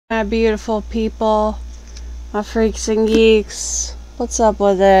My beautiful people, my freaks and geeks, what's up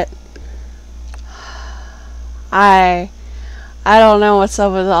with it? I don't know what's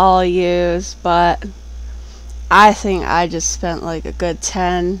up with all of yous, but I think I just spent like a good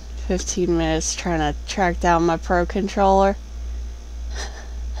 10-15 minutes trying to track down my Pro controller.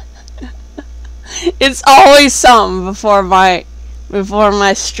 It's always something before my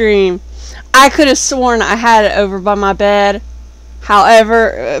stream. I could have sworn I had it over by my bed.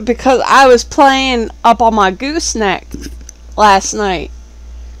 However, because I was playing up on my gooseneck last night,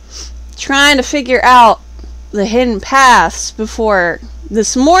 trying to figure out the hidden paths before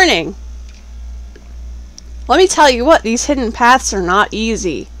this morning. Let me tell you what, these hidden paths are not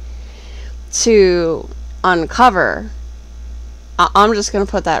easy to uncover. I'm just gonna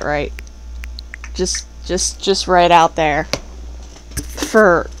put that right. Just right out there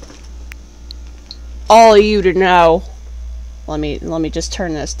for all of you to know. Let me just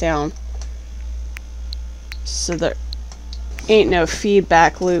turn this down so there ain't no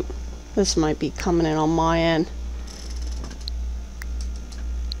feedback loop. This might be coming in on my end.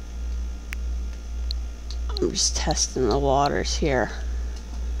 I'm just testing the waters here.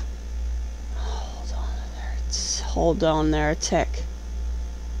 Hold on there a tick.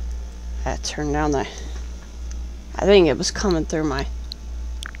 I turned down the... I think it was coming through my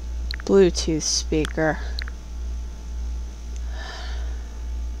Bluetooth speaker.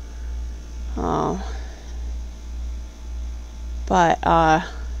 Oh. But,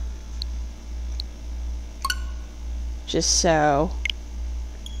 just so...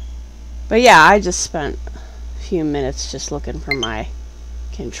 But yeah, I just spent a few minutes just looking for my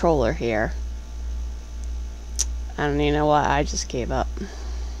controller here. And you know what? I just gave up.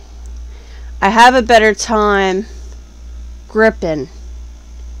 I have a better time gripping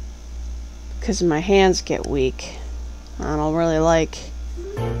because my hands get weak. I don't really like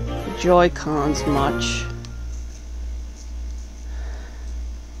the Joy-Cons much.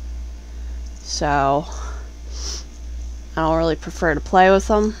 So I don't really prefer to play with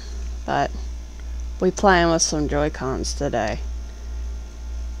them, but we playing with some Joy-Cons today.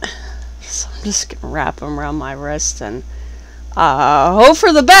 So I'm just gonna wrap them around my wrist and hope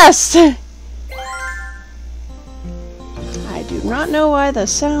for the best. I do not know why the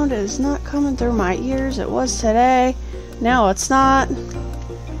sound is not coming through my ears. It was today. Now it's not.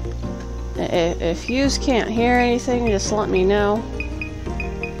 If yous can't hear anything, just let me know.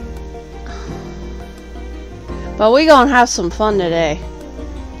 But we gonna have some fun today.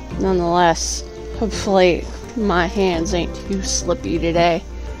 Nonetheless, hopefully my hands ain't too slippy today.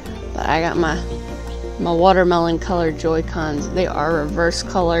 But I got my watermelon colored Joy-Cons. They are reverse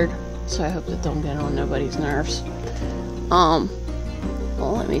colored, so I hope that don't get on nobody's nerves. Well,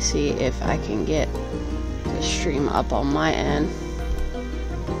 let me see if I can get the stream up on my end.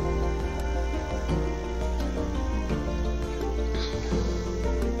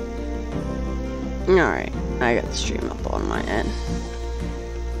 Alright, I got the stream up on my end.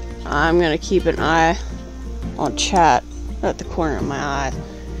 I'm gonna keep an eye on chat at the corner of my eye.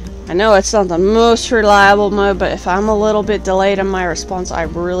 I know it's not the most reliable mode, but if I'm a little bit delayed in my response, I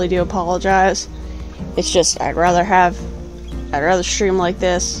really do apologize. It's just I'd rather stream like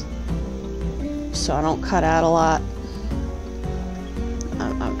this so I don't cut out a lot.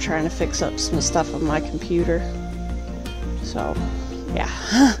 I'm trying to fix up some stuff on my computer. So, yeah.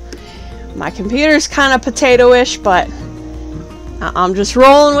 My computer's kind of potato-ish, but I'm just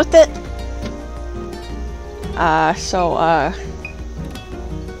rolling with it. So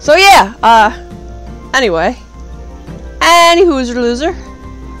yeah, anyway. Anywho's a loser.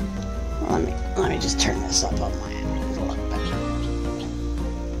 Let me just turn this up on my end.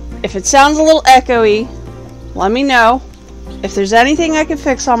 If it sounds a little echoey, let me know. If there's anything I can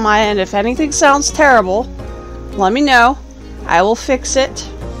fix on my end, if anything sounds terrible, let me know. I will fix it.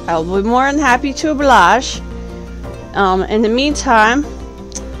 I will be more than happy to oblige. In the meantime,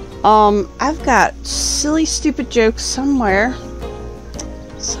 I've got silly, stupid jokes somewhere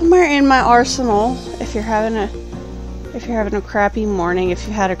in my arsenal. If you're having a crappy morning, if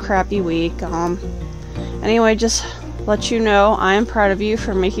you had a crappy week, anyway, just let you know I am proud of you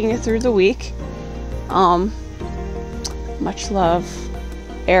for making it through the week. Much love,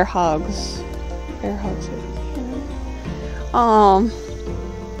 air hugs,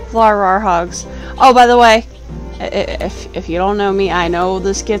 Larrawr hugs. Oh, by the way, if you don't know me, I know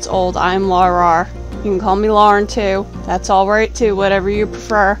this gets old. I'm Larrawr. You can call me Lauren too. That's alright too, whatever you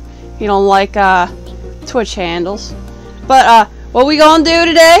prefer. If you don't like Twitch handles. But what we gonna do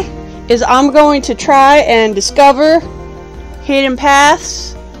today is I'm going to try and discover hidden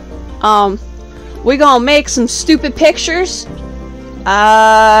paths. We gonna make some stupid pictures.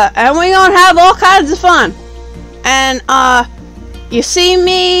 And we gonna have all kinds of fun. And, you see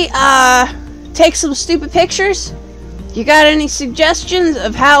me, take some stupid pictures? You got any suggestions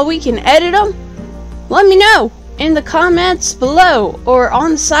of how we can edit them? Let me know in the comments below, or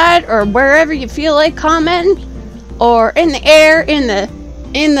on the side, or wherever you feel like commenting, or in the air, in the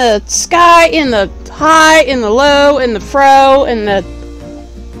sky, in the high, in the low, in the fro, in the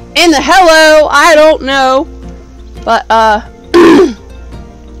hello. I don't know, but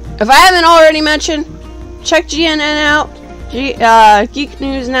if I haven't already mentioned, check GNN out,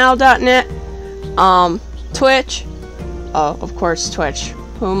 geeknewsnow.net, Twitch, of course Twitch.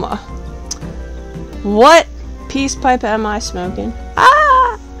 What peace pipe am I smoking?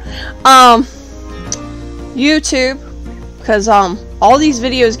 YouTube, because all these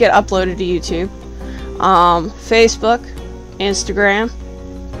videos get uploaded to YouTube. Facebook, Instagram,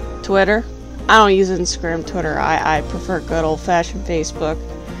 Twitter. I don't use Instagram, Twitter. I prefer good old-fashioned Facebook.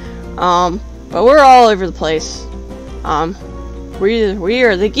 But we're all over the place. We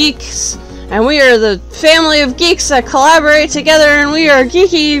are the geeks, and we are the family of geeks that collaborate together, and we are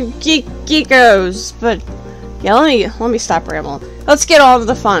geekos. But yeah, let me stop rambling. Let's get on to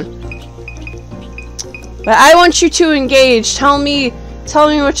the fun. But I want you to engage. Tell me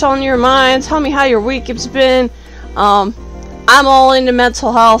what's on your mind. Tell me how your week has been. I'm all into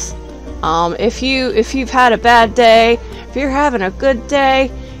mental health. If you've had a bad day, if you're having a good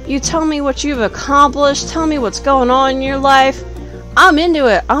day, you tell me what you've accomplished. Tell me what's going on in your life. I'm into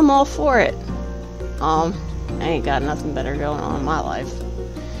it. I'm all for it. I ain't got nothing better going on in my life.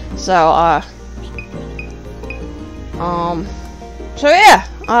 So yeah.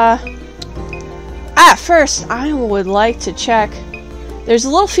 At first, I would like to check. There's a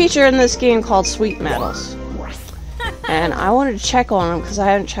little feature in this game called Sweet Medals, and I wanted to check on them because I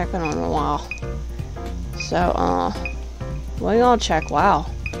haven't checked on them in a while. So, we're gonna check. Wow,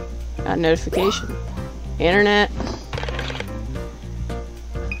 got a notification. Internet.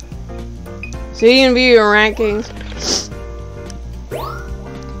 So you can view your rankings.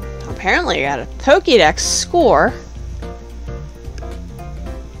 Apparently, I got a Pokédex score.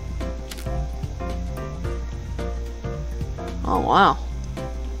 Oh wow.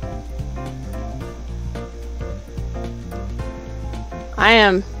 I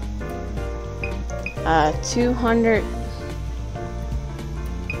am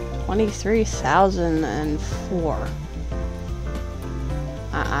 223,004.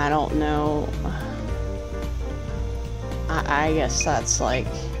 I don't know. I guess that's like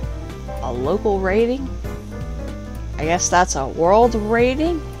a local rating. I guess that's a world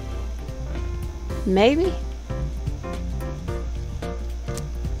rating. Maybe.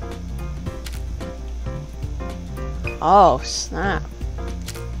 Oh, snap.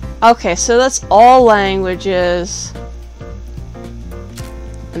 Okay, so that's all languages.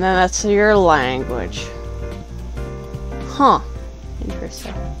 And then that's your language. Huh.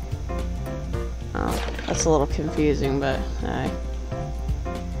 Interesting. Oh, that's a little confusing, but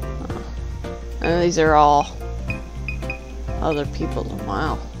and these are all other people's.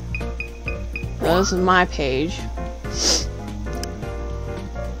 Wow. This is my page.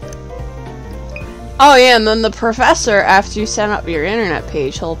 Oh yeah, and then the professor, after you set up your internet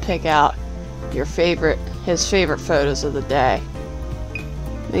page, he'll pick out your his favorite photos of the day.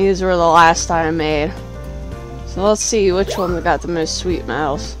 These were the last I made. So let's see which one got the most sweet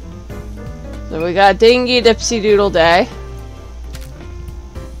medals. So we got Dingy Dipsy Doodle Day.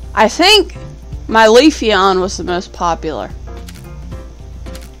 I think my Leafeon was the most popular.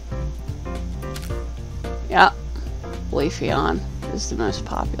 Yep, Leafeon is the most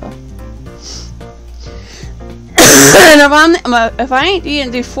popular. And if I ain't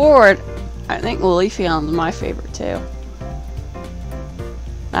D&D forward, I think Leafeon's my favorite too.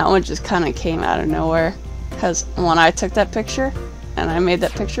 That one just kind of came out of nowhere, because when I took that picture and I made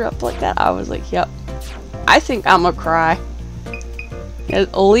that picture up like that, I was like, yep, I think I'm gonna cry.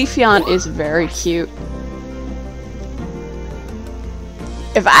 Leafeon is very cute.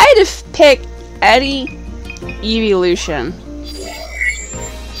 If I had to pick any evolution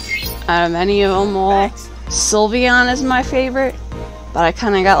out of any of them all, Sylveon is my favorite, but I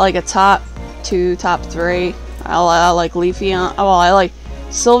kind of got like a top 2, top 3. I like Leafeon. Oh, well, I like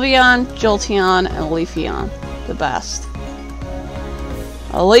Sylveon, Jolteon, and Leafeon the best.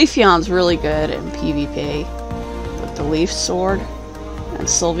 Leafeon's really good in PvP with the Leaf Sword, and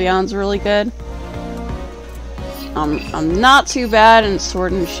Sylveon's really good. I'm not too bad in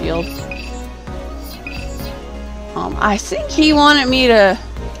Sword and Shield. I think he wanted me to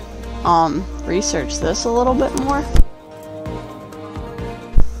research this a little bit more.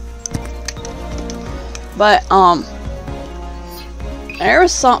 But There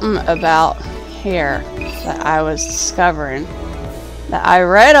was something about here that I was discovering that I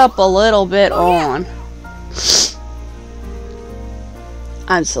read up a little bit on.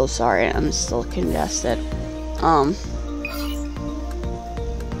 I'm so sorry, I'm still congested. I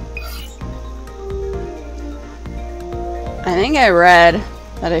think I read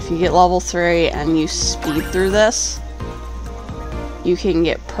that if you get level 3 and you speed through this, you can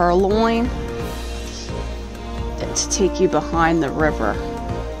get Purloin to take you behind the river.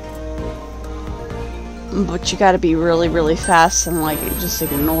 But you gotta be really, really fast and like just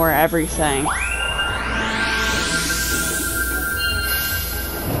ignore everything.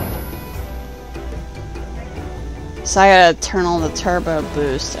 So I gotta turn on the turbo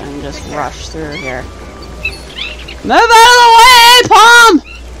boost and just rush through here. Move out of the way, Palm!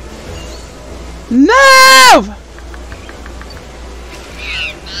 Move!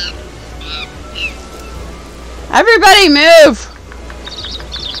 Everybody move!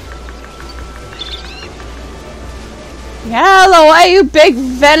 Get out of the way, you big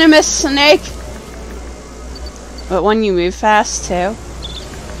venomous snake! But when you move fast too,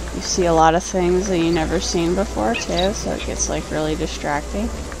 you see a lot of things that you've never seen before too, so it gets like really distracting.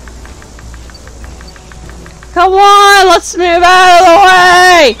 Come on, let's move out of the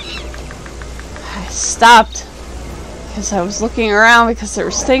way! I stopped because I was looking around because there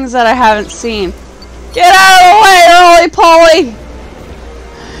was things that I haven't seen. Get out of the way, roly-poly!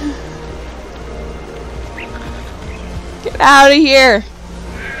 Get out of here!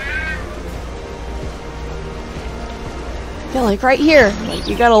 Yeah, like right here. Like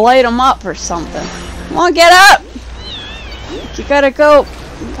you gotta light them up or something. Come on, get up! You gotta go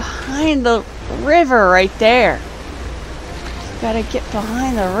behind the river right there. You gotta get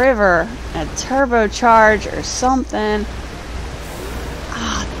behind the river and turbocharge or something.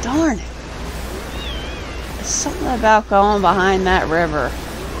 Ah, darn it. There's something about going behind that river.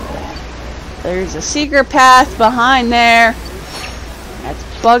 There's a secret path behind there. That's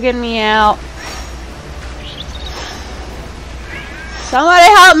bugging me out. Somebody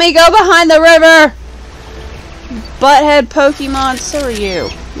help me go behind the river! Butthead Pokemon, so are you.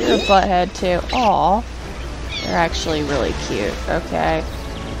 You're a butthead too. Aw. They're actually really cute, okay?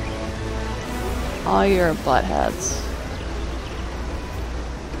 All your buttheads.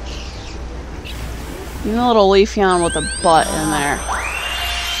 Even a little Leafeon with a butt in there.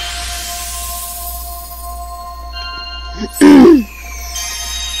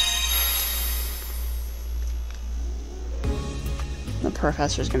 The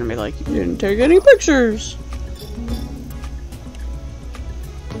professor's gonna be like, you didn't take any pictures.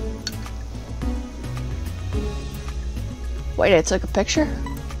 Wait, I took a picture?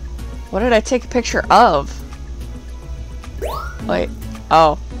 What did I take a picture of? Wait,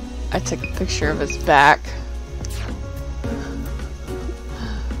 oh, I took a picture of his back.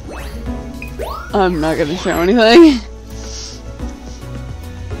 I'm not gonna show anything.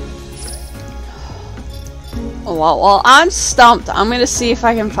 Well, I'm stumped. I'm gonna see if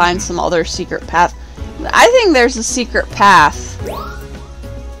I can find some other secret path. I think there's a secret path.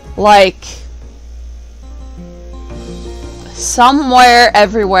 Like, somewhere,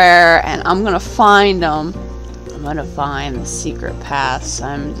 everywhere, and I'm gonna find them. I'm gonna find the secret paths.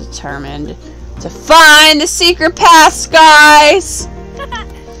 I'm determined to find the secret paths, guys!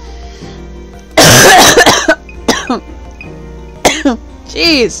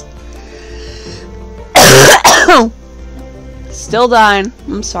 Jeez. Still dying.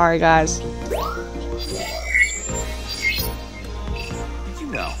 I'm sorry, guys. Did you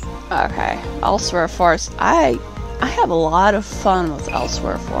know? Okay, Elsewhere Forest. I have a lot of fun with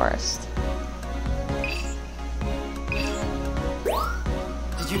Elsewhere Forest.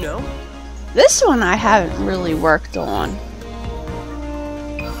 Did you know? This one I haven't really worked on.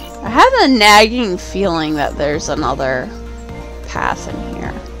 I have a nagging feeling that there's another path in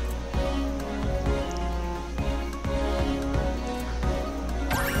here.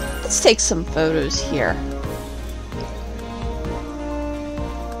 Let's take some photos here.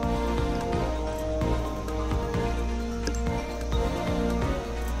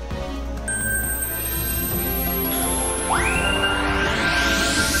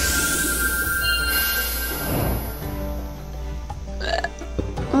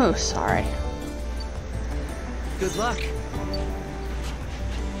 Oh, sorry. Good luck.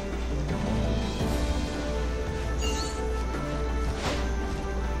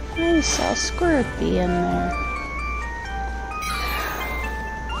 I saw Squirty in there.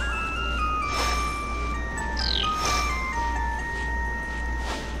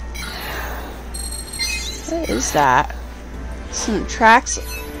 What is that? Some tracks.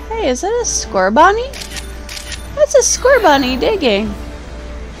 Hey, is that a Scorbunny? That's a Scorbunny digging.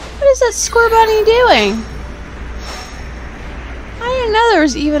 What is that score bunny doing? I didn't know there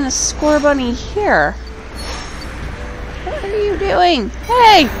was even a score bunny here. What are you doing?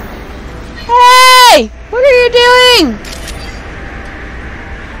 Hey! Hey! What are you doing?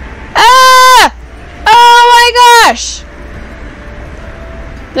 Ah! Oh my gosh!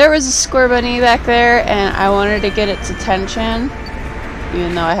 There was a score bunny back there and I wanted to get its attention,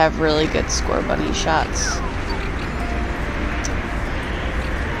 even though I have really good score bunny shots.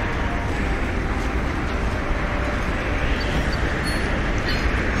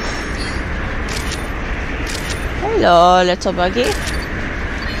 Hello, little buggy.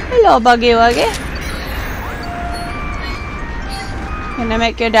 Hello, buggy wuggy. Can I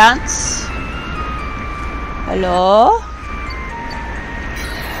make you dance? Hello?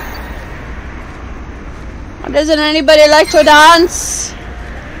 Doesn't anybody like to dance?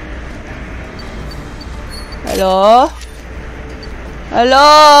 Hello?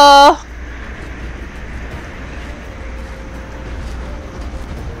 Hello?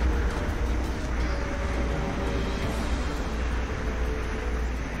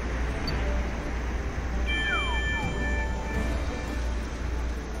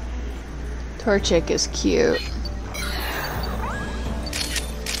 Torchic is cute.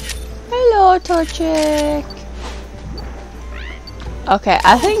 Hello, Torchic. Okay,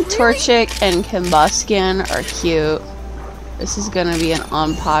 I think Torchic and Combustion are cute. This is gonna be an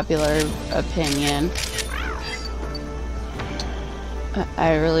unpopular opinion.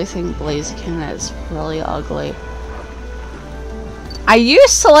 I really think Blaziken is really ugly. I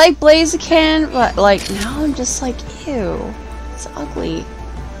used to like Blaziken, but like now I'm just like, ew, it's ugly.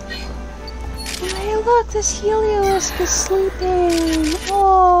 Hey, look, this Heliolisk is sleeping.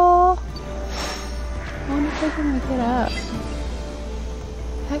 Oh, I wonder if I can wake it up.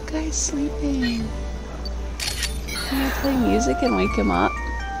 That guy's sleeping. Can I play music and wake him up?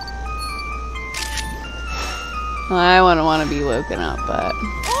 Well, I wouldn't want to be woken up, but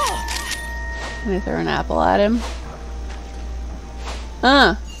can I throw an apple at him?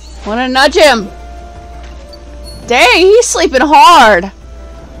 Wanna nudge him? Dang, he's sleeping hard.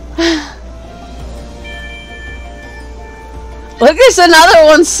 Look, there's another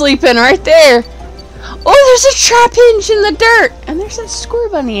one sleeping right there. Oh, there's a trap hinge in the dirt. And there's that score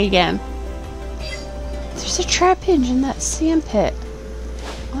bunny again. There's a trap hinge in that sand pit.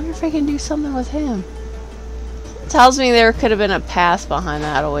 I wonder if I can do something with him. It tells me there could have been a path behind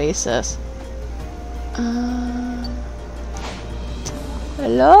that oasis.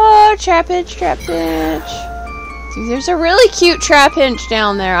 Hello, trap hinge, trap hinge. See, there's a really cute trap hinge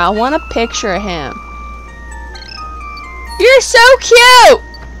down there. I want a picture of him. You're so cute!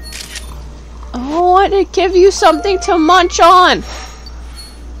 I want to give you something to munch on.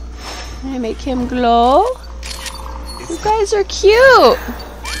 Can I make him glow? You guys are cute.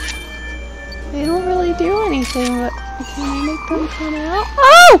 They don't really do anything, but can I make them come out?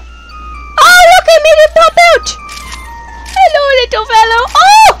 Oh! Oh, look, I made it pop out! Hello, little fellow.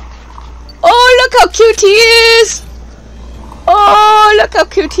 Oh! Oh, look how cute he is! Oh, look how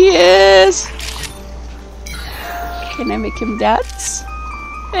cute he is! Can I make him dance?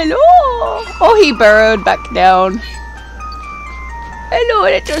 Hello! Oh, he burrowed back down. Hello,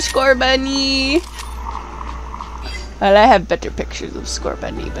 little score bunny. Well, I have better pictures of score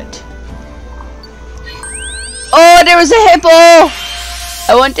bunny, but... Oh, there was a hippo!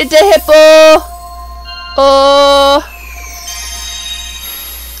 I wanted the hippo! Oh...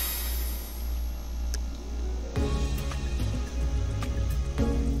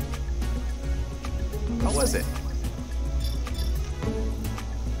 How was it?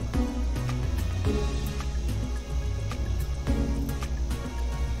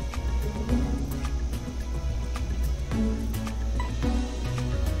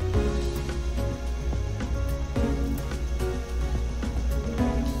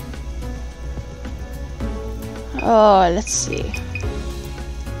 Oh, let's see.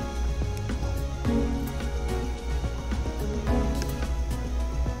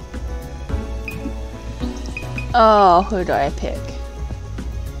 Oh, who do I pick?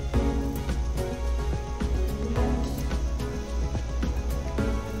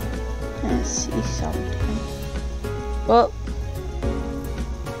 Let's see something. Well.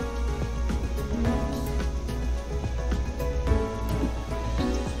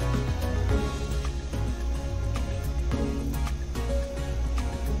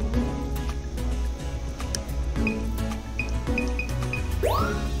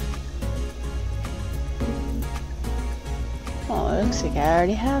 Oh, it looks like I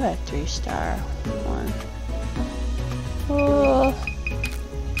already have a 3-star one. Oh.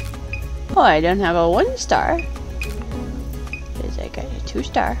 Oh, I don't have a 1-star. Because I got a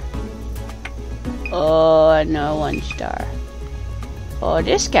 2-star. Oh, no 1 star. Oh,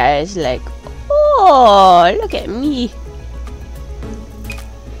 this guy is like, oh, look at me.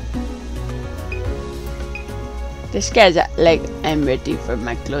 This guy's like, I'm ready for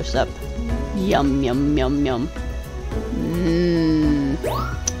my close-up. Yum, yum, yum, yum. Mmm.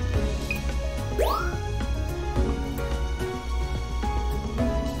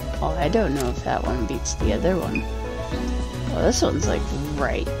 Oh, I don't know if that one beats the other one. Oh, this one's like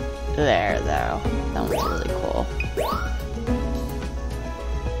right there, though. That one's really cool.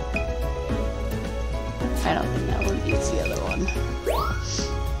 I don't think that one beats the other one.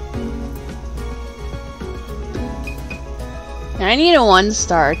 I need a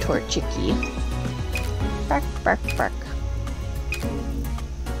 1-star Torchicky. Bark, bark, bark.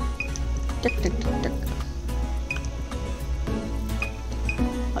 Duck, duck, duck, duck.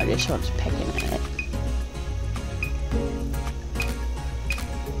 Oh, this one's pecking at it.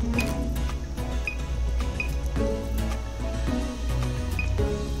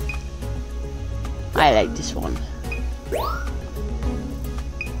 I like this one.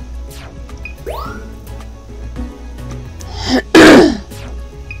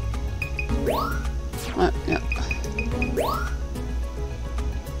 Oh, no.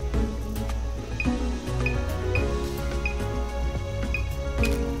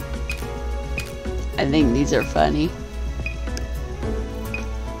 I think these are funny.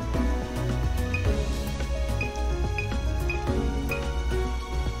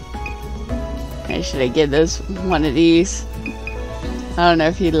 Should I give this one of these? I don't know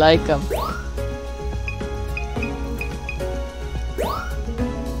if you'd like them.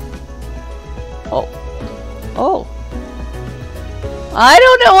 Oh. Oh. I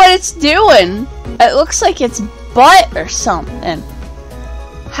don't know what it's doing. It looks like it's butt or something.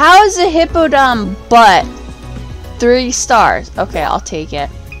 How is a Hippodon butt 3 stars? Okay, I'll take it.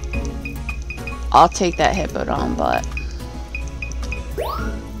 I'll take that Hippodon butt.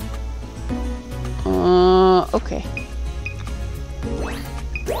 Okay.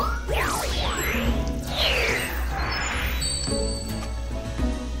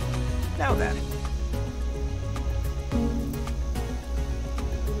 Now then.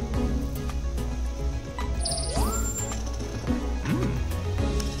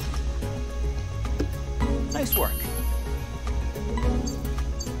 Nice work.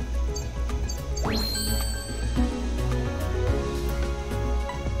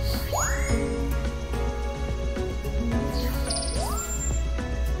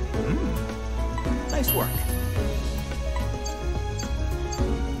 Nice work.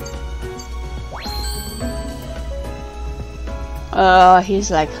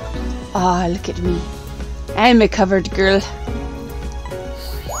 He's like, oh, look at me. I'm a covered girl.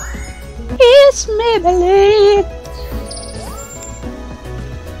 It's Maybelline.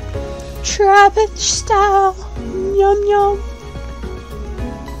 Trapper style. Yum yum.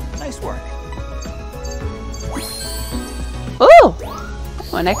 Nice work. Oh!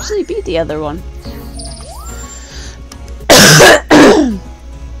 One actually beat the other one.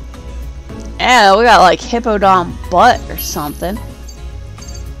 Yeah, we got like Hippodon butt or something.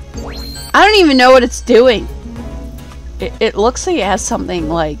 I don't even know what it's doing. It looks like it has something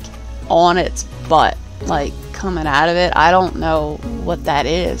like on its butt, like coming out of it. I don't know what that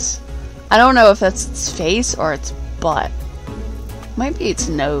is. I don't know if that's its face or its butt. Might be its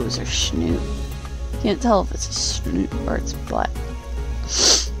nose or snoot. Can't tell if it's a snoot or its butt.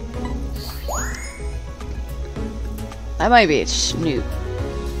 That might be its snoot.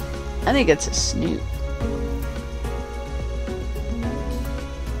 I think it's a snoot.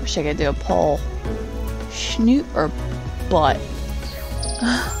 Wish I could do a poll. Snoot or butt?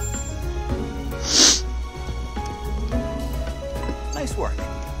 Nice work.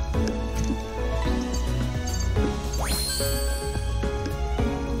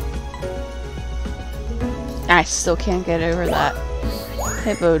 I still can't get over that.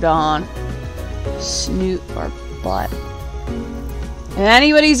 Hippodon. Snoot or butt. If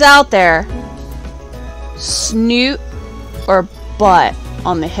anybody's out there, snoot or butt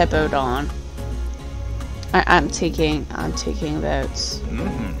on the Hippodon. I'm taking votes.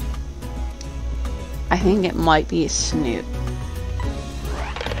 I think it might be a snoot.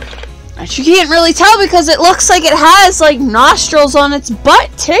 And you can't really tell because it looks like it has like nostrils on its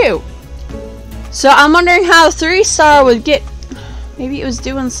butt too. So I'm wondering how a 3-star would get. Maybe it was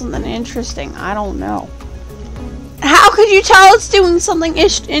doing something interesting. I don't know. How could you tell it's doing something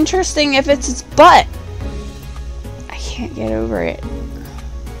interesting if it's its butt? I can't get over it.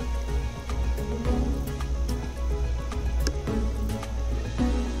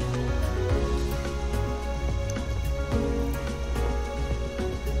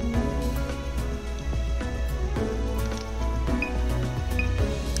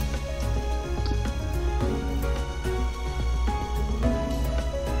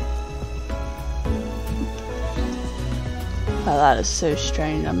 that is so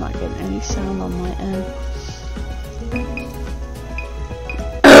strange. I'm not getting any sound on my end.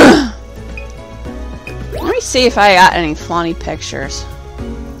 Let me see if I got any funny pictures.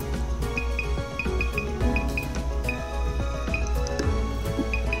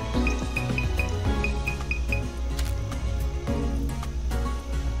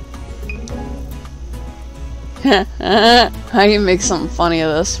 I can make something funny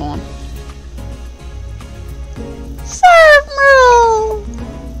of this one. Serve rule!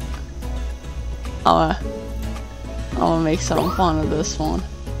 I'm gonna make something fun of this one.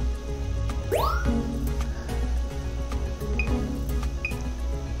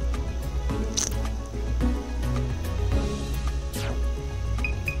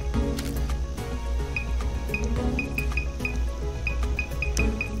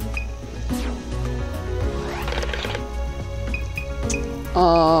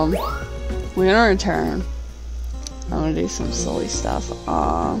 We're gonna return. I'm gonna do some silly stuff.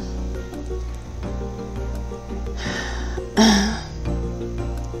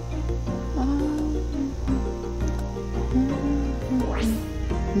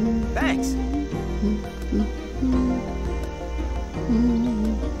 Thanks.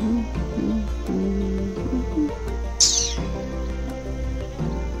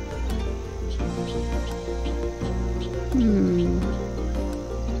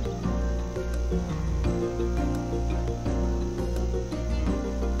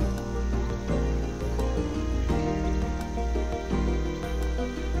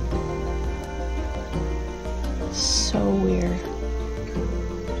 So weird.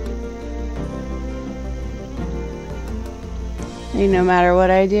 Hey, no matter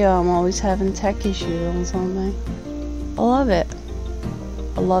what I do, I'm always having tech issues on something. I love it.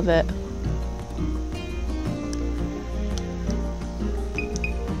 I love it.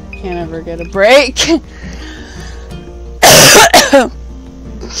 Can't ever get a break.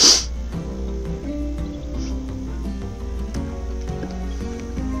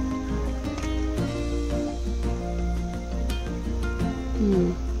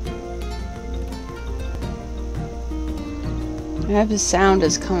 I hope the sound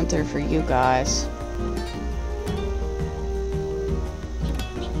is coming through for you guys.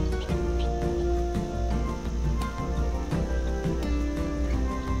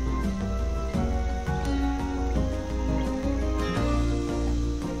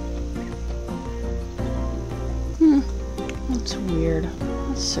 That's weird.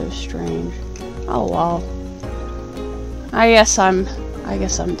 That's so strange. Oh well. I guess I'm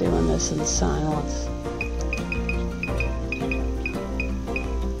doing this in silence.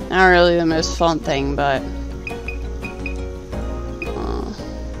 Not really the most fun thing, but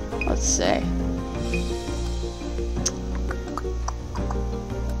let's see.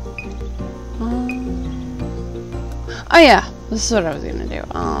 Oh yeah, this is what I was gonna do.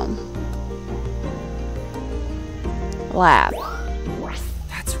 Lab.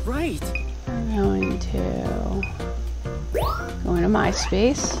 That's right. I'm going to go into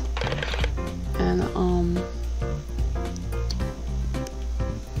MySpace and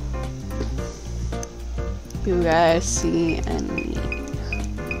you guys see any,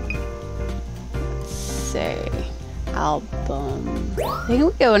 let's say, album. I think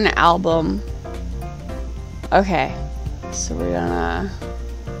we go into album. Okay, so we're gonna,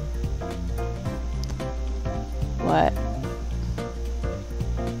 what?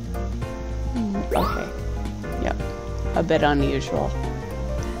 Okay, yep, a bit unusual.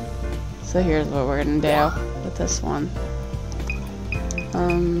 So here's what we're gonna do with this one.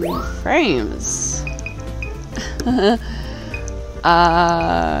 Frames.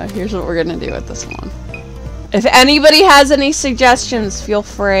 Here's what we're gonna do with this one. If anybody has any suggestions, feel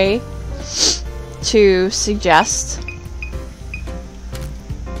free to suggest.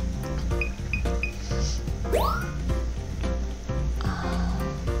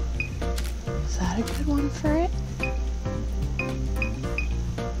 Is that a good one for it?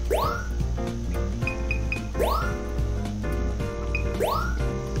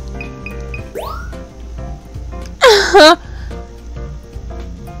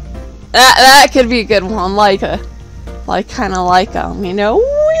 That could be a good one, kind of like you know,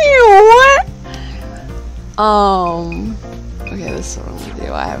 what? Okay, this is what I'm gonna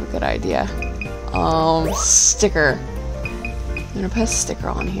do. I have a good idea. Sticker. I'm gonna put a sticker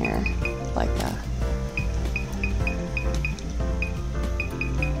on here, like that.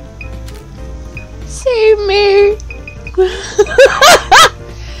 See me.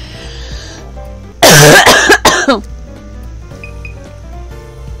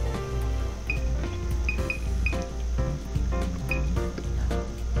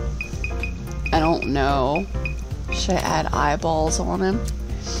 I don't know. Should I add eyeballs on him?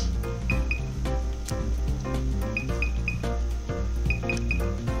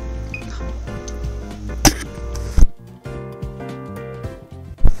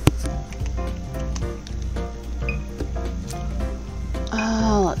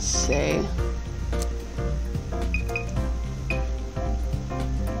 Let's see.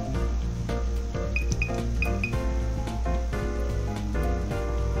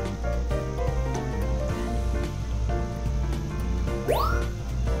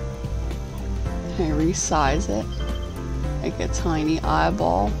 I resize it, make a tiny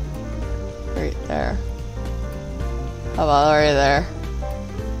eyeball right there. How about right there?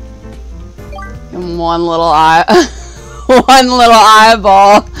 And one little eye, one little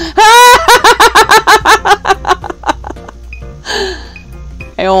eyeball.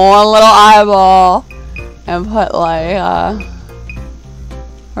 And one little eyeball, and put like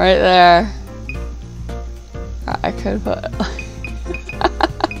right there. I could put.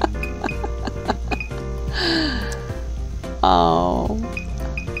 Oh.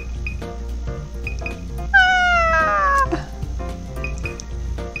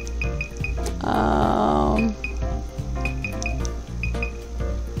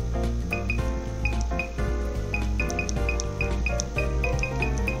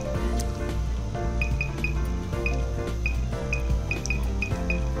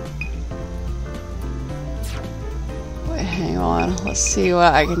 Wait, hang on. Let's see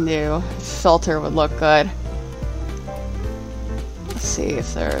what I can do. Filter would look good. See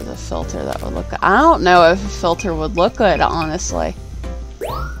if there's a filter that would look good. I don't know if a filter would look good, honestly.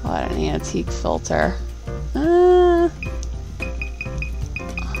 What, an antique filter? Oh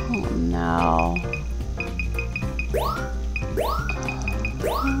no.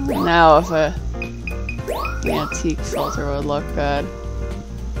 I don't know if a antique filter would look good.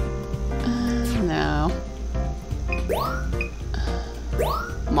 No.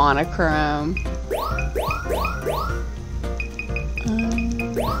 Monochrome.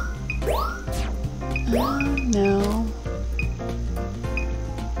 No.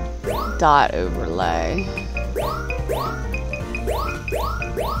 Dot overlay.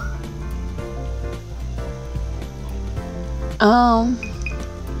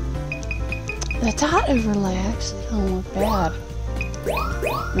 The dot overlay actually don't look bad.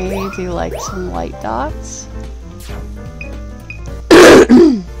 Maybe do like some light dots.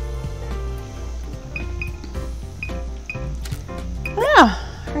 Yeah,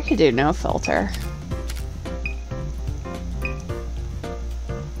 I could do no filter.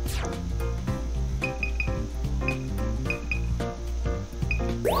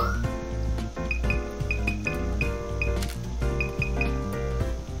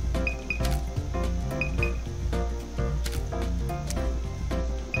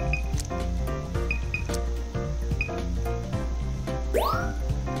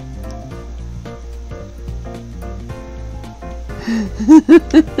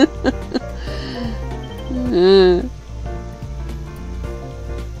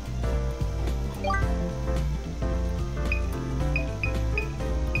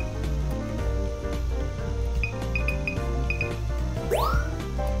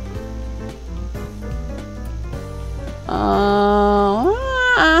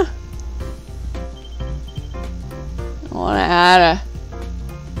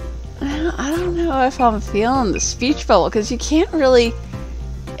 If I'm feeling the speech bubble, because you can't really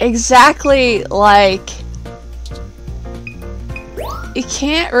exactly like you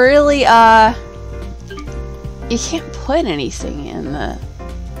can't put anything in the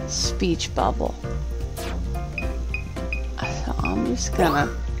speech bubble. So I'm just gonna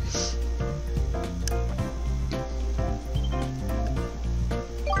do this.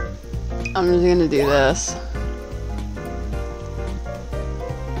 I'm gonna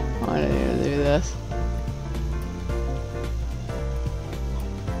do this.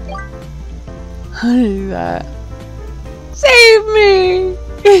 How do I do that? Save me!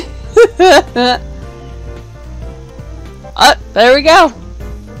 Oh, there we go.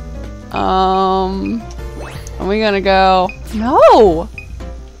 Are we gonna go? No!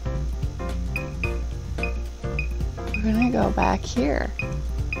 We're gonna go back here.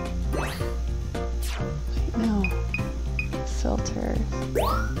 Wait, no. Filters.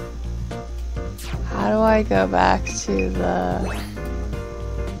 How do I go back to the...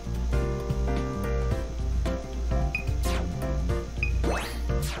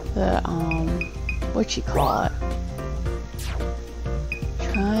 what you call it?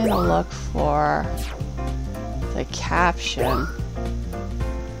 Trying to look for the caption,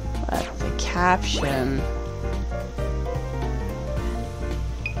 but the caption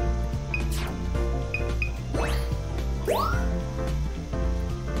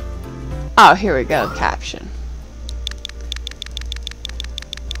Oh, here we go, caption.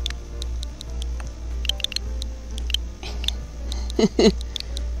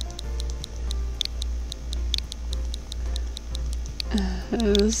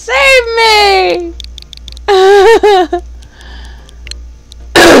 Save me!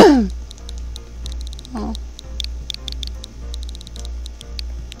 Oh.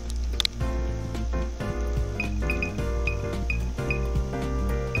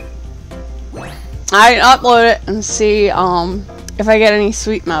 I can upload it and see if I get any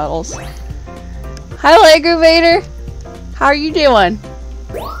sweet medals. Hi, Aggravator. How are you doing?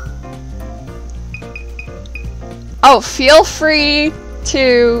 Oh, feel free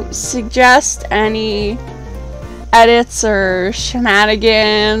to suggest any edits or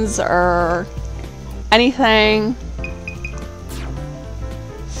shenanigans or anything.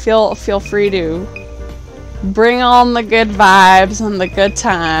 Feel free to bring on the good vibes and the good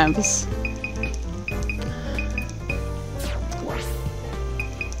times.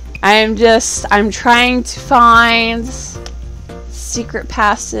 I'm trying to find secret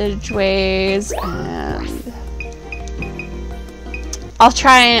passageways, and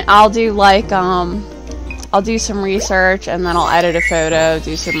I'll do some research, and then I'll edit a photo,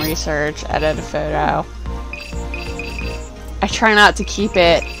 do some research, edit a photo. I try not to keep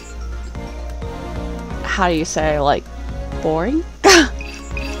it, how do you say, like, boring?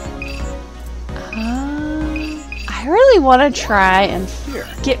 I really want to try and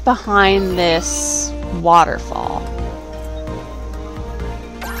get behind this waterfall.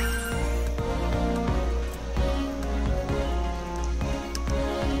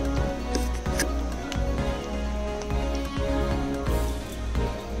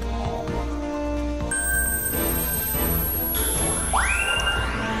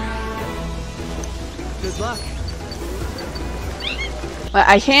 Good luck. But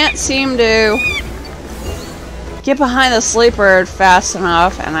I can't seem to get behind the sleeper fast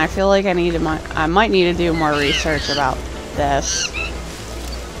enough, and I feel like I might need to do more research about this.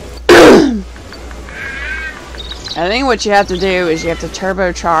 I think what you have to do is you have to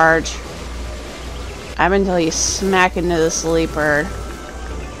turbocharge up until you smack into the sleeper.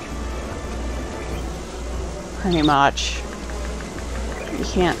 Pretty much. You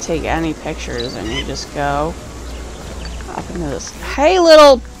can't take any pictures, and you just go up into this. Hey, you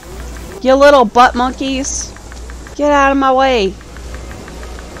little butt monkeys! Get out of my way!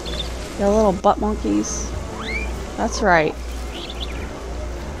 You little butt monkeys. That's right.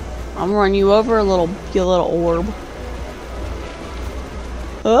 I'm gonna run you over, you little orb.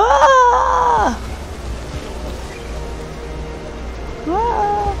 Ah!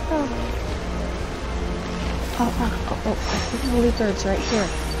 Ah! Oh, I think the leopard's right here.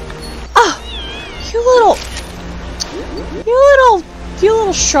 Ah! You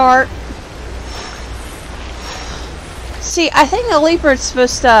little shark. See, I think the leopard's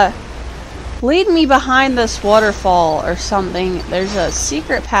supposed to lead me behind this waterfall or something. There's a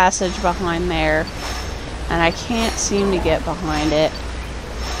secret passage behind there, and I can't seem to get behind it.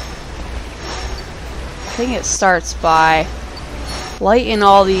 I think it starts by lighting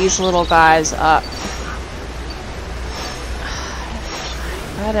all these little guys up.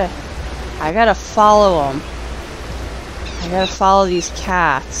 I gotta follow them. I gotta follow these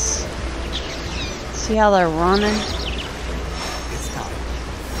cats. See how they're running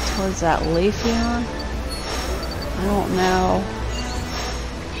towards that Leafeon? I don't know.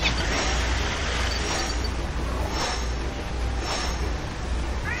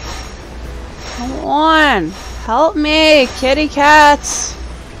 Come on! Help me, kitty cats!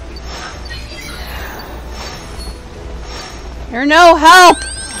 You're no help!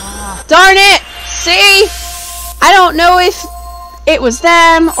 Darn it! See? I don't know if it was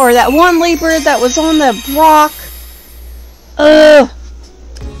them or that one leopard that was on the rock. Ugh!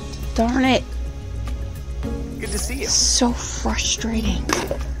 Darn it. Good to see you. So frustrating.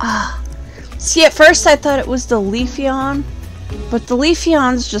 Ah. See, at first I thought it was the Leafeon, but the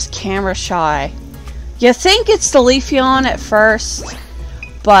Leafeon's just camera shy. You think it's the Leafeon at first,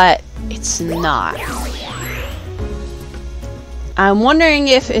 but it's not. I'm wondering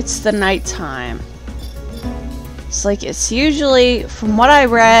if it's the nighttime. It's like, it's usually, from what I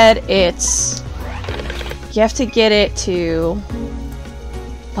read, it's, you have to get it to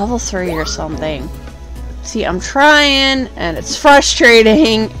level 3 or something. See, I'm trying, and it's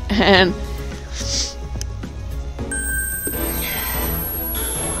frustrating, and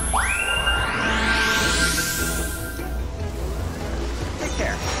Take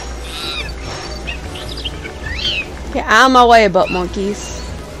care. get out of my way, butt monkeys.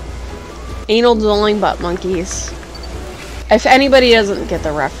 Anal dwelling butt monkeys. If anybody doesn't get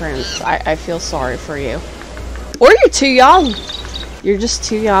the reference, I feel sorry for you. Or you're too young. You're just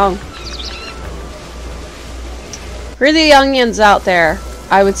too young. For the youngins out there,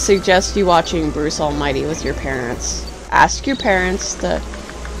 I would suggest you watching Bruce Almighty with your parents. Ask your parents to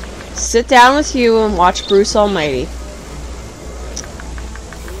sit down with you and watch Bruce Almighty.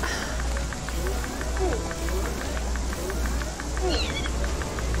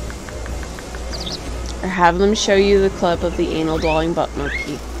 Or have them show you the clip of the anal dwelling butt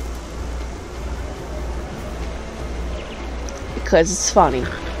monkey. Because it's funny.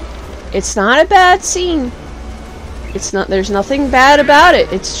 It's not a bad scene. It's not, there's nothing bad about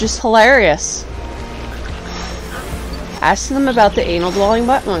it. It's just hilarious. Ask them about the anal dwelling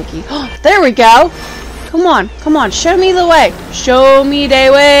butt monkey. Oh, there we go! Come on, come on, show me the way. Show me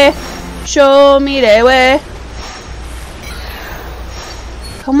the way. Show me the way.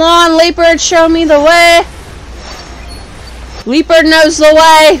 Come on, Leopard, show me the way. Leopard knows the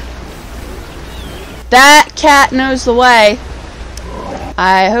way. That cat knows the way.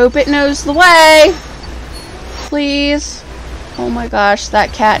 I hope it knows the way. Please. Oh my gosh,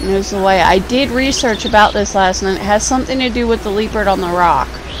 that cat knows the way. I did research about this last night. It has something to do with the leopard on the rock.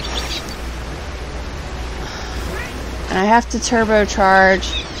 And I have to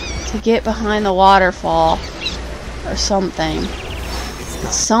turbocharge to get behind the waterfall. Or something.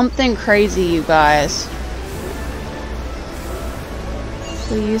 It's something crazy, you guys.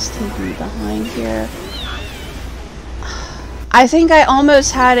 Please take me behind here. I think I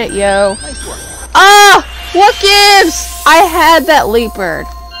almost had it, yo. Ah! What gives? I had that leopard.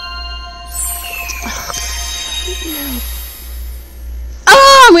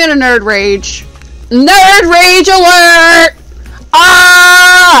 Oh, I'm gonna nerd rage. Nerd rage alert!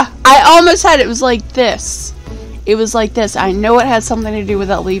 Ah! I almost had it. It was like this. It was like this. I know it had something to do with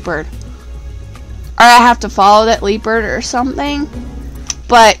that leopard. Or I have to follow that leopard or something.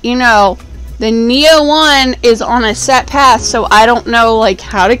 But, you know, the Neo 1 is on a set path, so I don't know, like,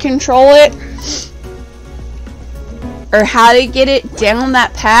 how to control it. Or how to get it down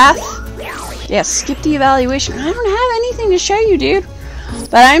that path. Yeah, skip the evaluation. I don't have anything to show you, dude.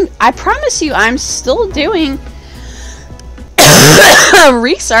 But I promise you, I'm still doing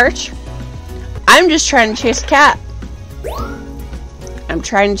research. I'm just trying to chase a cat. I'm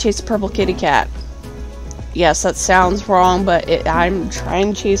trying to chase a purple kitty cat. Yes, that sounds wrong, but I'm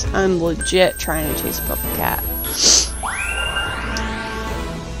legit trying to chase a purple cat.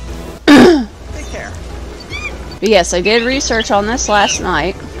 Take care. But yes, I did research on this last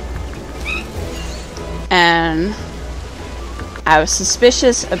night. And I was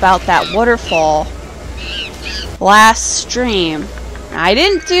suspicious about that waterfall last stream. I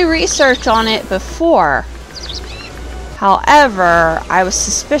didn't do research on it before. However, I was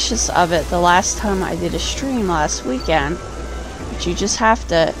suspicious of it the last time I did a stream last weekend. But you just have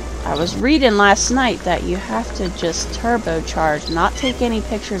to... I was reading last night that you have to just turbocharge, not take any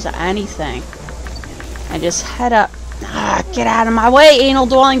pictures of anything. And just head up. Ah, get out of my way, anal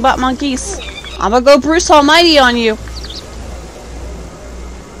dwelling butt monkeys. I'm gonna go Bruce Almighty on you.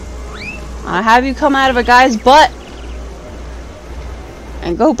 I'll have you come out of a guy's butt.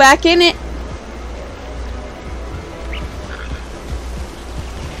 And go back in it.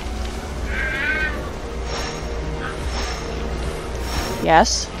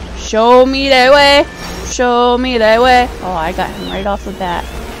 Yes. Show me the way. Show me the way. Oh, I got him right off the bat.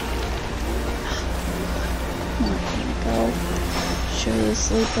 Come on, here we go. Show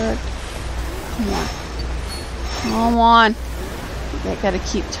this leopard. Come on. Come on. I gotta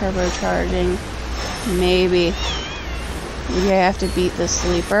keep turbocharging. Maybe. Maybe I have to beat this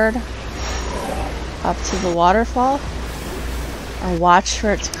leopard up to the waterfall. Or watch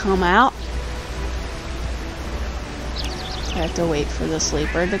for it to come out. I have to wait for this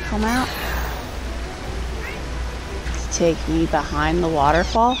leopard to come out. To take me behind the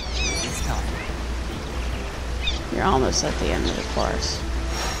waterfall. You're almost at the end of the course.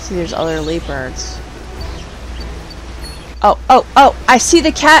 See, there's other leopards. Oh, oh, oh! I see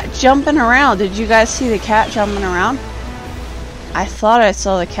the cat jumping around. Did you guys see the cat jumping around? I thought I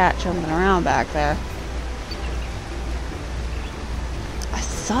saw the cat jumping around back there. I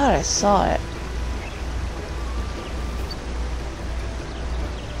thought I saw it.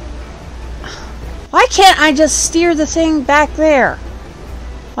 Why can't I just steer the thing back there?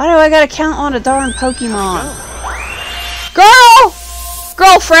 Why do I gotta count on a darn Pokemon? Girl!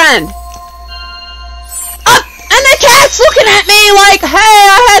 Girlfriend! Up! And the cat's looking at me like, hey,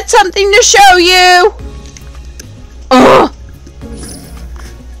 I had something to show you! Ugh!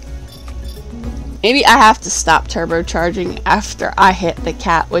 Maybe I have to stop turbocharging after I hit the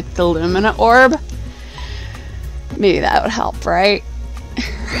cat with the Lumina orb. Maybe that would help, right?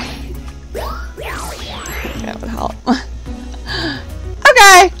 That would help.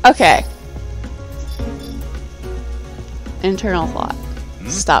 Okay, okay. Internal thought.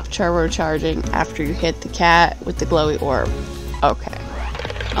 Stop turbocharging after you hit the cat with the glowy orb. Okay.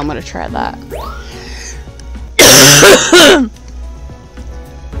 I'm gonna try that.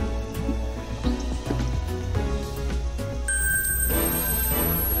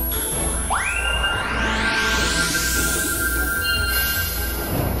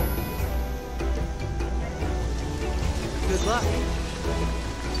 Good luck.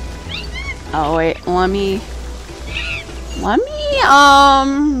 Oh wait, let me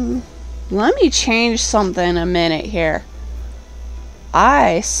change something a minute here.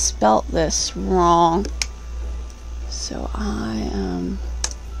 I spelt this wrong. So I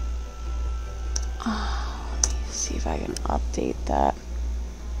let me see if I can update that.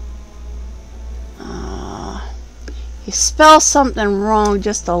 You spell something wrong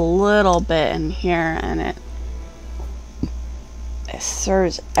just a little bit in here and it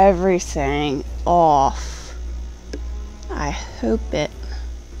throws everything off. I hope it.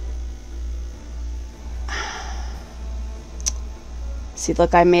 See,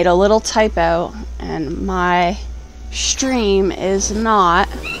 look, I made a little typo and my stream is not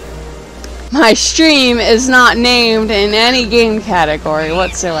named in any game category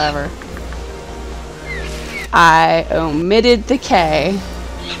whatsoever. I omitted the K.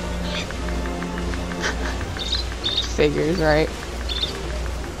 Figures, right?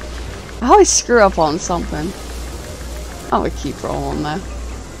 I always screw up on something. I'm gonna keep rolling though.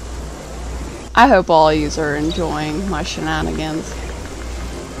 I hope all of you are enjoying my shenanigans.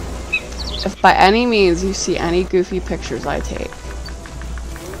 If by any means you see any goofy pictures I take,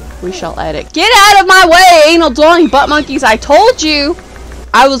 we shall edit. Get out of my way, anal dwelling butt monkeys! I told you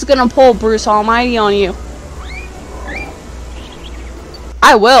I was gonna pull Bruce Almighty on you.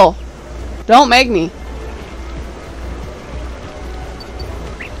 I will. Don't make me.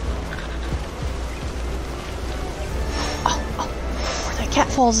 Before that cat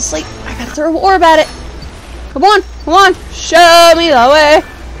falls asleep, I gotta throw an orb at it. Come on, come on, show me the way.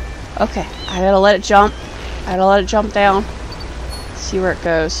 Okay, I gotta let it jump. I gotta let it jump down. See where it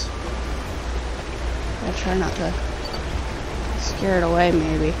goes. I gotta try not to scare it away,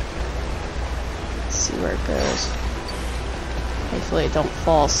 maybe. Let's see where it goes. Hopefully it don't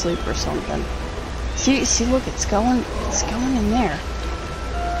fall asleep or something. See, look, it's going in there.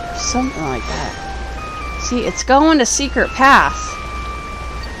 Something like that. See, it's going to secret path.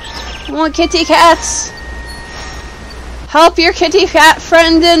 Come on, kitty cats! Help your kitty cat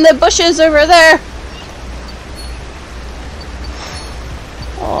friend in the bushes over there!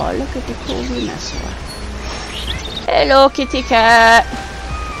 Oh, look at the cool dinosaur. Hello, kitty cat!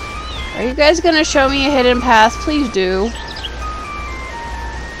 Are you guys gonna show me a hidden path? Please do.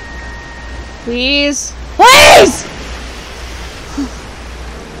 Please? Please!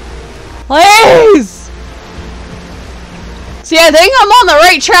 Please! See, I think I'm on the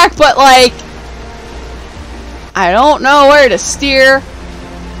right track, but like, I don't know where to steer.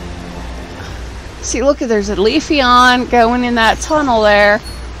 See, look, there's a Leafeon going in that tunnel there.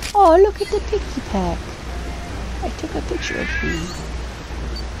 Oh, look at the piggy pack. I took a picture of him.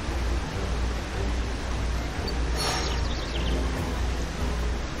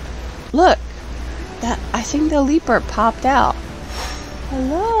 Look, I think the leaper popped out.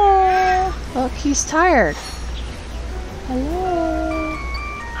 Hello. Look, he's tired. Hello.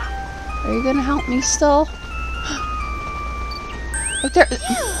 Are you gonna help me still? Right there.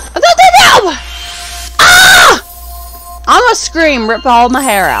 No! Ah! I'm gonna scream, rip all my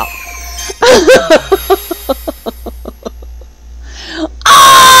hair out.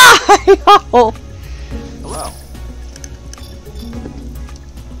 Ah! Hello.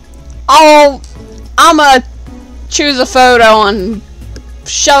 Oh, I'm gonna choose a photo and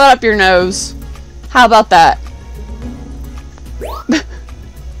shove it up your nose. How about that?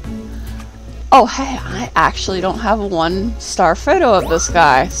 Oh, hey, I actually don't have a 1-star photo of this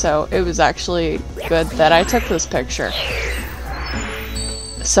guy, so it was actually good that I took this picture.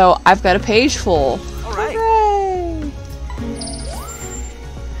 So I've got a page full. All right. Hooray!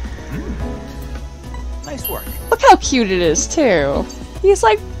 Nice work. Look how cute it is, too. He's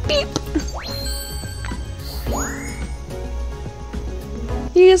like, beep.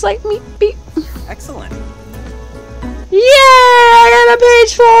 He's like, beep, beep. Excellent. Yeah, I got a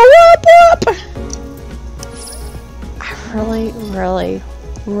page full. Whoop, whoop. I really, really,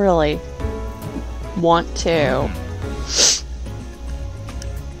 really want to.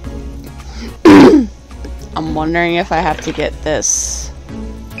 I'm wondering if I have to get this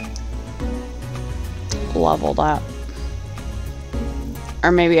leveled up.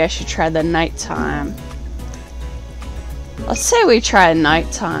 Or maybe I should try the nighttime. Let's say we try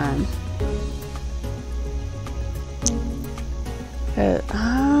nighttime.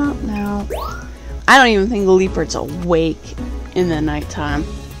 No. I don't even think Leopard's awake in the nighttime.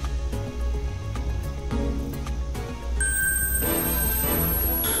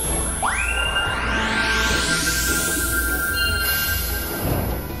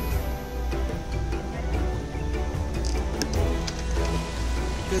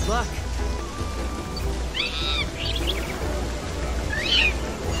 Good luck.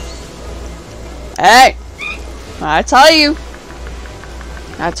 Hey! I tell you.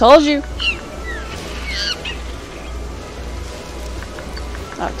 I told you.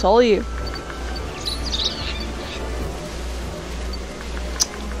 I told you.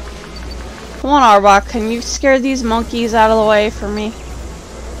 Come on, Arbok. Can you scare these monkeys out of the way for me?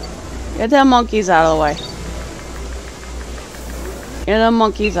 Get them monkeys out of the way. Get them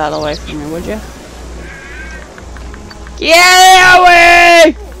monkeys out of the way for me, would you? Get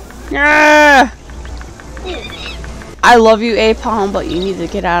away! Yeah! I love you, Apom, but you need to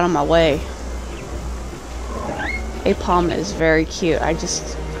get out of my way. Apom is very cute. I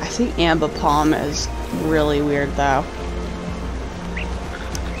think Ambipom is really weird, though.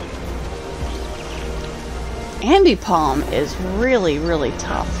 Ambipom is really, really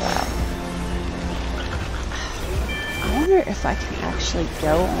tough, though. I wonder if I can actually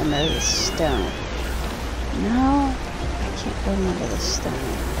go onto the stone. No, I can't go onto the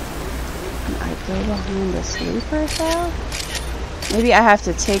stone. Can I go behind the sleeper, though? Maybe I have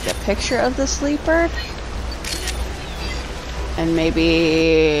to take a picture of the sleeper? And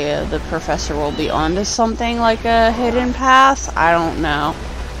maybe the professor will be onto something like a hidden path? I don't know.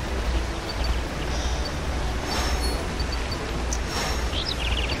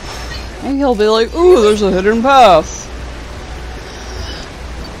 Maybe he'll be like, ooh, there's a hidden path.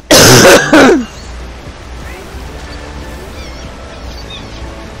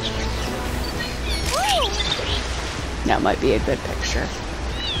 That might be a good picture.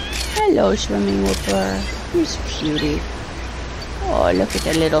 Hello, swimming whooper. Who's cutie? Oh, look at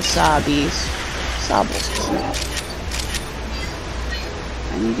the little Sabbies. Sabble's cute.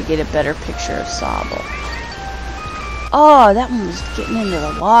 I need to get a better picture of Sabble. Oh, that one was getting into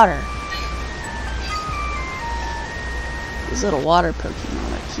the water. These little water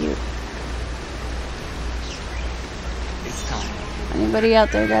Pokemon are cute. It's time. Anybody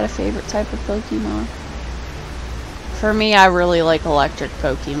out there got a favorite type of Pokemon? For me, I really like electric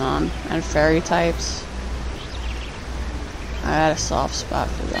Pokemon and fairy types. I had a soft spot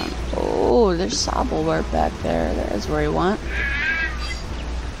for them. Oh, there's Sabblewort back there. There's where he went.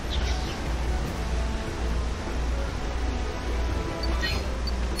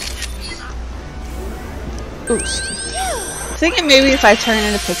 Ooh, excuse me. I'm thinking maybe if I turn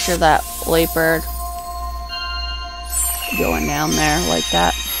in a picture of that Leopard going down there like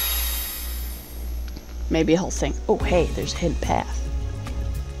that, maybe he'll think, oh hey, there's a hidden path.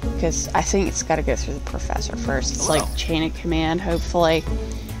 Because I think it's got to go through the professor first. It's like chain of command, hopefully.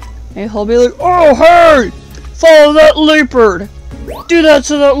 Maybe he'll be like, oh hey! Follow that Leopard! Do that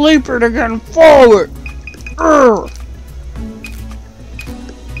to that Leopard again! Follow it! Urgh.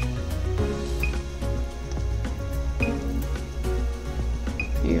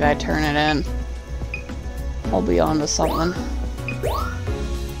 Maybe I turn it in. I'll be on to something.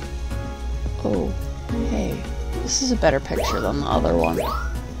 Oh, hey. This is a better picture than the other one.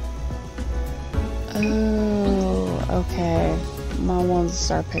 Oh, okay. My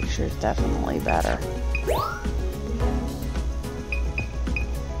one-star picture is definitely better.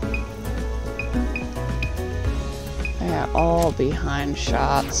 I got all behind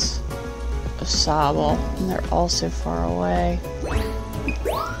shots of Sabble, and they're all so far away.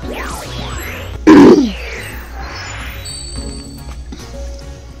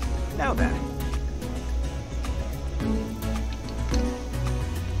 Now then.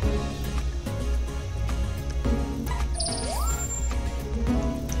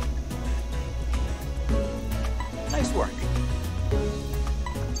 Nice work.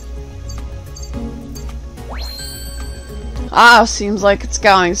 Ah, seems like it's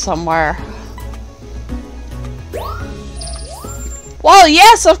going somewhere. Well,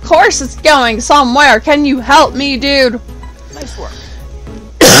 yes, of course it's going somewhere. Can you help me, dude? Nice work.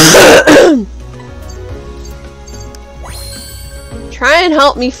 Try and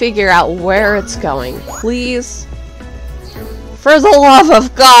help me figure out where it's going, please. For the love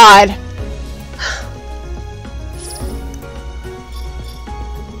of God.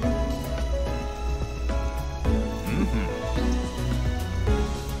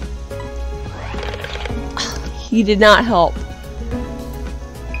 He did not help.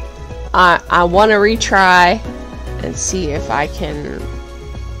 I want to retry and see if I can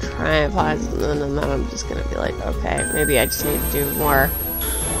try and find something, and then I'm just gonna be like, okay, maybe I just need to do more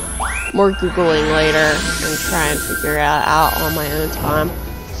Googling later and try and figure it out on my own time.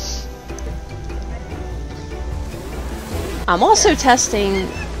 I'm also testing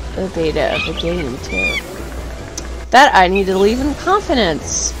the beta of the game too. That I need to leave in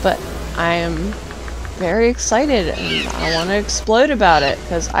confidence, but I am very excited and I want to explode about it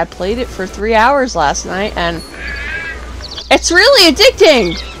because I played it for 3 hours last night and it's really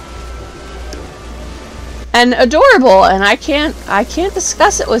addicting and adorable, and I can't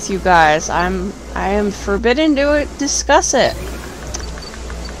discuss it with you guys. I am forbidden to discuss it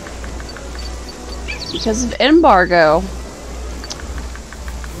because of embargo.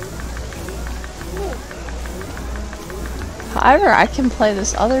 However, I can play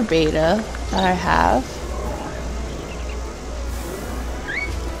this other beta that I have.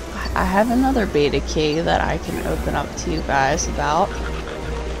 I have another beta key that I can open up to you guys about.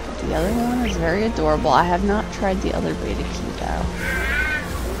 The other one is very adorable. I have not tried the other beta key though.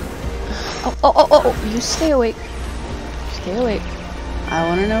 Oh, you stay awake. Stay awake. I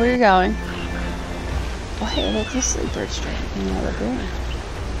want to know where you're going. Oh, hey, look, this sleeper striking over here.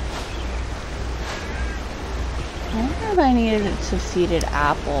 I wonder if I needed to feed it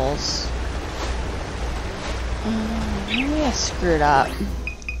apples. Maybe I screwed up.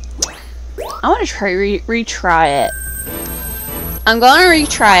 I want to try retry it. I'm going to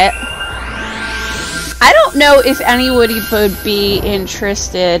retry it. I don't know if anybody would be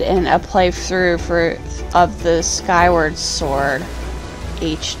interested in a playthrough of the Skyward Sword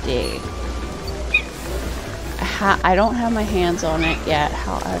HD. I don't have my hands on it yet.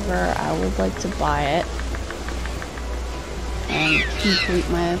 However, I would like to buy it and complete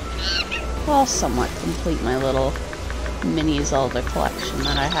my, well, somewhat complete my little mini Zelda collection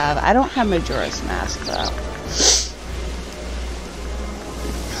that I have. I don't have Majora's Mask though.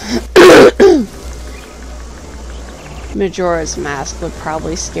 Majora's Mask would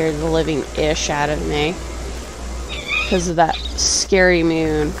probably scare the living ish out of me because of that scary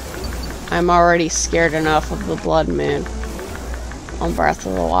moon. I'm already scared enough of the Blood Moon on Breath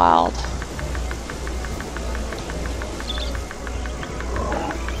of the Wild.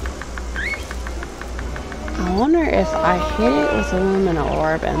 I wonder if I hit it with a Lumina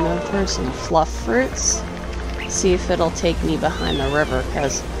Orb and then throw some fluff fruits, see if it'll take me behind the river,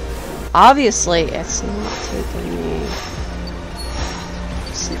 because obviously it's not taking me.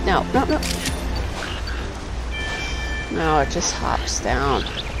 No. No, it just hops down.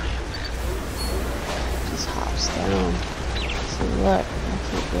 Just hops down. So look, I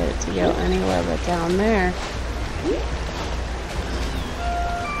can't get it to go anywhere but down there.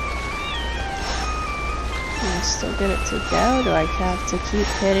 Can I still get it to go? Do I have to keep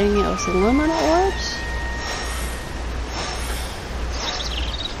hitting it with Lumina Orbs?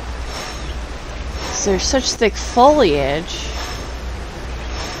 There's such thick foliage.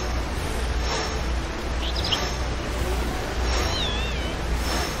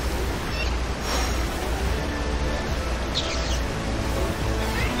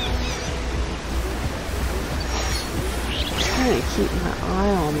 I'm trying to keep my eye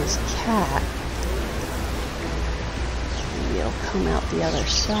on this cat. Maybe it'll come out the other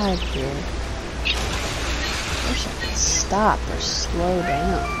side here. I wish I could stop or slow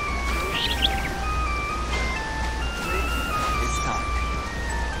down.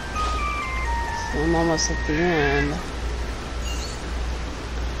 I'm almost at the end.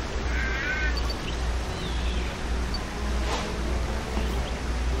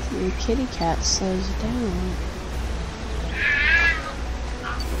 The kitty cat slows down.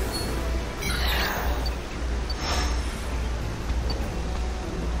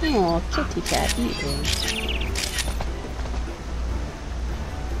 Oh, kitty cat eating.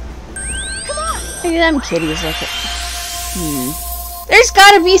 Come on! Look at them kitties, look at. There's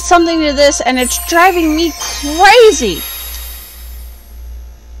gotta be something to this, and it's driving me crazy!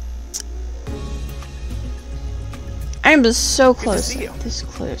 I am just so close, this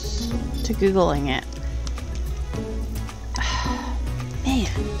close to Googling it. Man.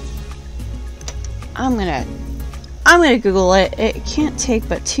 I'm gonna Google it. It can't take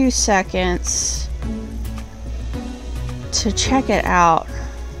but 2 seconds to check it out.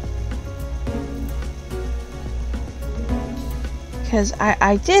 Because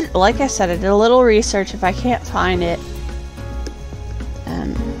I did, like I said, I did a little research. If I can't find it,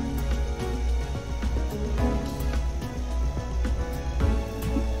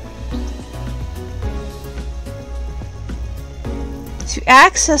 to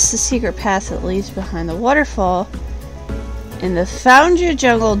access the secret path that leads behind the waterfall, In the Foundry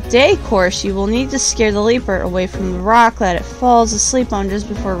Jungle Day course, you will need to scare the leopard away from the rock that it falls asleep on just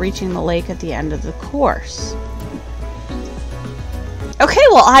before reaching the lake at the end of the course. Okay,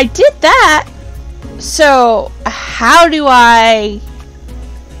 well, I did that. So, how do I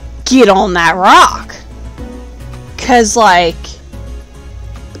get on that rock? 'Cause, like...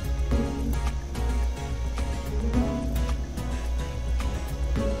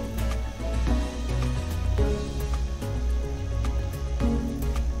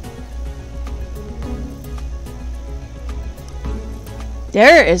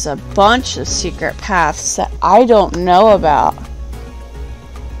 there is a bunch of secret paths that I don't know about.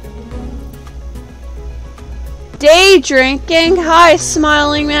 Day drinking? Hi,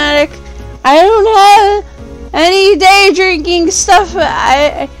 Smiling Medic. I don't have any day drinking stuff.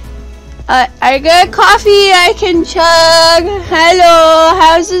 I got coffee I can chug. Hello,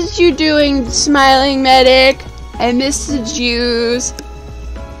 how's it you doing, Smiling Medic? I miss the Jews.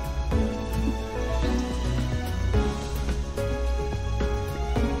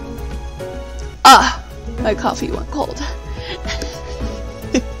 Ah, my coffee went cold.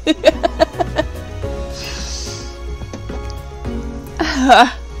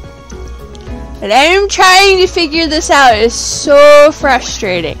 And I'm trying to figure this out. It's so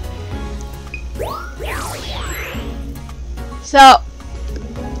frustrating. So,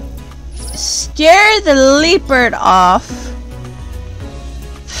 scare the leopard off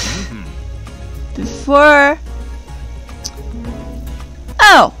before...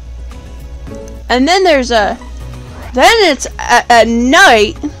 oh! And then there's a... then it's at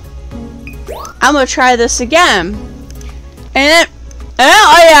night. I'm gonna try this again. And then...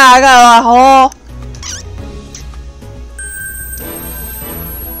 oh yeah, I got a hole.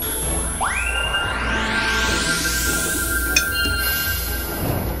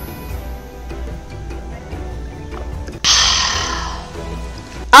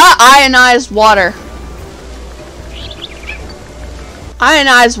 Ionized water.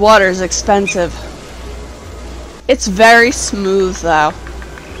 Ionized water is expensive. It's very smooth though.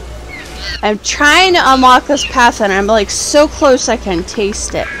 I'm trying to unlock this path and I'm like so close I can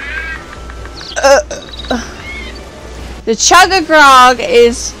taste it. The Chug-a-Grog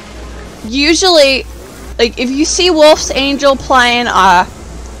is usually like if you see Wolf's Angel playing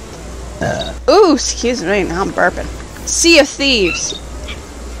ooh, excuse me, now I'm burping. Sea of Thieves.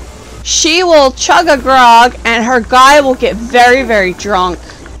 She will chug a grog and her guy will get very, very drunk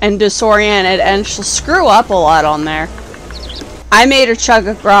and disoriented and she'll screw up a lot on there. I made her chug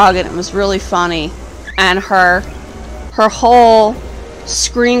a grog and it was really funny. And her whole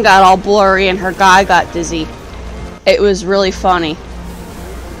screen got all blurry and her guy got dizzy. It was really funny.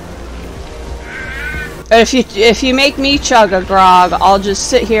 But if you make me chug a grog, I'll just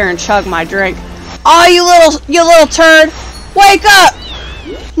sit here and chug my drink. Oh, you little turd! Wake up!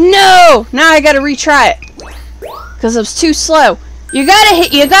 No! Now I gotta retry it. Cause it was too slow. You gotta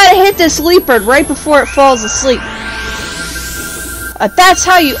hit this leopard right before it falls asleep. That's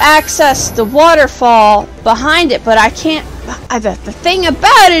how you access the waterfall behind it, but I can't. The thing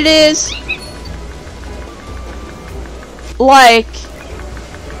about it is, like,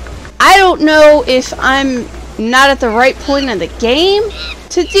 I don't know if I'm not at the right point in the game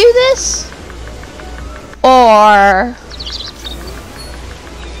to do this, or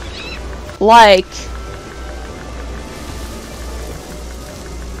like,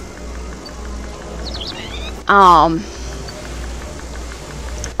 or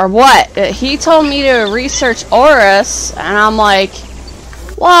what? He told me to research auras, and I'm like,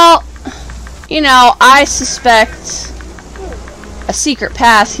 well, you know, I suspect a secret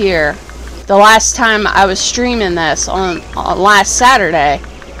path here. The last time I was streaming this on last Saturday,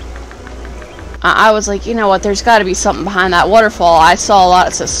 I was like, you know what, there's got to be something behind that waterfall. I saw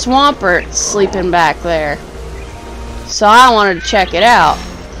lots of Swampert sleeping back there, so I wanted to check it out.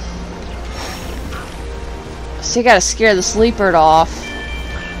 So you gotta scare the leopard off.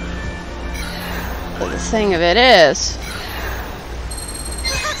 But the thing of it is...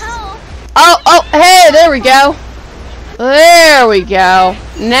 oh, hey, there we go. There we go.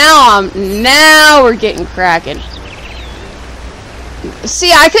 Now we're getting cracking.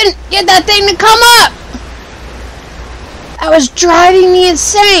 See, I couldn't get that thing to come up. That was driving me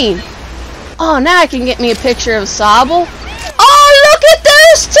insane. Oh, now I can get me a picture of Sobble. Oh, look at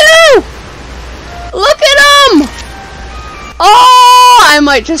those two. Look at them. Oh, I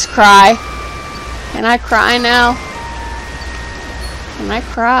might just cry. Can I cry now? Can I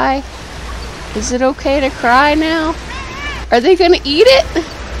cry? Is it okay to cry now? Are they gonna eat it?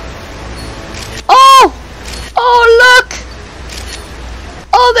 Oh! Oh, look!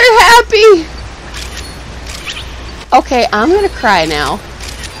 Oh, they're happy! Okay, I'm gonna cry now.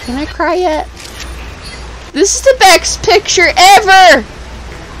 Can I cry yet? This is the best picture ever!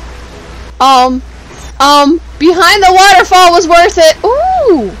 Behind the waterfall was worth it!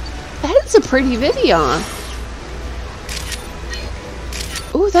 Ooh! That is a pretty Vivian.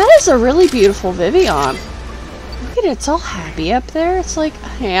 Ooh, that is a really beautiful Vivian. Look at it, it's all happy up there. It's like,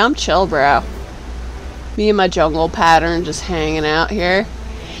 hey, I'm chill, bro. Me and my jungle pattern just hanging out here.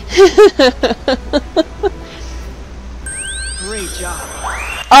 Great job.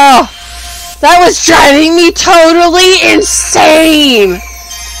 Oh! That was driving me totally insane!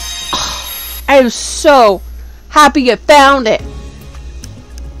 I am so happy you found it.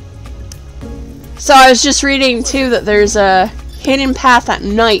 So I was just reading too that there's a hidden path at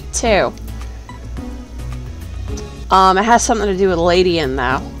night too. It has something to do with Ladian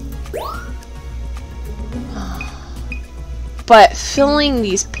though. But filling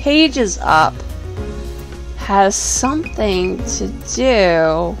these pages up has something to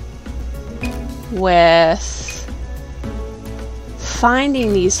do with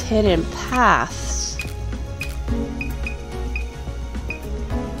finding these hidden paths.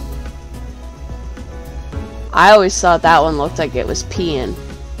 I always thought that one looked like it was peeing.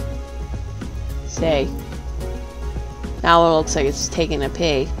 See? Now it looks like it's taking a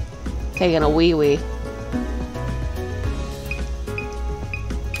pee. Taking a wee-wee.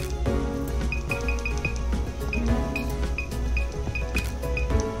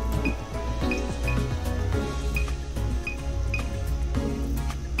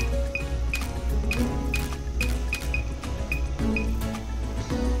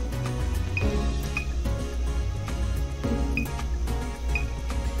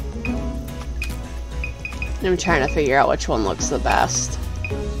 I'm trying to figure out which one looks the best.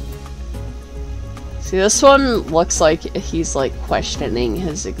 See, this one looks like he's like questioning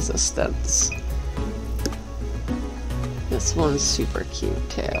his existence. This one's super cute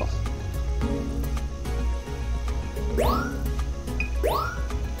too.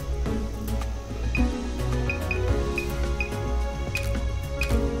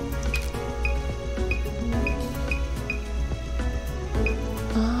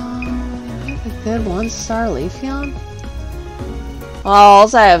 Good 1-star Leafeon? Well,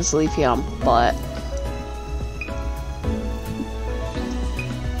 all I have is Leafeon, but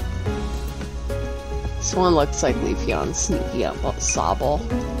this one looks like Leafeon sneaky up Sobble.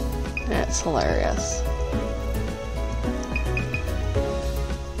 And it's hilarious.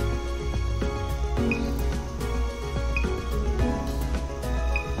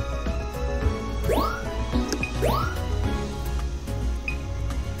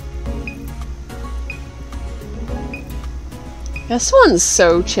 This one's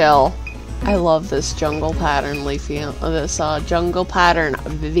so chill. I love this jungle pattern Leafeon. This jungle pattern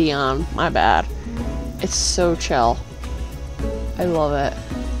Vivian. My bad. It's so chill. I love it.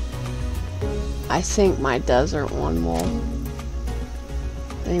 I think my desert one will.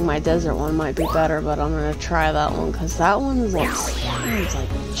 I think my desert one might be better, but I'm gonna try that one because that one's like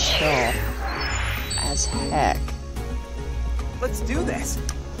chill as heck. Let's do this.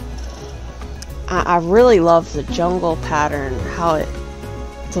 I really love the jungle pattern, how it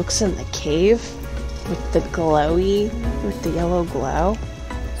looks in the cave with the glowy, with the yellow glow.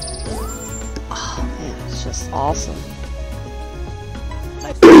 Oh man, it's just awesome.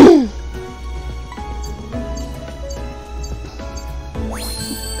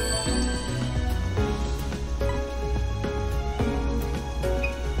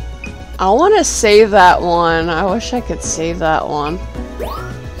 I want to save that one. I wish I could save that one.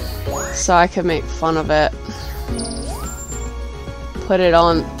 So I could make fun of it. Put it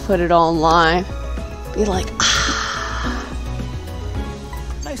online. Be like, ah.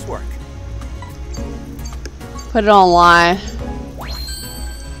 Nice work. Put it online.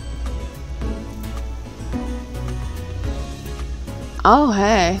 Oh,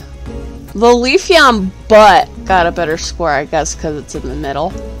 hey. The Leafeon butt got a better score, I guess, because it's in the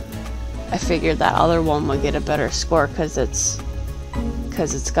middle. I figured that other one would get a better score because it's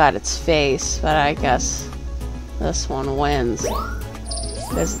got its face, but I guess this one wins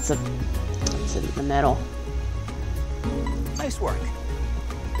because it's in the middle. Nice work.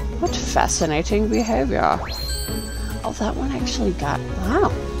 What fascinating behavior. Oh, that one actually got,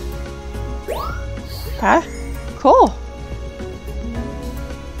 wow. Okay, cool.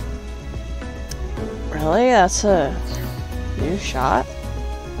 Really? That's a new shot?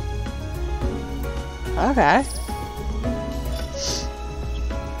 Okay.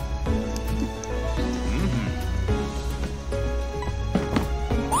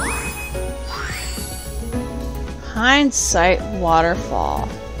 Hindsight waterfall.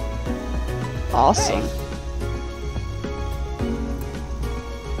 Awesome. Hey.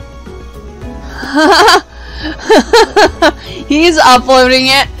 He's uploading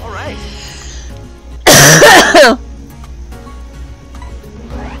it. All right.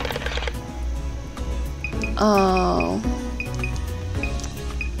 Oh.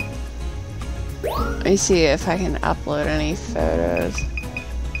 Let me see if I can upload any photos.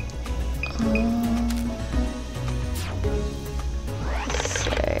 Let's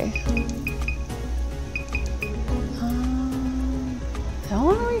see. Do I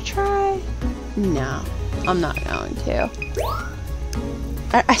want to retry? No, I'm not going to.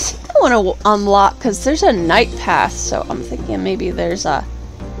 I think I want to unlock, because there's a night path, so I'm thinking maybe there's a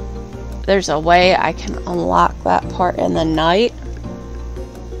way I can unlock that part in the night.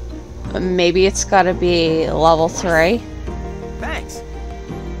 Maybe it's got to be level 3. Thanks.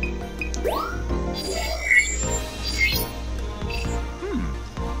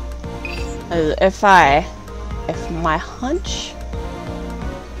 If my hunch...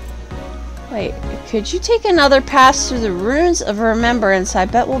 Wait, could you take another pass through the runes of remembrance? I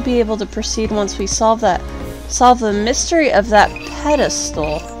bet we'll be able to proceed once we solve the mystery of that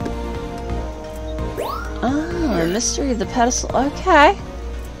pedestal. Oh, the mystery of the pedestal. Okay.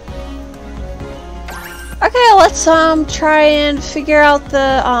 Okay, let's try and figure out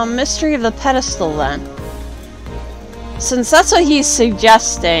the mystery of the pedestal then. Since that's what he's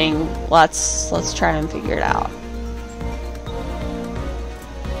suggesting, let's try and figure it out.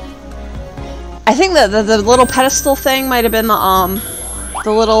 I think that the little pedestal thing might have been the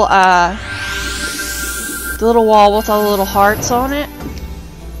little wall with all the little hearts on it,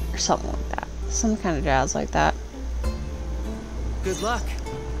 or something like that. Some kind of jazz like that. Good luck.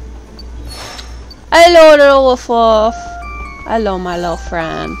 Hello, little woof woof. Hello, my little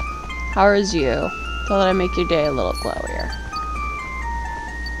friend. How is you? Thought I'd make your day a little glowier.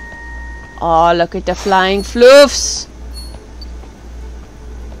 Oh, look at the flying floofs.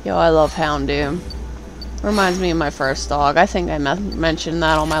 Yo, I love Houndoom. Reminds me of my first dog. I think I mentioned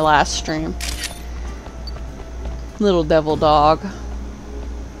that on my last stream. Little devil dog. I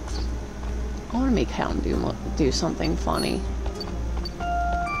want to make Houndoom do something funny.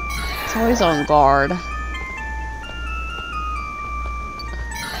 It's always on guard.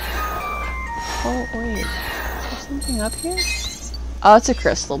 Oh, wait. Is there something up here? Oh, it's a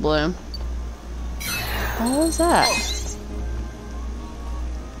crystal bloom. What was that?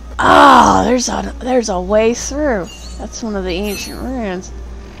 Ah, there's a way through. That's one of the ancient ruins.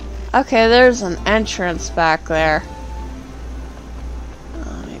 Okay, there's an entrance back there.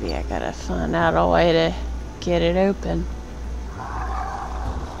 Oh, maybe I gotta find out a way to get it open.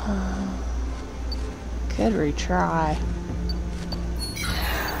 Could retry.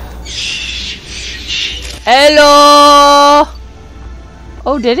 Hello!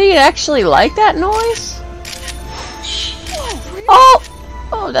 Oh, did he actually like that noise? Oh!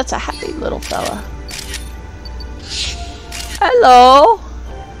 Oh, that's a happy little fella. Hello!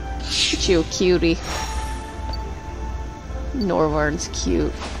 Look at you, cutie. Norvern's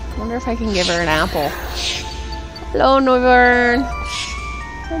cute. Wonder if I can give her an apple. Hello, Norvern.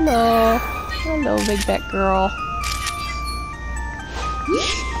 Hello. Hello, big back girl.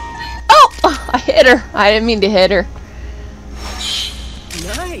 Oh! I hit her. I didn't mean to hit her.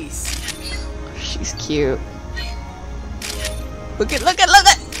 Nice. She's cute. Look at.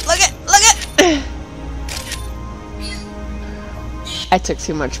 I took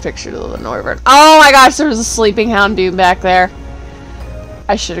too much pictures of the Norvern. Oh my gosh, there was a sleeping Houndoom back there.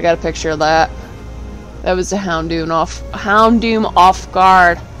 I should have got a picture of that. That was a Houndoom off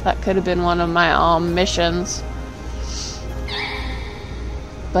guard. That could have been one of my missions.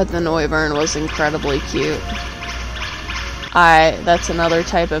 But the Norvern was incredibly cute. That's another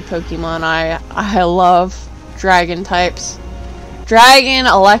type of Pokemon I love. Dragon types. Dragon,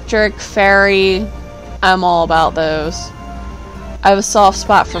 electric, fairy. I'm all about those. I have a soft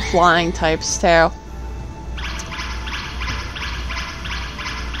spot for flying types too.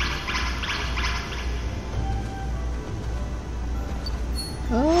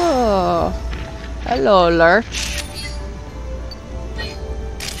 Oh, hello, Lurch.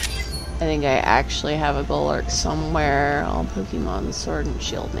 I think I actually have a Golurk somewhere on Pokemon Sword and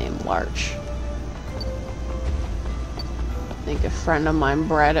Shield named Larch. I think a friend of mine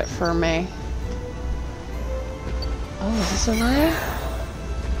bred it for me. Oh, is this a rare?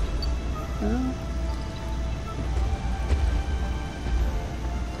 No.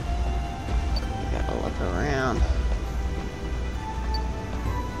 I gotta look around.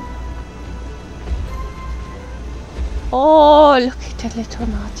 Oh, look at the little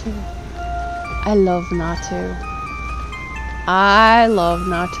Natu. I love Natu. I love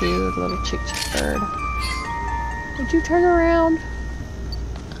Natu, little chick bird. Would you turn around?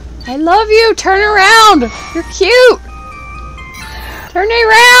 I love you! Turn around! You're cute! Turn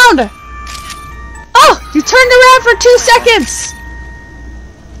around! Oh! You turned around for 2 seconds!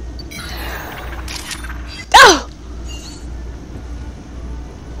 Oh!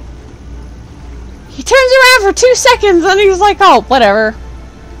 He turns around for 2 seconds and he's like, oh, whatever.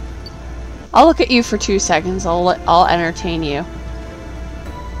 I'll look at you for 2 seconds. I'll entertain you.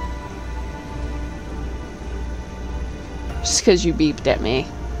 Just because you beeped at me.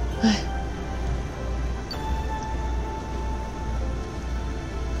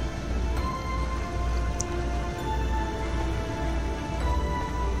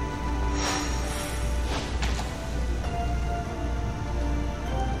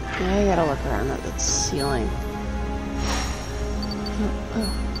 I gotta look around at the ceiling.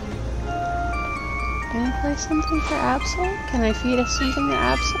 Oh. Can I play something for Absol? Can I feed us something to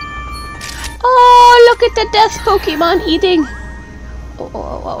Absol? Oh, look at the death Pokemon eating!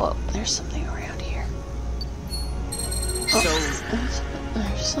 Oh. There's something around here. Oh,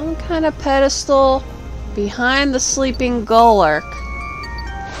 there's some kind of pedestal behind the sleeping Golurk.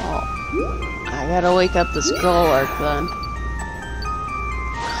 Oh, I gotta wake up this Golurk then.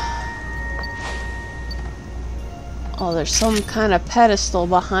 Oh, there's some kind of pedestal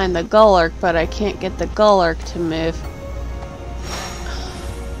behind the Golurk, but I can't get the Golurk to move.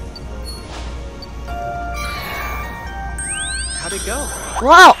 How'd it go?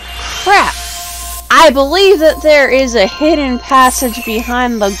 Wow, crap! I believe that there is a hidden passage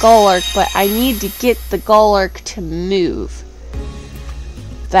behind the Golurk, but I need to get the Golurk to move.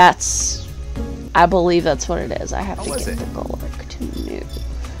 I believe that's what it is. I have to get the Golurk to move.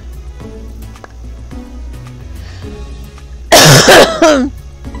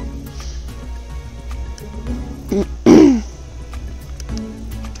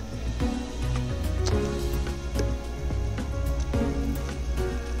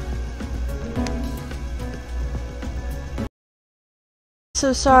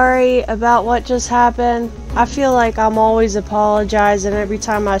 So sorry about what just happened. I feel like I'm always apologizing every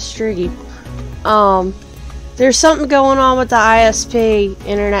time I stream. There's something going on with the ISP,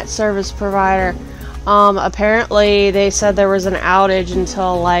 Internet Service Provider. Apparently they said there was an outage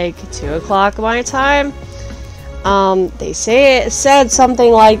until like 2 o'clock my time. They said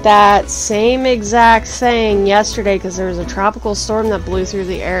something like that, same exact thing yesterday because there was a tropical storm that blew through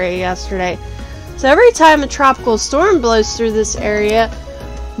the area yesterday. So every time a tropical storm blows through this area,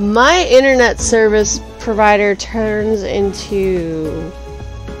 my internet service provider turns into,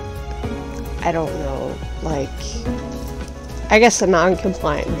 I don't know, like, I guess a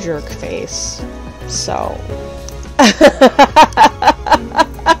non-compliant jerk face. So,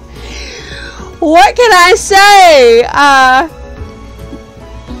 what can I say?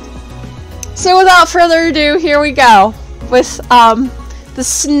 So without further ado, here we go with the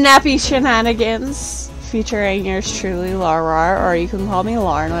Snappy Shenanigans featuring yours truly, Larrawr, or you can call me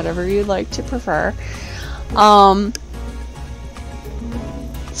Lauren, whatever you'd like to prefer.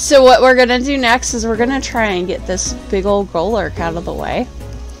 So what we're gonna do next is we're gonna try and get this big old Golurk out of the way.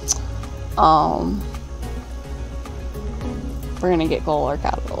 We're gonna get Golurk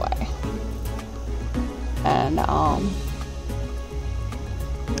out of the way. And,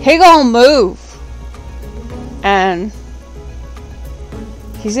 he gonna move. And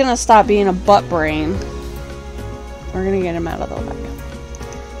he's gonna stop being a butt brain. We're gonna get him out of the way.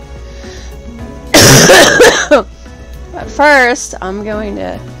 But first, I'm going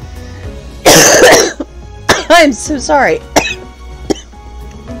to... I'm so sorry.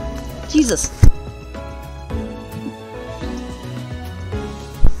 Jesus.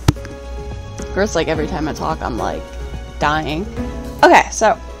 Of course, like every time I talk, I'm like dying. Okay,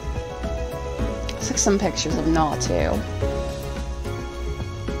 so I took some pictures of Natu.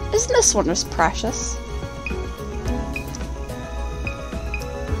 Isn't this one just precious?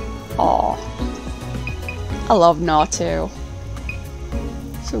 Aw. I love Natu.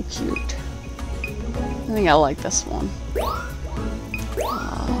 So cute. I think I like this one. We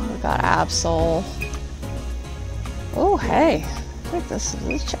got Absol. Oh, hey. Let's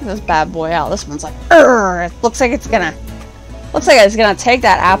check this bad boy out. This one's like, it looks like it's gonna take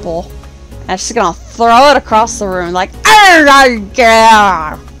that apple and it's just gonna throw it across the room like,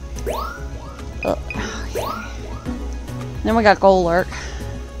 yeah. Then we got Golurk.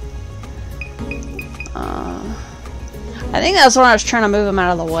 I think that's when I was trying to move him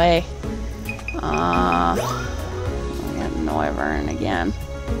out of the way. We got Noivern again.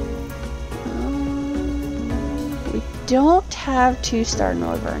 We don't have 2-star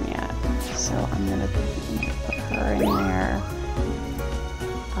Noivern yet, so I'm gonna put her in there.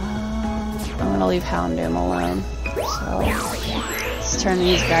 I'm gonna leave Houndoom alone. So Let's turn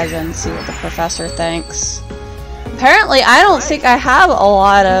these guys in and see what the professor thinks. Apparently, I don't think I have a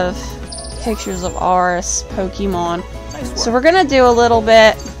lot of pictures of RS Pokemon. So we're gonna do a little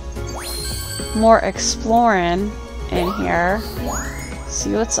bit more exploring in here.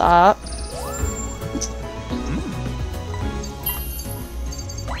 See what's up.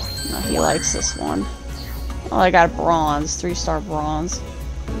 Oh, he likes this one. Oh, I got a bronze, 3-star bronze.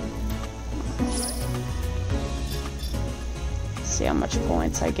 Let's see how much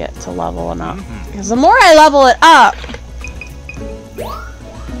points I get to leveling up. Because the more I level it up,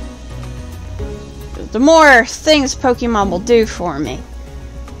 the more things Pokemon will do for me.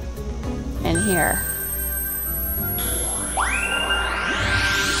 In here.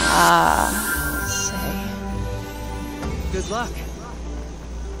 Let's see. Good luck.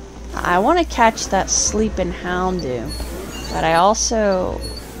 I want to catch that sleeping Houndoom, but I also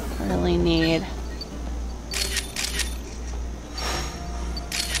really need...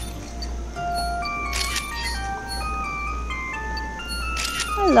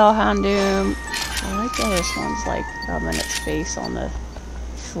 Hello, Houndoom. I like how this one's like rubbing its face on the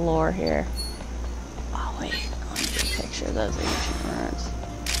floor here. Oh wait, let me get a picture of those ancient ruins.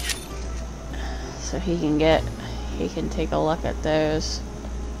 So he can take a look at those.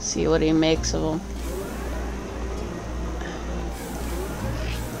 See what he makes of them.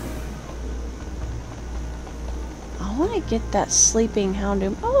 I want to get that sleeping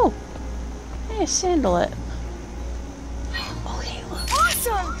Houndoom. Oh! Hey, Sandalette. Okay, look.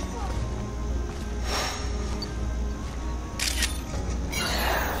 Awesome!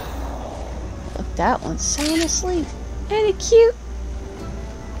 Look, that one's sound asleep. Ain't it cute?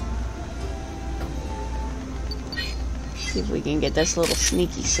 See if we can get this little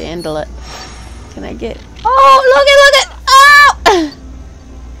sneaky Sandalette. Can I get... Oh, look it! Oh!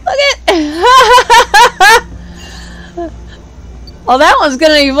 Look it! Oh, that one's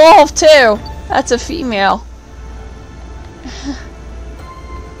gonna evolve too. That's a female.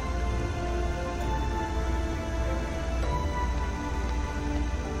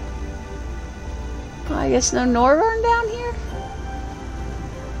 I guess no Norvern down here?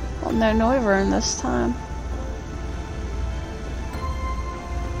 Well, no Norvern this time.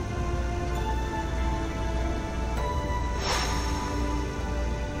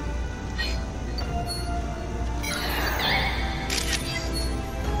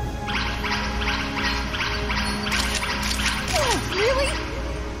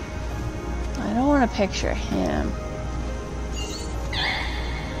 A picture of him.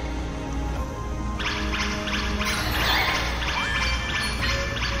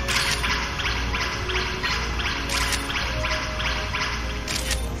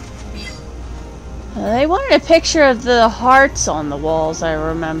 They wanted a picture of the hearts on the walls, I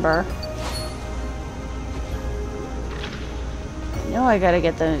remember. I know I gotta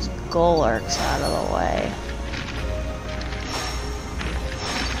get those Golurks out of the way.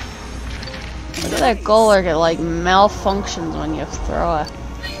 Look at that Golurk, it like malfunctions when you throw it.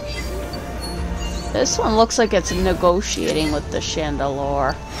 This one looks like it's negotiating with the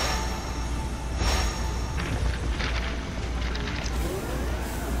Chandelure.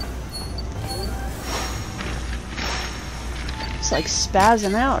 It's like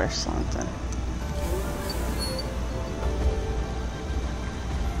spazzing out or something.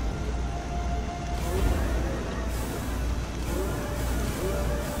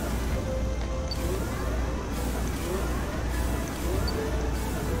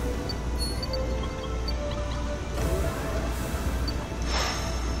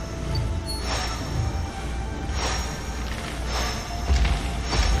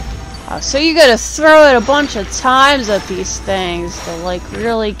 So you gotta throw it a bunch of times at these things to like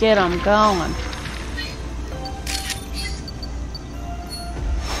really get them going.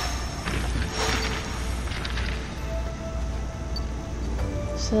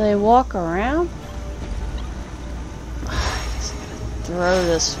 So they walk around? I just gotta throw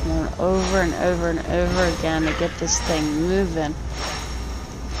this one over and over and over again to get this thing moving.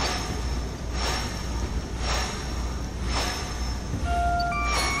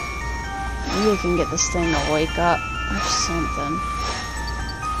 Maybe I can get this thing to wake up or something.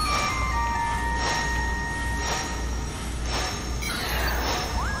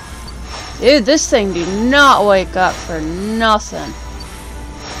 Dude, this thing do not wake up for nothing.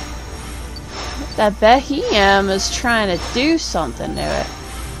 That Behem is trying to do something to it.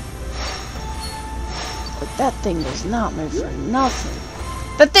 But that thing does not move for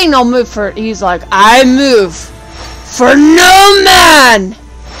nothing. That thing don't move for... He's like, I move for no man!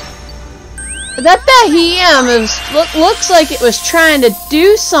 That Behem is, looks like it was trying to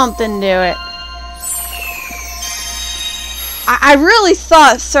do something to it. I really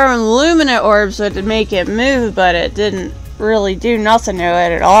thought throwing Lumina orbs would make it move, but it didn't really do nothing to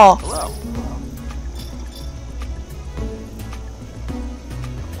it at all. Hello.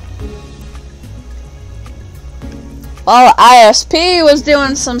 While ISP was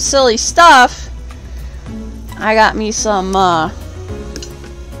doing some silly stuff, I got me some,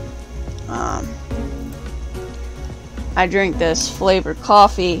 I drink this flavored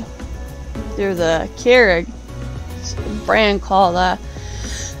coffee through the Keurig brand called,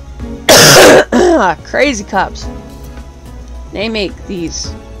 Crazy Cups. They make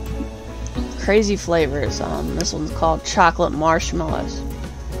these crazy flavors. This one's called chocolate marshmallows.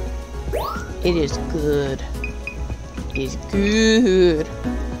 It is good. It's good.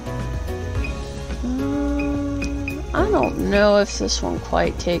 I don't know if this one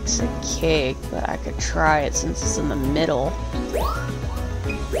quite takes a cake, but I could try it since it's in the middle.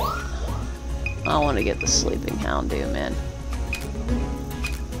 I want to get the Sleeping Houndoom in.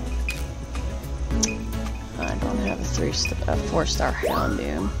 I don't have a 4-star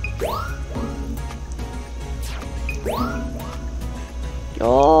Houndoom.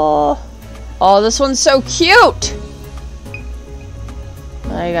 Oh, this one's so cute!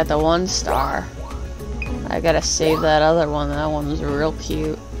 I got the 1-star. I gotta save that other one. That one was real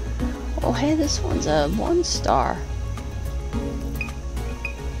cute. Oh, hey, this one's a 1-star.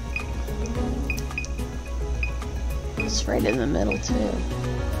 It's right in the middle, too.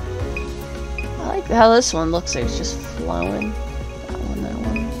 I like how this one looks like it's just flowing. That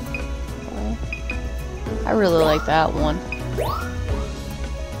one. I really like that one.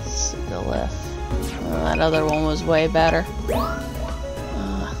 Let's see the lift. Oh, that other one was way better.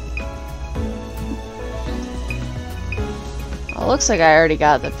 It looks like I already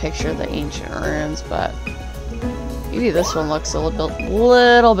got the picture of the ancient ruins, but maybe this one looks a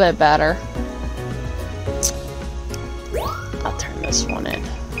little bit better. I'll turn this one in.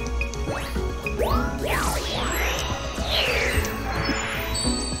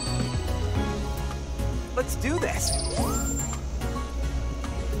 Let's do this.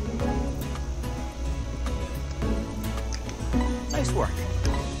 Nice work.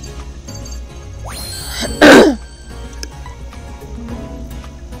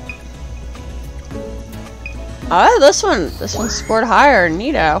 Oh, this one scored higher.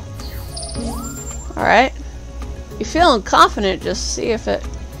 Neato. Alright. You feeling confident, just see if it...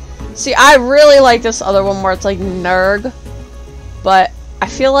 See, I really like this other one where it's like Nerg. But I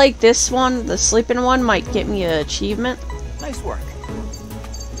feel like this one, the sleeping one, might get me an achievement. Nice work.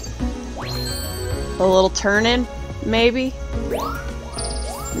 A little turn-in, maybe?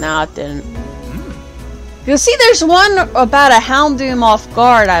 No, it didn't. You see, there's one about a Houndoom off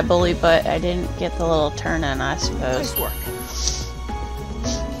guard, I believe, but I didn't get the little turn-in, I suppose. Nice work.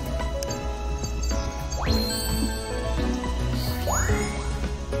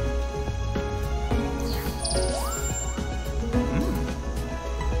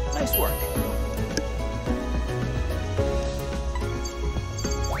 Nice work.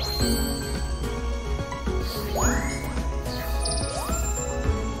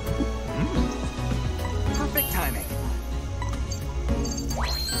 Perfect timing.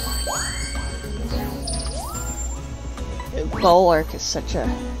 Golurk is such a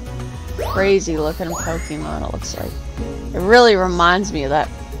crazy looking Pokemon, it looks like. It really reminds me of that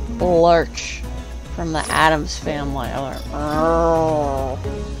Lurch from the Addams Family. Oh,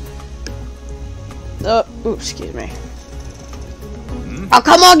 ooh, excuse me. Oh,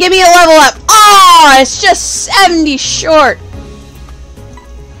 come on, give me a level up! Oh, it's just 70 short!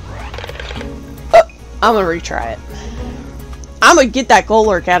 I'm gonna retry it. I'm gonna get that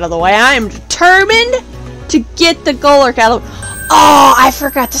Golurk out of the way. I am determined to get the Golurk out of the way. Oh, I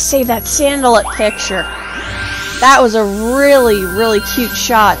forgot to save that Sandalette picture. That was a really, really cute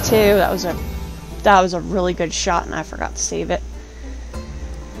shot, too. That was a really good shot, and I forgot to save it.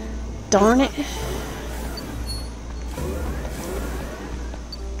 Darn it.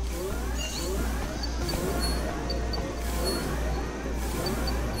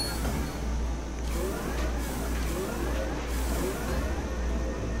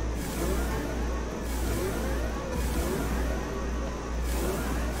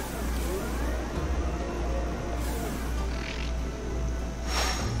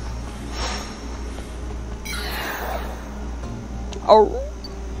 Oh.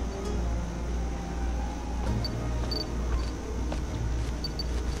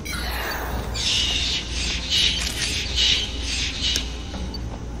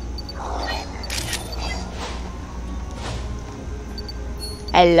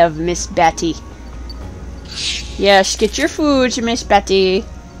 I love Miss Betty. Yes, get your food, Miss Betty.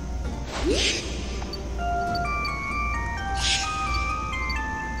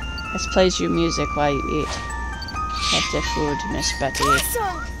 This plays you music while you eat. Have the food, Miss Betty.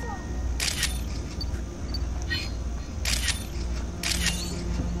 Awesome.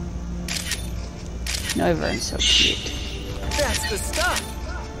 Noivern's so cute. That's the stuff.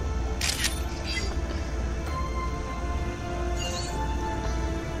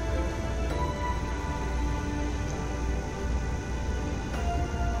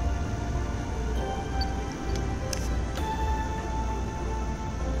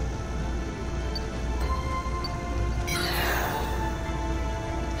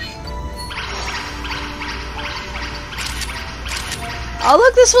 Oh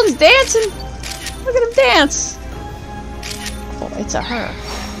look, this one's dancing! Look at him dance! Oh, it's a her.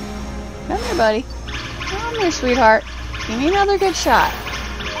 Come here, buddy. Come here, sweetheart. Give me another good shot.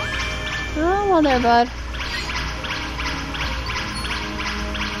 Come on there, bud.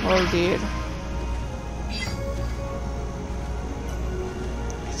 Oh, dude.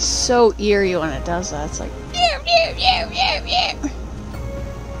 It's so eerie when it does that. It's like...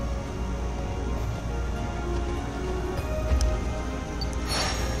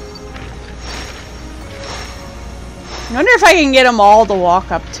 I wonder if I can get them all to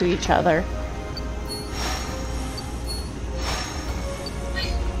walk up to each other.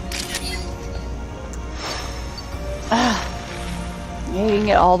 Yeah, you can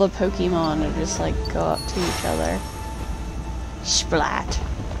get all the Pokemon to just like go up to each other. Splat.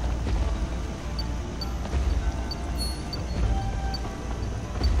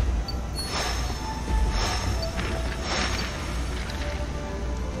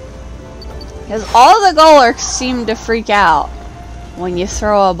 Because all the Golurks seem to freak out when you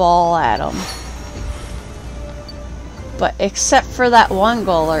throw a ball at them. But except for that one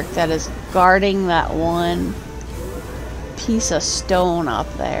Golurk that is guarding that one piece of stone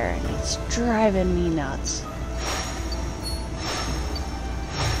up there. And it's driving me nuts.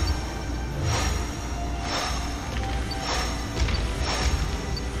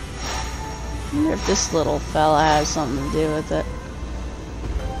 I wonder if this little fella has something to do with it.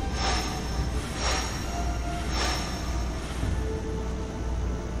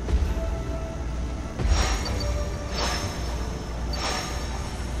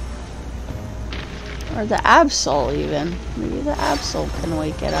 Or the Absol, even. Maybe the Absol can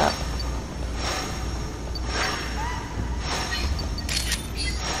wake it up.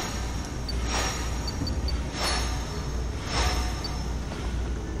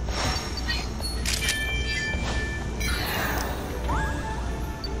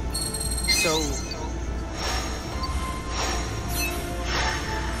 So...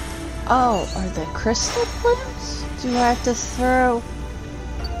 Oh, are the crystal blooms? Do I have to throw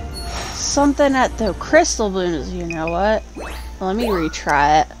something at the crystal blooms? You know what? Let me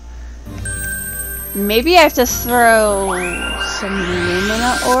retry it. Maybe I have to throw some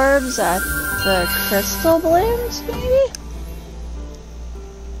Lumina orbs at the crystal blooms, maybe?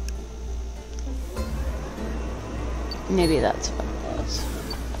 Maybe that's what it is.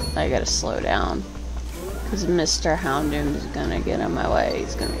 I gotta slow down. Because Mr. Houndoom is gonna get in my way.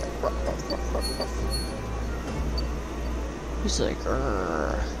 He's gonna be like... He's like...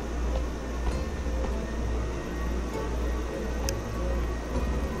 Rrr.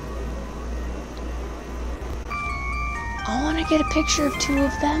 I want to get a picture of two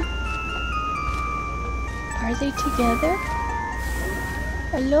of them. Are they together?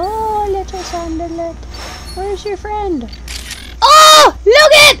 Hello, little Sandalet. Where's your friend? Oh,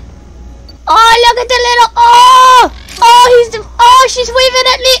 look it! Oh, look at the little... Oh! Oh, he's the... Oh, she's waving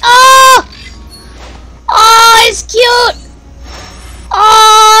at me. Oh! Oh, it's cute.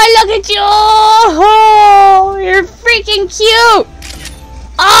 Oh, look at you. Oh, you're freaking cute.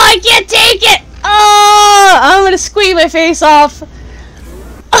 Oh, I can't take it. Oh, I'm gonna squeeze my face off.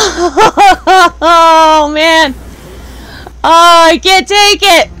 Oh, man. Oh, I can't take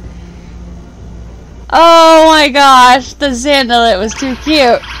it. Oh my gosh, the Zandalet was too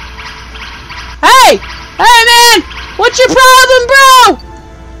cute. Hey! Hey, man! What's your problem, bro?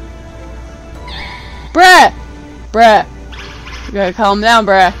 Bruh! Bruh. You gotta calm down,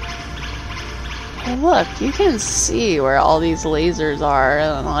 bruh. Hey, look, you can see where all these lasers are,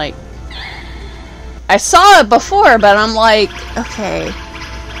 and like... I saw it before, but I'm like, okay.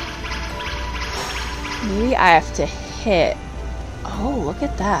 Maybe I have to hit... Oh, look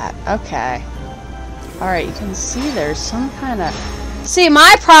at that. Okay. Alright, you can see there's some kind of... See,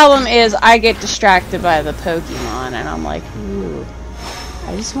 my problem is I get distracted by the Pokemon, and I'm like, ooh.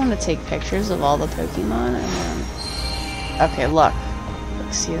 I just want to take pictures of all the Pokemon, and then... Okay, look.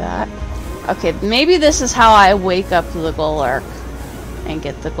 Look, see that? Okay, maybe this is how I wake up the Golurk, and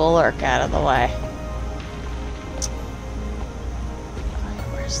get the Golurk out of the way.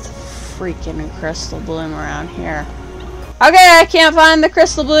 Where's the freaking crystal bloom around here? Okay, I can't find the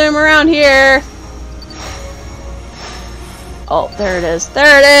crystal bloom around here. Oh, there it is.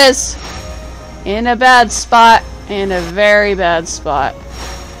 There it is! In a bad spot. In a very bad spot.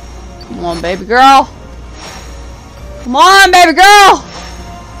 Come on, baby girl. Come on, baby girl!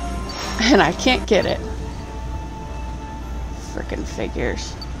 And I can't get it. Frickin'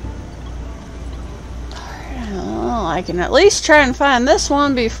 figures. Alright, well, I can at least try and find this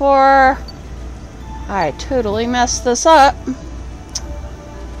one before I totally messed this up.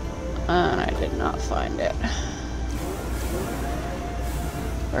 And I did not find it.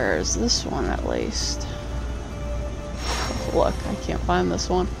 Where is this one at least? Oh, look, I can't find this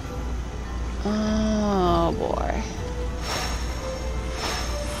one. Oh boy.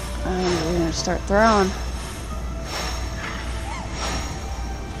 I'm gonna start throwing.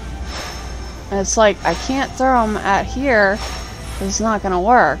 And it's like, I can't throw them at here. It's not gonna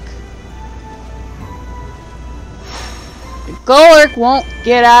work. The Golurk won't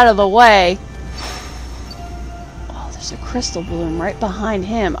get out of the way. Oh, there's a crystal bloom right behind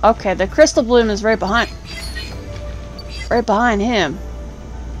him. Okay, the crystal bloom is right behind him.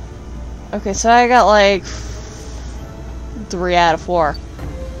 Okay, so I got like 3 out of 4.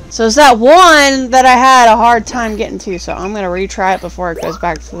 So it's that one that I had a hard time getting to, so I'm gonna retry it before it goes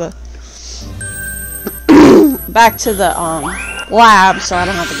back to the lab, so I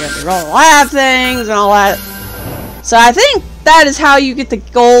don't have to go through all the lab things and all that. So I think that is how you get the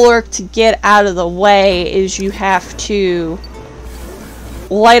Golurk to get out of the way, is you have to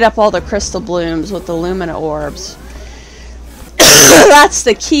light up all the crystal blooms with the Lumina orbs. That's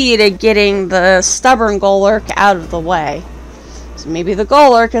the key to getting the stubborn Golurk out of the way. So maybe the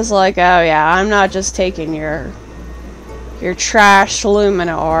Golurk is like, oh yeah, I'm not just taking your trash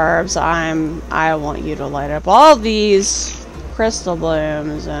Lumina orbs. I want you to light up all these crystal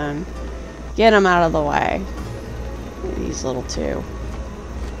blooms and get them out of the way. These little two.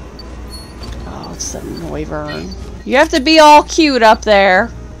 Oh, it's the Noivern. You have to be all cute up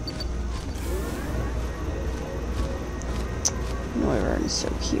there. Noivern is so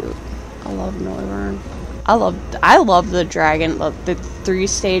cute. I love Noivern. I love the dragon, the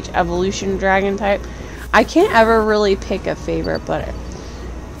 3-stage evolution dragon type. I can't ever really pick a favorite, but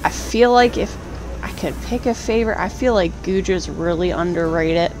I feel like if I could pick a favorite, I feel like Gudra's really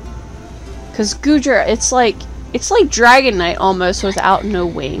underrated. Cause Gudra, it's like Dragon Knight almost without no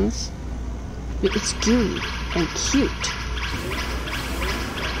wings. It's gooey and cute.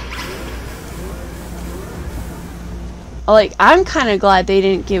 Like, I'm kind of glad they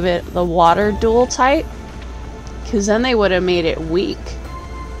didn't give it the water dual type, because then they would have made it weak.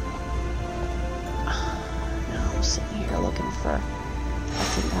 Now I'm sitting here looking for... I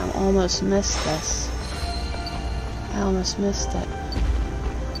think I almost missed this. I almost missed it.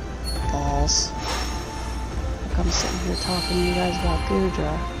 Balls. Look, I'm sitting here talking to you guys about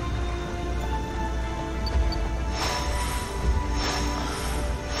Gudra.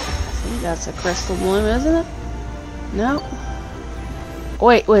 I think that's a crystal bloom, isn't it? No.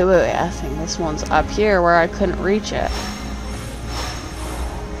 Wait. I think this one's up here where I couldn't reach it.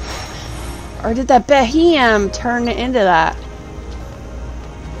 Or did that Behem turn it into that?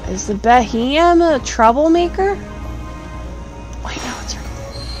 Is the Behem a troublemaker? Wait, no, it's right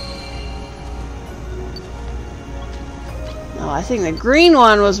there. No, I think the green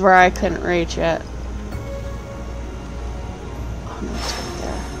one was where I couldn't reach it. Oh, no, it's right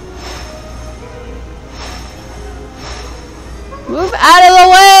there. Move out of the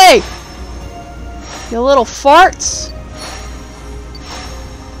way! You little farts!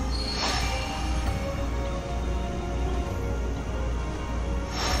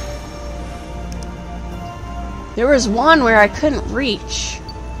 There was one where I couldn't reach.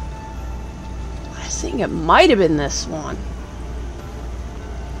 I think it might have been this one.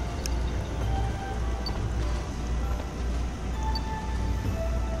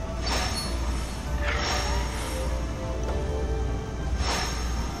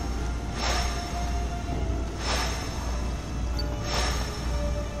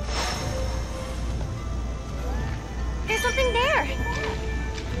 There's something there.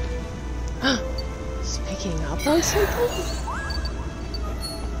 It's picking up on something?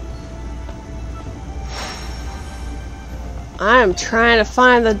 I'm trying to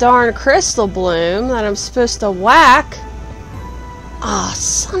find the darn crystal bloom that I'm supposed to whack. Oh,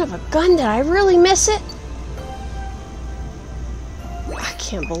 son of a gun, did I really miss it? I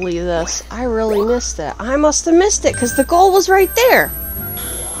can't believe this. I really missed it. I must have missed it because the goal was right there.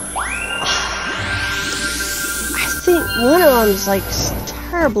 I think one of them's like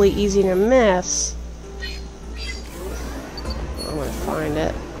terribly easy to miss. I'm gonna find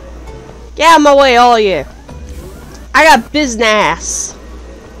it. Get out of my way, all of you. I got business.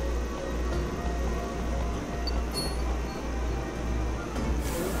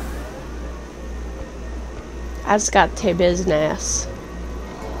 I just got to business.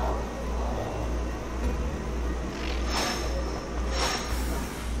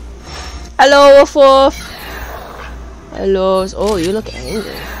 Hello, Woof Woof. Hello. Oh, you look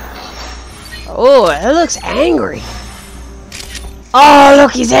angry. Oh, it looks angry. Oh,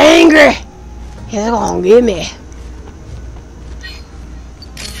 look, he's angry. He's gonna get me.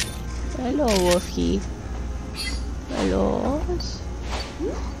 Hello, Woofy. Hello.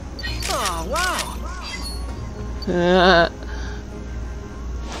 Oh, wow.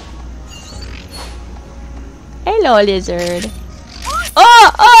 Hello, lizard.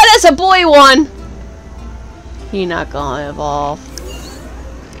 Oh, that's a boy one. He not gonna evolve.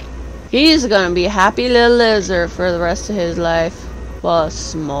 He's gonna be a happy little lizard for the rest of his life. Well, a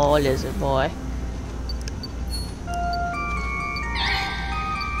small lizard boy.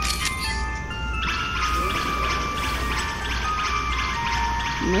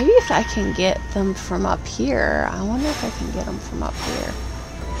 Maybe if I can get them from up here. I wonder if I can get them from up here.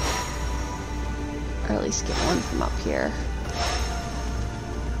 Or at least get one from up here.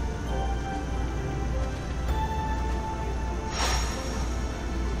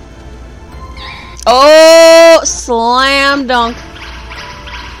 Oh, slam dunk.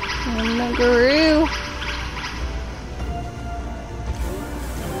 Dungaroo.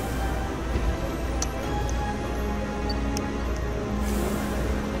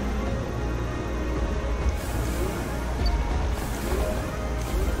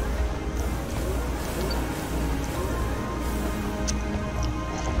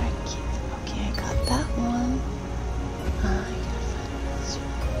 Okay, I got that one. I gotta find this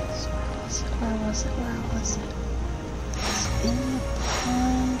one. Where was it? It's in the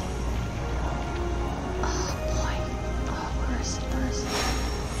pond. Oh boy. Oh, where is it?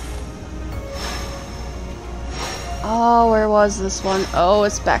 Oh, where was this one? Oh,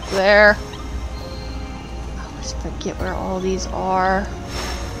 it's back there. I always forget where all these are.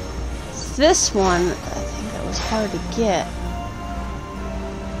 It's this one. I think that was hard to get.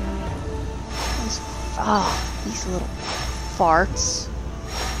 These little farts.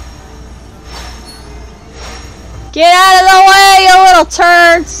 Get out of the way, you little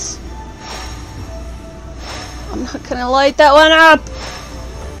turds! I'm not gonna light that one up.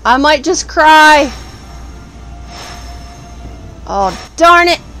 I might just cry. Oh, darn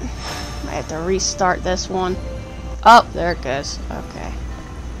it. I have to restart this one. Oh, there it goes. Okay.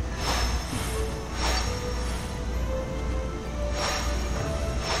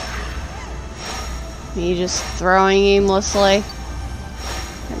 Me just throwing aimlessly.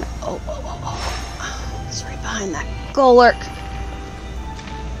 And, oh. It's right behind that Golurk.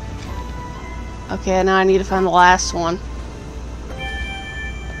 Okay, now I need to find the last one.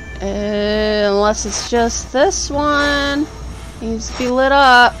 Unless it's just this one. It needs to be lit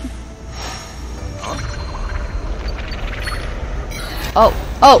up. Oh,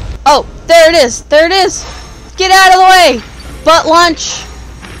 there it is. Get out of the way. Butt lunch.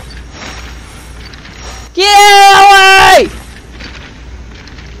 Get out of the way!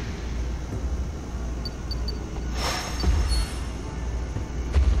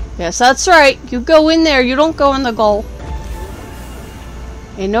 Yes, that's right. You go in there. You don't go in the goal.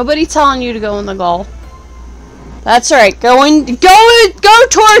 Ain't nobody telling you to go in the goal. That's right. Go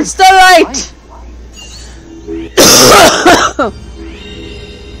towards the light.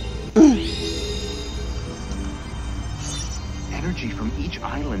 Energy from each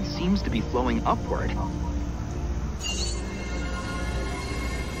island seems to be flowing upward.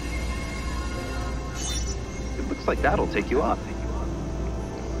 It looks like that'll take you up.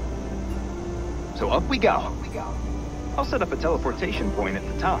 So up we go. I'll set up a teleportation point at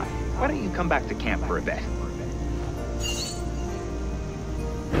the top. Why don't you come back to camp for a bit?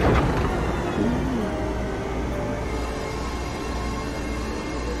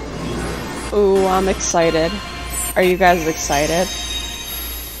 Ooh, I'm excited. Are you guys excited?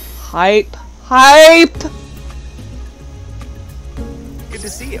 Hype! Good to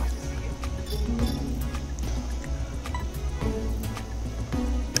see you.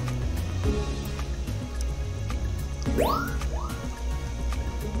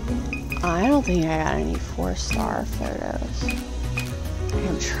 I don't think I got any 4-star photos.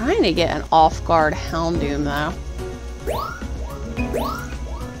 I'm trying to get an off-guard Houndoom though.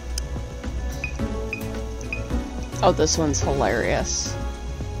 Oh, this one's hilarious.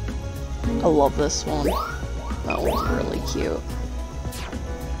 I love this one. That one's really cute.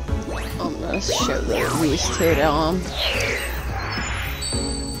 I'm gonna show these two to them.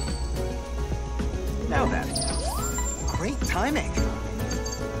 Now then. Great timing.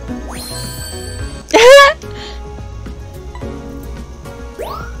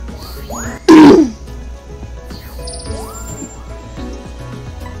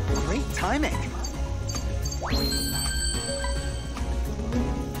 Great timing.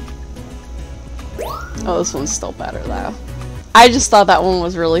 Oh, this one's still better though. I just thought that one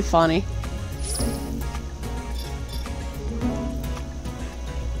was really funny.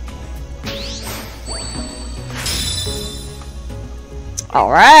 All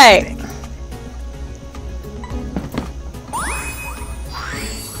right.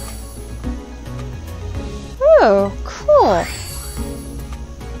 Oh, cool.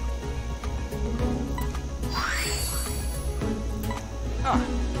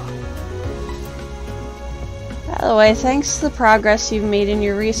 By the way, thanks to the progress you've made in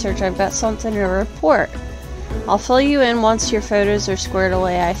your research, I've got something to report. I'll fill you in once your photos are squared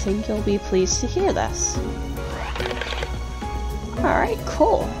away. I think you'll be pleased to hear this. Alright,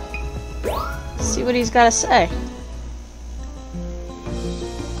 cool. Let's see what he's got to say.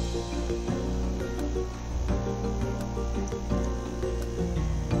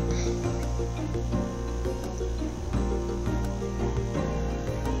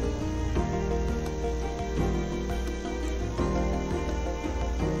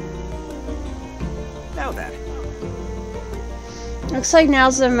 Now then. Looks like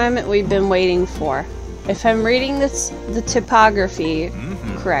now's the moment we've been waiting for. If I'm reading the topography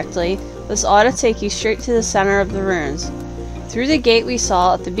correctly, this ought to take you straight to the center of the ruins, through the gate we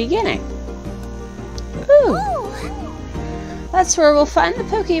saw at the beginning. Ooh! That's where we'll find the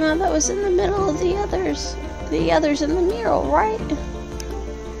Pokemon that was in the middle of the others in the mural, right?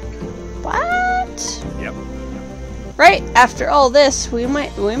 What? Yep. Right after all this, we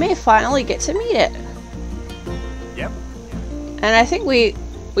may finally get to meet it. Yep. And I think we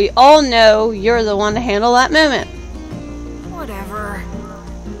all know you're the one to handle that moment. Whatever.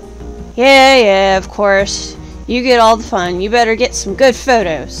 Yeah, of course. You get all the fun. You better get some good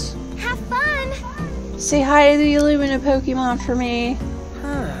photos. Have fun! Say hi to the Lumina Pokemon for me.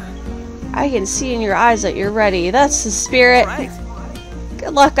 I can see in your eyes that you're ready. That's the spirit. All right.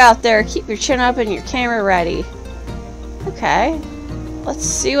 Good luck out there. Keep your chin up and your camera ready. Okay. Let's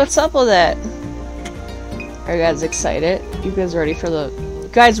see what's up with it. Are you guys excited? You guys ready for the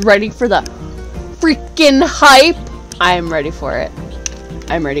freaking hype? I am ready for it.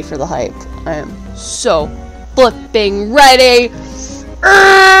 I'm ready for the hype. I am so flipping ready.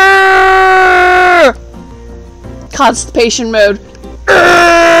 Urgh! Constipation mode.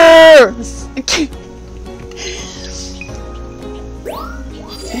 Urgh!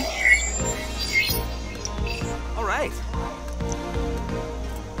 All right.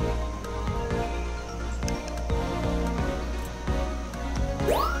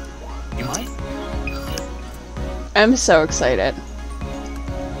 You might. I'm so excited.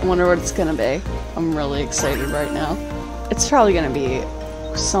 I wonder what it's gonna be. I'm really excited right now. It's probably gonna be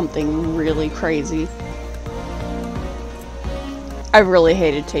something really crazy. I really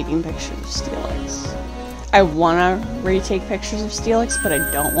hated taking pictures of Steelix. I wanna retake pictures of Steelix, but I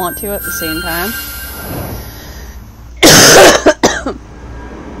don't want to at the same time.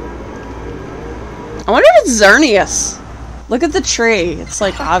 I wonder if it's Xerneas. Look at the tree. It's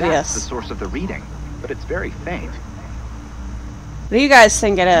like That's obvious. the source of the reading, but it's very faint. What do you guys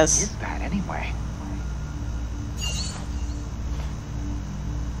think it What is? is that anyway?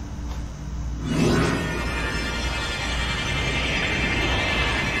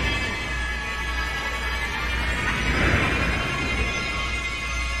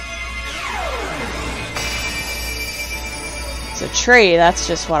 It's a tree. That's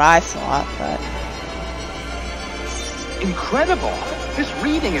just what I thought, but... Incredible! This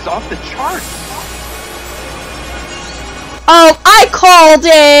reading is off the charts! Oh, I called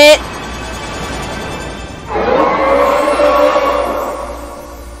it!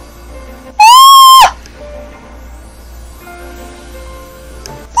 Ah!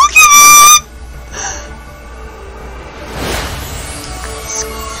 Look at it!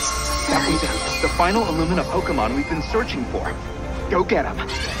 That was it. The final Lumina Pokemon we've been searching for. Go get him.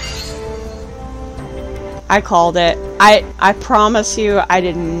 I called it. I promise you, I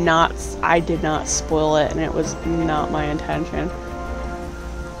did not spoil it, and it was not my intention.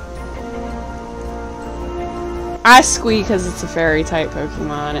 I squeak because it's a fairy type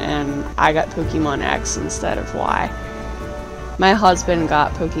Pokemon, and I got Pokemon X instead of Y. My husband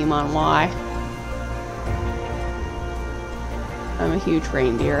got Pokemon Y. I'm a huge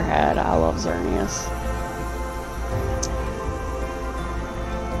reindeer head. I love Xerneas.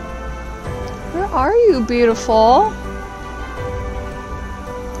 Where are you, beautiful?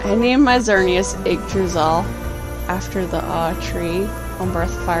 I named my Xerneas Yggdrasil after the tree on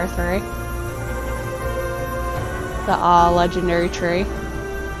Breath of Fire 3. The legendary tree.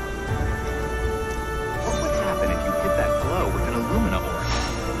 What would happen if you hit that glow with an Lumina orb?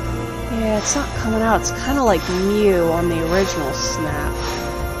 Yeah, it's not coming out. It's kind of like Mew on the original Snap.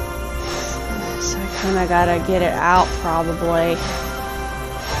 So I kind of gotta get it out, probably.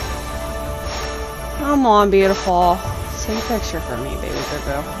 Come on, beautiful. Take a picture for me, baby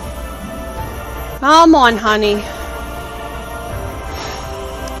boo-boo. Come on, honey.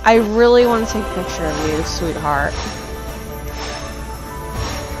 I really want to take a picture of you, sweetheart.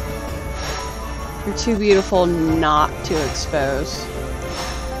 You're too beautiful not to expose.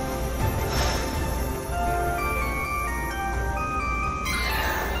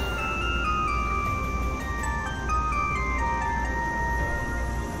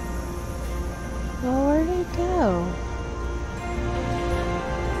 Well, where'd it go?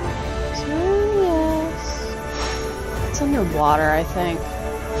 Xerneas. It's underwater, I think.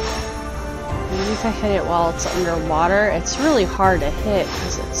 Maybe if I hit it while it's underwater, it's really hard to hit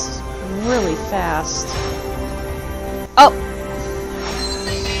because it's really fast. Oh!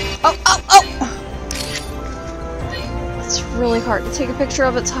 Oh, oh, oh! It's really hard to take a picture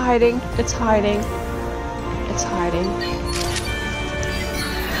of. It's hiding. It's hiding. It's hiding.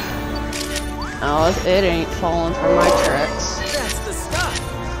 Oh, it ain't falling for my tricks. That's the stuff.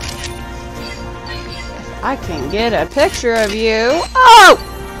 If I can get a picture of you. Oh!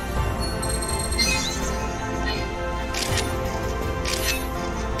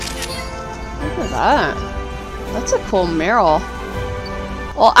 Look at that. That's a cool mural.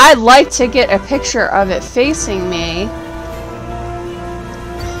 Well, I'd like to get a picture of it facing me.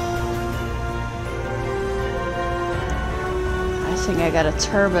 I think I gotta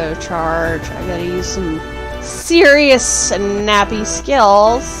turbocharge. I gotta use some serious snappy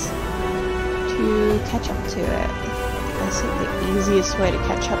skills to catch up to it. I think the easiest way to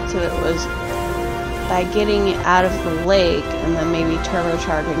catch up to it was by getting it out of the lake and then maybe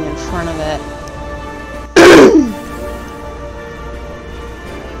turbocharging in front of it.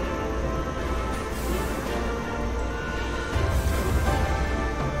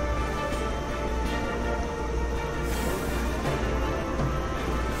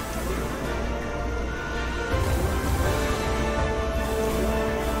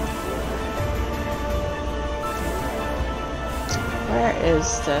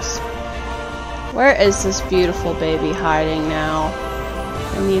 Where is this beautiful baby hiding now?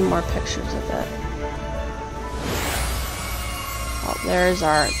 I need more pictures of it. Oh, there's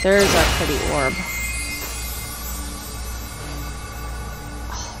our pretty orb.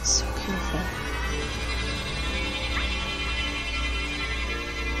 Oh, it's so beautiful.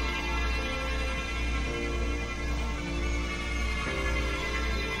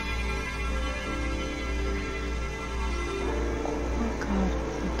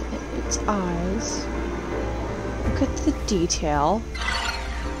 Eyes. Look at the detail.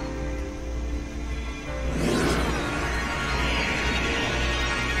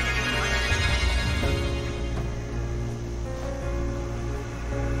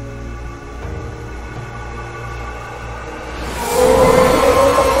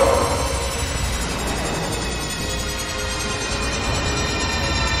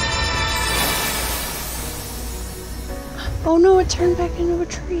 Oh no, it turned back into a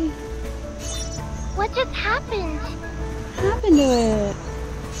tree. What just happened? What happened to it?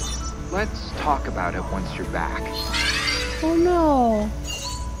 Let's talk about it once you're back. Oh no.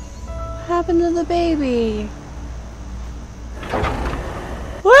 What happened to the baby?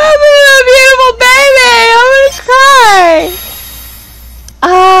 What happened to the beautiful baby? I'm gonna cry.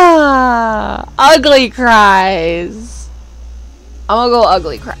 Ah, ugly cries. I'm gonna go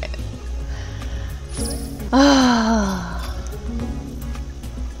ugly cry. Ah.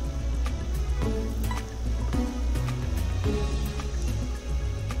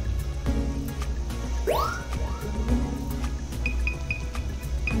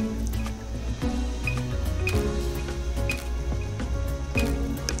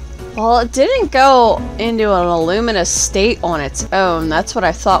 Well, it didn't go into an Lumina state on its own. That's what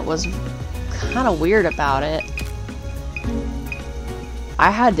I thought was kind of weird about it. I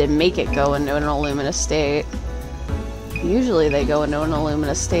had to make it go into an Lumina state. Usually they go into an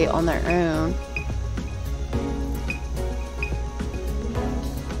Lumina state on their own.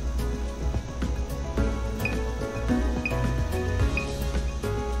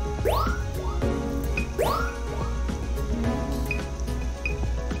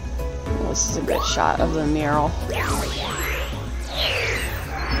 This is a good shot of the mural.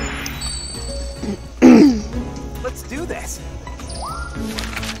 Let's do this.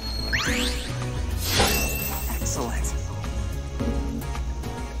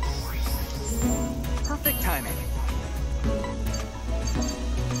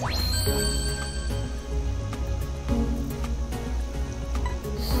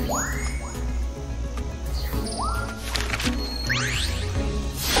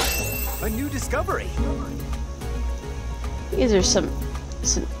 A new discovery. These are some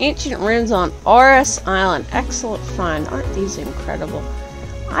ancient ruins on RS Island. Excellent find. Aren't these incredible?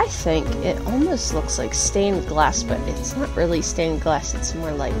 I think it almost looks like stained glass, but it's not really stained glass. It's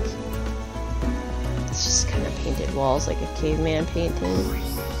more like it's just kind of painted walls, like a caveman painting.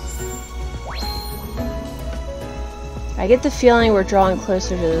 I get the feeling we're drawing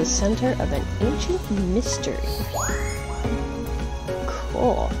closer to the center of an ancient mystery.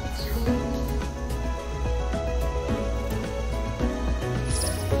 Cool.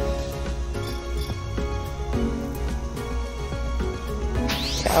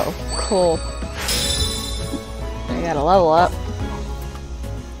 Oh, cool. I gotta level up.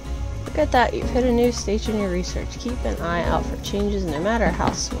 Look at that, you've hit a new stage in your research. Keep an eye out for changes no matter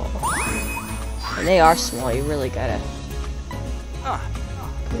how small. And they are small, you really gotta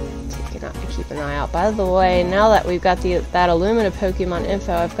keep an eye out. By the way, now that we've got that Lumina Pokemon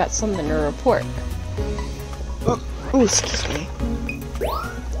info, I've got something to report. Oh, excuse me.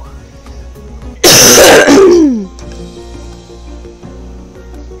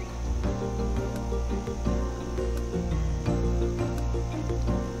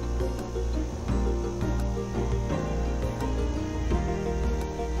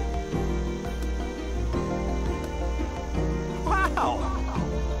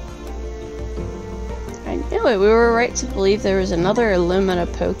 We were right to believe there was another Lumina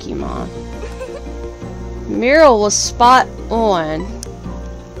Pokemon. Mural was spot on.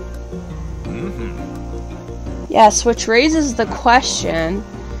 Yes, which raises the question,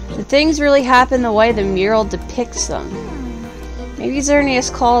 did things really happen the way the mural depicts them? Maybe Xerneas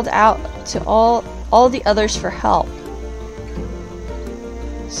called out to all the others for help,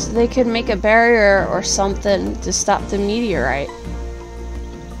 so they could make a barrier or something to stop the meteorite.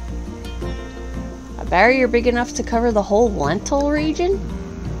 Barrier big enough to cover the whole Lentil region?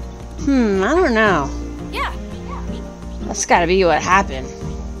 I don't know. Yeah. That's gotta be what happened.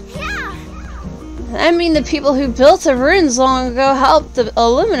 Yeah. I mean, the people who built the ruins long ago helped the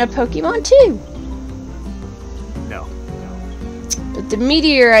Lumina Pokemon too. No. But the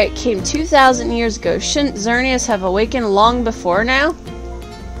meteorite came 2,000 years ago. Shouldn't Xerneas have awakened long before now?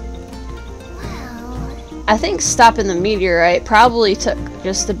 Wow. I think stopping the meteorite probably took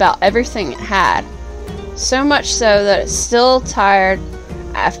just about everything it had. So much so that it's still tired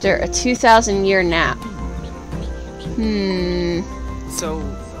after a 2,000-year nap. So,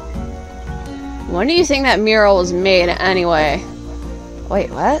 When do you think that mural was made anyway?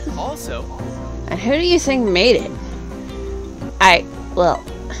 Wait, what? also, And who do you think made it? Well...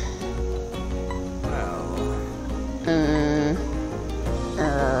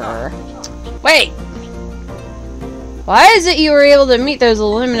 Wait! Why is it you were able to meet those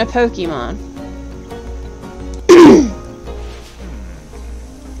Lumina Pokemon?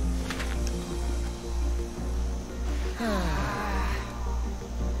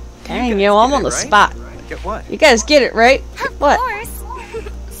 Dang, yo, I'm on the spot. get what? You guys get it, right? Of What? course.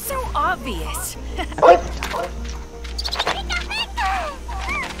 So obvious.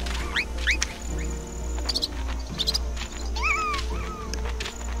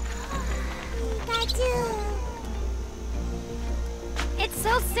 It's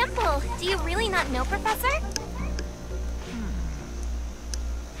so simple. Do you really not know, Professor?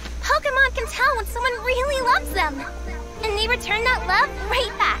 Pokemon can tell when someone really loves them. And they return that love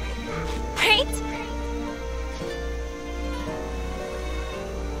right back. Right?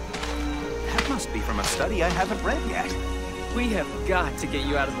 That must be from a study I haven't read yet. We have got to get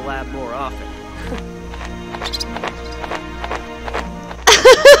you out of the lab more often.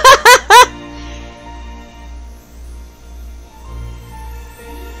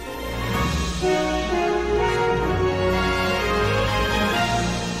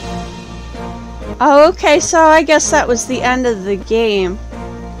 Oh, okay, so I guess that was the end of the game.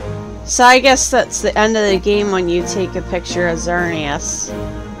 So I guess that's the end of the game when you take a picture of Xerneas.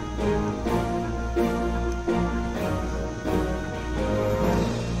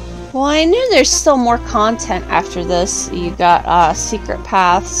 Well, I knew there's still more content after this. You got secret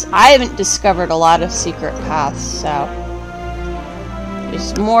paths. I haven't discovered a lot of secret paths, so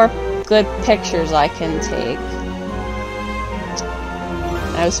there's more good pictures I can take.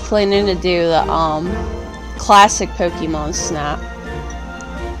 I was planning to do the classic Pokemon Snap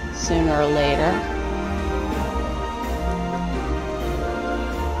sooner or later.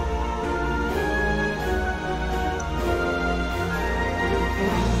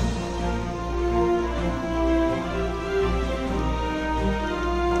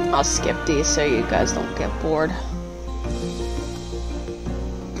 I'll skip these so you guys don't get bored.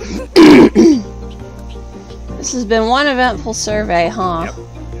 This has been one eventful survey, huh?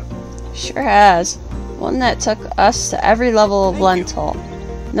 Sure has. One that took us to every level of Lentil.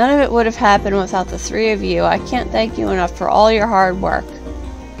 None of it would have happened without the three of you. I can't thank you enough for all your hard work.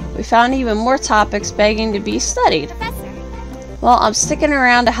 We found even more topics begging to be studied. Professor. Well, I'm sticking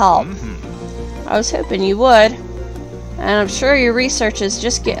around to help. I was hoping you would. And I'm sure your research is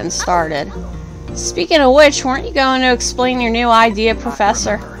just getting started. Speaking of which, weren't you going to explain your new idea,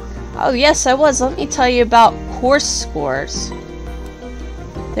 Professor? Oh yes, I was. Let me tell you about course scores.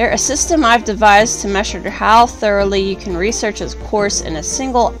 They're a system I've devised to measure how thoroughly you can research a course in a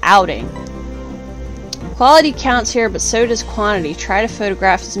single outing. Quality counts here, but so does quantity. Try to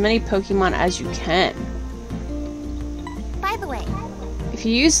photograph as many Pokemon as you can. By the way, If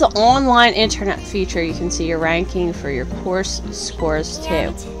you use the online internet feature, you can see your ranking for your course scores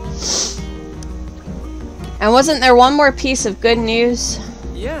too. And wasn't there one more piece of good news?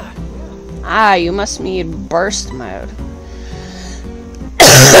 Yeah. Ah, you must need burst mode.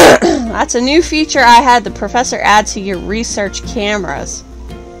 That's a new feature I had the professor add to your research cameras.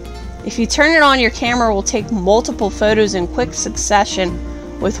 If you turn it on, your camera will take multiple photos in quick succession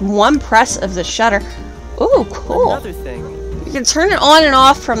with one press of the shutter. Ooh, cool. Another thing. You can turn it on and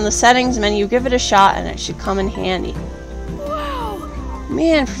off from the settings menu. Give it a shot and it should come in handy. Wow.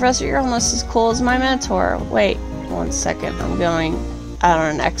 Man, Professor, you're almost as cool as my mentor. Wait, 1 second. I'm going out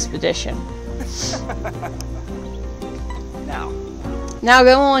on an expedition. Now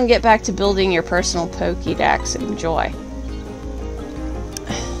go on and get back to building your personal Pokédex. Enjoy.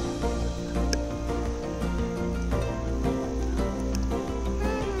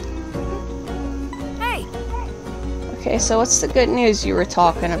 hey, Okay, so what's the good news you were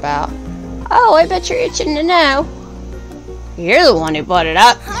talking about? Oh, I bet you're itching to know. You're the one who brought it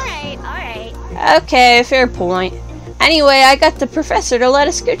up. alright. Okay, fair point. Anyway, I got the professor to let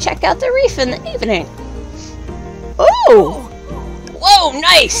us go check out the reef in the evening. Ooh! Whoa,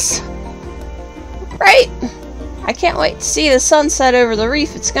 nice! Right? I can't wait to see the sunset over the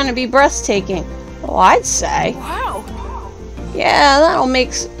reef. It's gonna be breathtaking. Well, I'd say. Wow. Yeah, that'll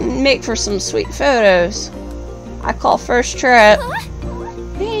make for some sweet photos. I call first trip.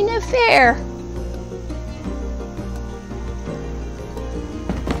 Ain't no fair.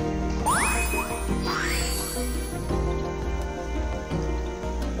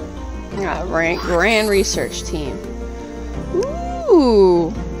 Grand research team.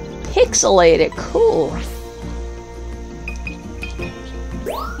 Ooh, pixelated, cool.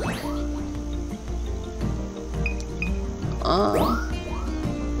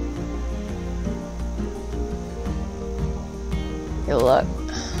 Hey, look.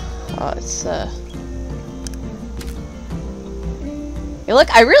 Oh, it's Hey,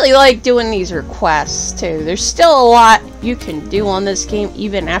 look, I really like doing these requests too. There's still a lot you can do on this game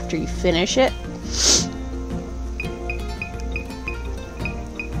even after you finish it.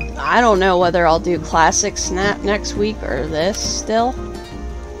 I don't know whether I'll do Classic Snap next week or this still.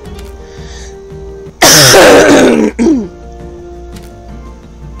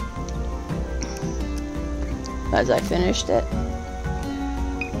 As I finished it.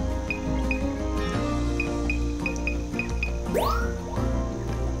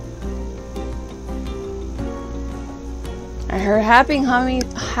 I heard happy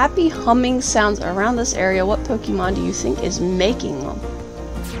humming sounds around this area. What Pokemon do you think is making them?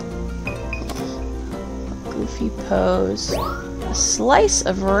 Goofy pose. A slice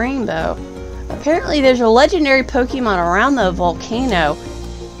of rainbow. Apparently there's a legendary Pokemon around the volcano.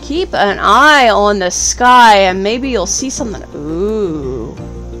 Keep an eye on the sky and maybe you'll see something. Ooh.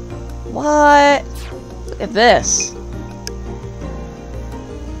 What? Look at this.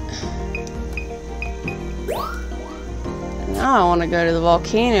 Now I want to go to the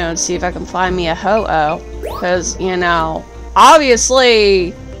volcano and see if I can find me a Ho-Oh. Because, you know,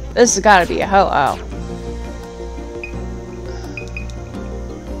 obviously, this has got to be a Ho-Oh.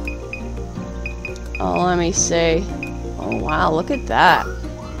 Oh, let me see. Oh, wow, look at that.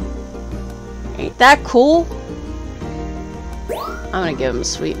 Ain't that cool? I'm going to give him a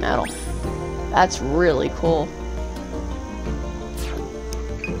sweet metal. That's really cool.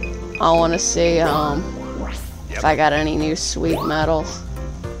 I want to see, if I got any new sweet metals.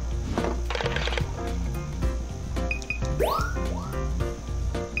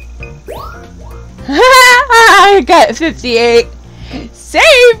 I got 58.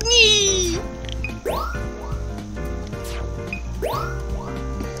 Save me!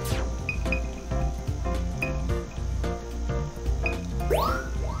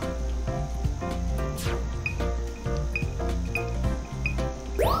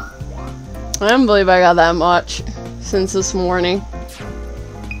 I don't believe I got that much since this morning.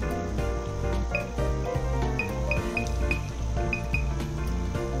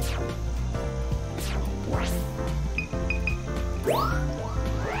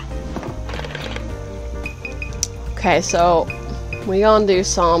 Okay, so we gonna do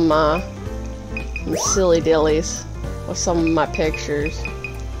some silly dillies with some of my pictures.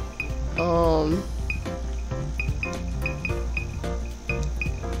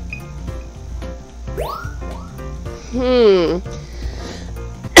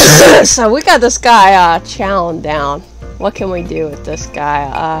 So we got this guy chowing down. What can we do with this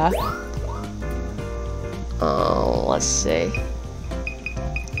guy? Let's see.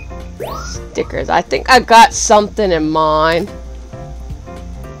 Stickers. I think I got something in mind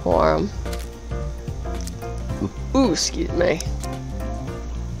for him. Ooh, excuse me.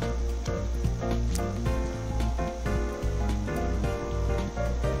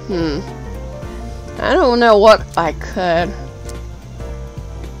 I don't know what I could.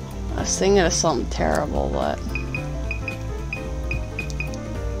 I was thinking of something terrible, but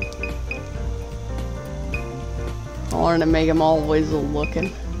I wanted to make him always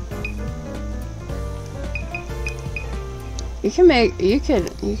looking. You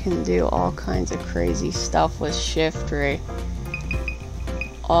can do all kinds of crazy stuff with Shiftry.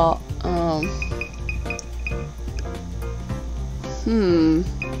 I'm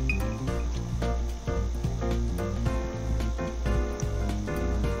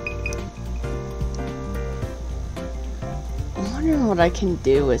wondering what I can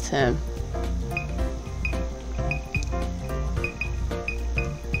do with him.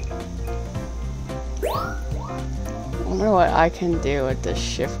 I wonder what I can do with this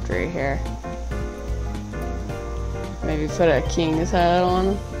Shiftry here. Maybe put a king's head on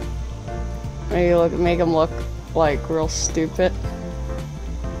him. Maybe make him look like real stupid.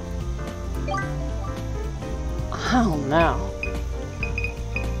 I don't know.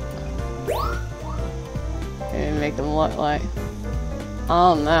 Maybe make him look like,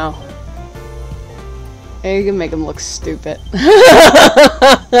 I don't know. Maybe you can make him look stupid.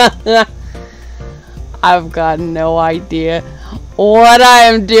 I've got no idea what I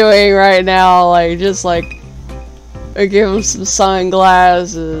am doing right now. Like, just like, I give him some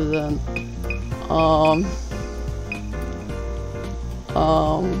sunglasses and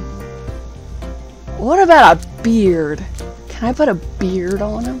what about a beard? Can I put a beard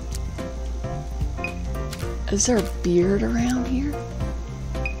on him? Is there a beard around here?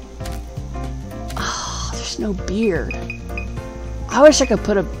 Oh, there's no beard. I wish I could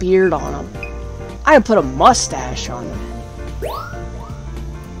put a beard on him. I could put a mustache on him.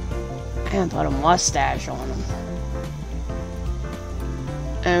 And put a mustache on him.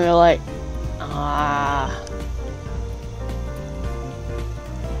 And we're like,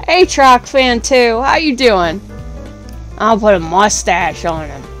 Hey, Truck Fan 2, how you doing? I'll put a mustache on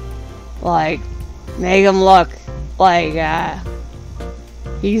him. Like, make him look like,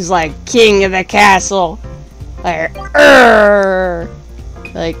 he's like king of the castle. Like,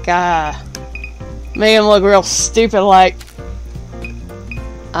 make him look real stupid, like,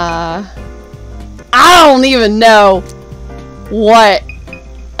 I don't even know what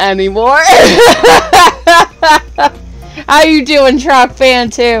anymore. How you doing, Truck Fan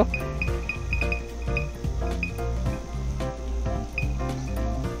 2?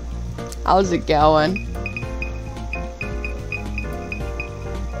 How's it going?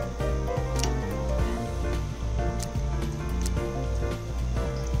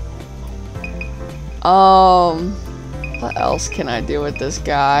 What else can I do with this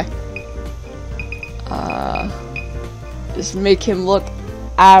guy? Just make him look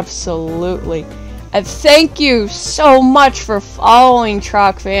absolutely. And thank you so much for following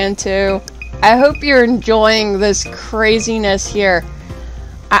Truck Fan 2. I hope you're enjoying this craziness here.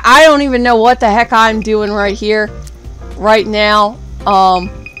 I don't even know what the heck I'm doing right here, right now. I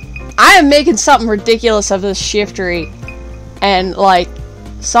am making something ridiculous of this Shiftry. And, like,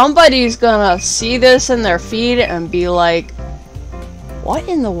 somebody's gonna see this in their feed and be like, what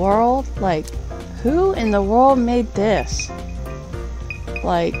in the world? Like, who in the world made this?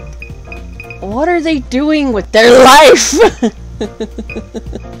 Like, what are they doing with their life?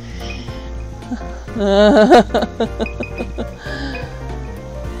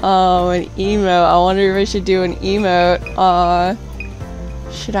 An emote. I wonder if I should do an emote.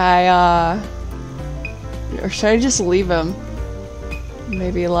 Should I, or should I just leave him?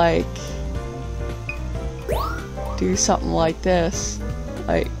 Maybe, like, do something like this.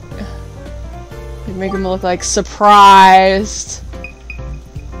 Like make him look like surprised.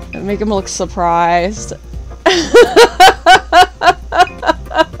 Make him look surprised.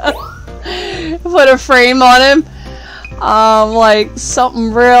 Put a frame on him. Like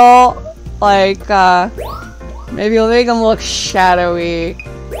something real. Like, maybe we'll make him look shadowy.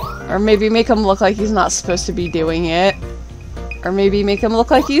 Or maybe make him look like he's not supposed to be doing it. Or maybe make him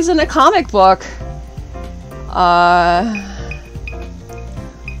look like he's in a comic book.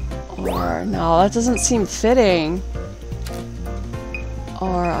 Or, no, that doesn't seem fitting.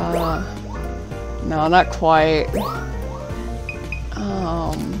 Or, no, not quite.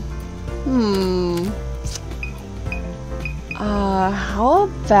 How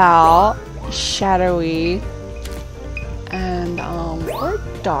about shadowy and, or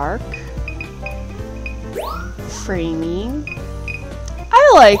dark? Framing.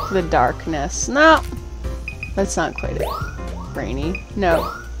 I like the darkness. No, that's not quite it. Rainy.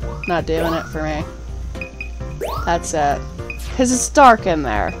 No, not doing it for me. That's it. Because it's dark in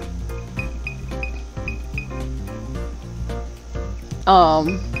there.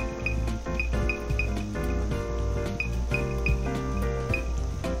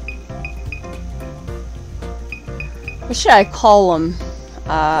 What should I call them?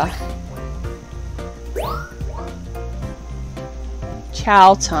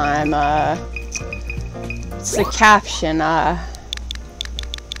 Chow time, it's the caption,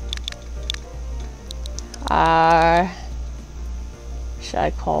 should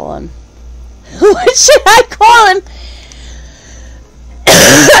I call him? What should I call him?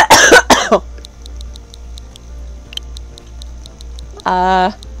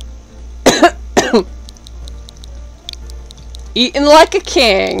 Eating like a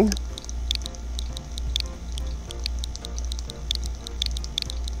king.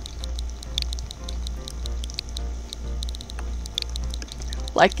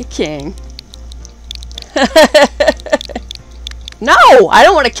 Like a king. No, I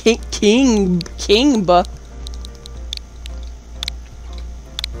don't want a king.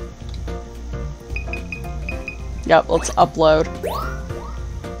 Yep, let's upload.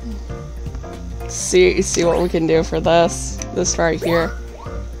 See what we can do for this. This right here.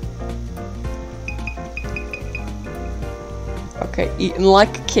 Okay, eating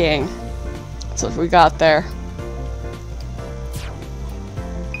like a king. That's what we got there.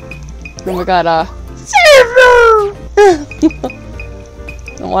 Then we got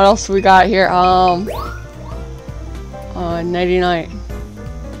and what else we got here? Nighty night.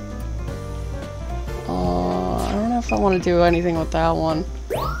 I don't know if I want to do anything with that one.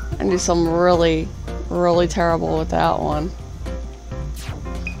 And do something really, really terrible with that one.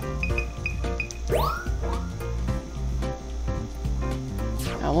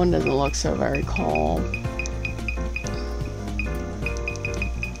 That one doesn't look so very calm.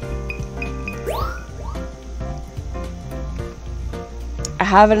 I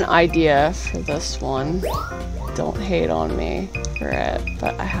have an idea for this one. Don't hate on me for it,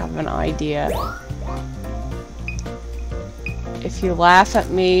 but I have an idea. If you laugh at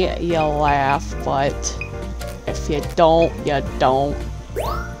me, you'll laugh, but if you don't, you don't.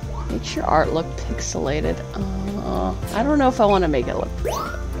 Makes your art look pixelated. I don't know if I want to make it look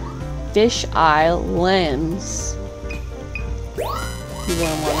pixelated. Fish eye lens. You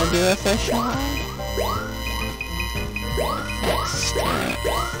don't want to do a fish eye?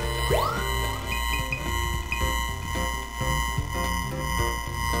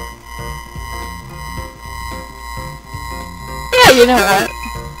 Yeah, you know what?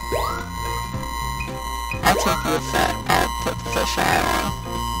 I'll take you fat. I'll put the fish eye on.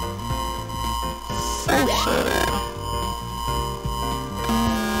 Fish eye.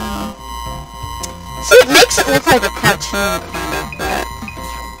 See, it makes it look like a cartoon, kind of, but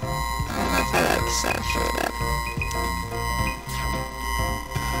I don't know if I like cell shaded.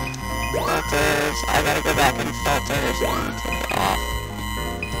 Filters. I gotta go back in filters and take it off.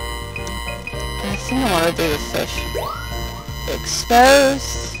 I think I want to do the fish.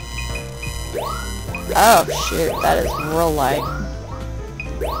 Exposed. Oh shoot, that is real light.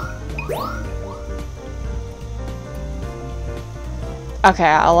 Okay,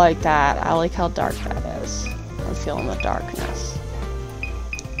 I like that. I like how dark that is. I'm feeling the darkness.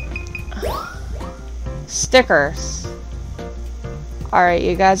 Stickers. Alright,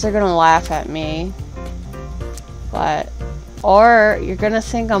 you guys are gonna laugh at me. But, or you're gonna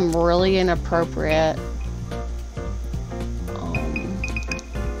think I'm really inappropriate.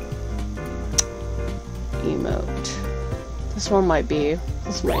 Emote. This one might be.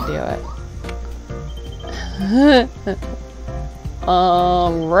 This might do it.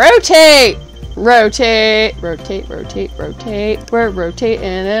 Rotate! Rotate! Rotate, rotate, rotate. We're rotating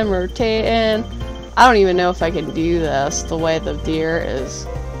and rotating. I don't even know if I can do this the way the deer is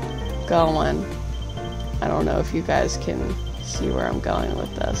going. I don't know if you guys can see where I'm going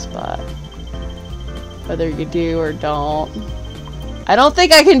with this, but whether you do or don't. I don't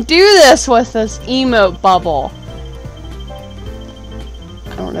think I can do this with this emote bubble.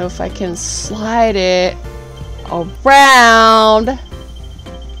 I don't know if I can slide it around.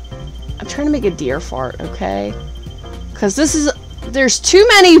 I'm trying to make a deer fart, okay? Because there's too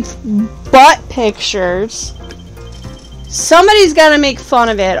many butt pictures. Somebody's gotta make fun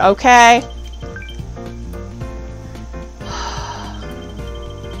of it, okay?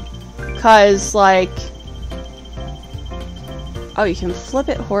 Because, like... Oh, you can flip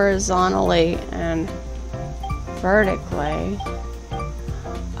it horizontally and vertically.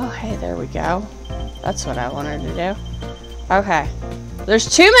 Oh, hey, there we go. That's what I wanted to do. Okay. There's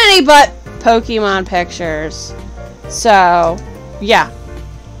too many butt Pokemon pictures. So, yeah.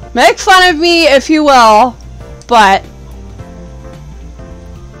 Make fun of me if you will, but...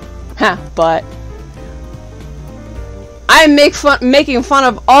 but... I'm making fun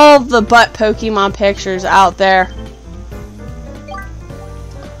of all the butt Pokemon pictures out there.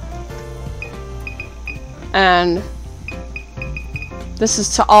 And this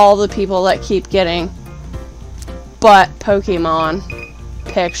is to all the people that keep getting butt Pokemon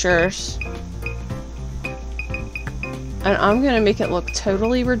pictures. And I'm gonna make it look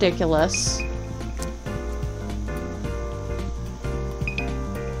totally ridiculous.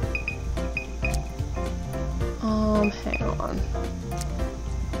 Hang on.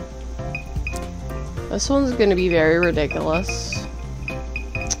 This one's gonna be very ridiculous.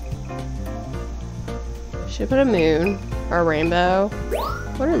 Should I put a moon or a rainbow?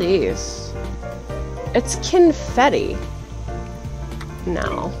 What are these? It's confetti.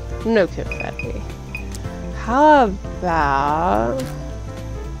 No, no confetti. How about...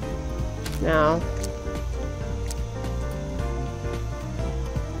 No.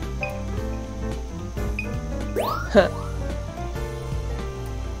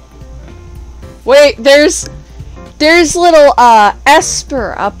 Wait, there's little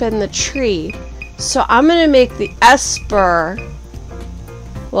Esper up in the tree. So I'm gonna make the Esper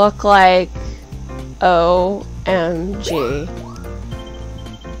look like OMG.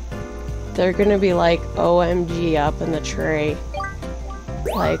 They're gonna be like OMG up in the tree.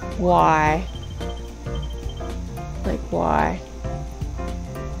 Like, why? Like, why?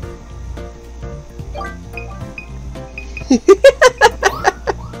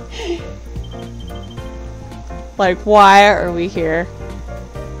 Like, why are we here?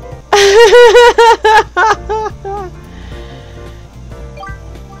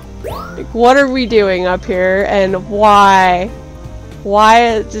 Like, what are we doing up here, and why?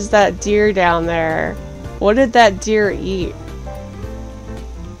 Why is that deer down there? What did that deer eat?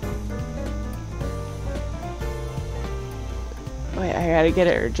 Wait, I gotta get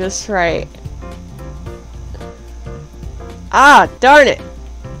it just right. Ah, darn it!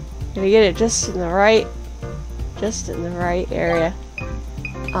 Gotta get it just in the right area.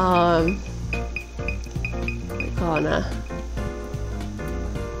 We're gonna...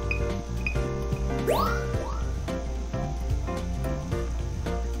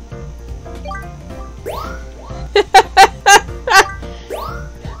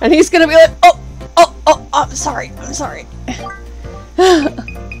 And he's gonna be like, oh, I'm sorry.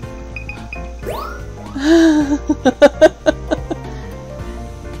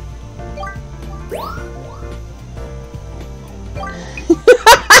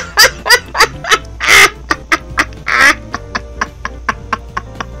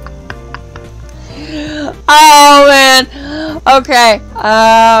 Oh man. Okay.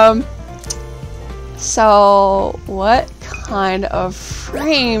 So what kind of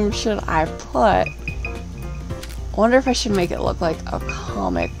frame should I put? I wonder if I should make it look like a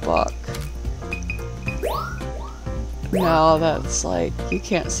comic book. No, that's like, you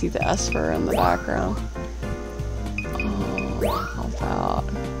can't see the Esper in the background. Oh, how about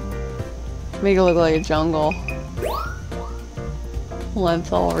make it look like a jungle.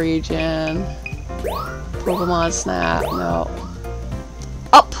 Lenthal region. Pokemon Snap, no.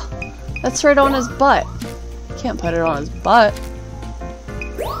 Up! That's right on his butt. Can't put it on his butt.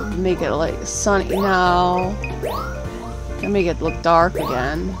 Make it like sunny, no. And make it look dark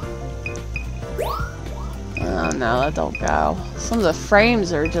again. Oh no, that don't go. Some of the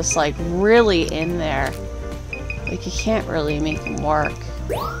frames are just like really in there. Like you can't really make them work.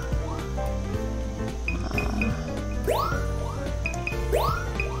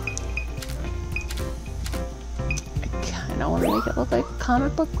 I want to make it look like a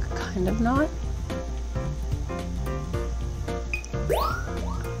comic book, kind of not.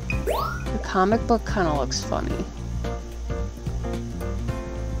 The comic book kind of looks funny.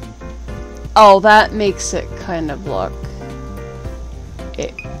 Oh, that makes it kind of look...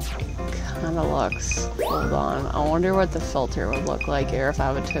 It kind of looks... Hold on. I wonder what the filter would look like here if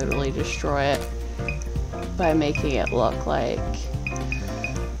I would totally destroy it by making it look like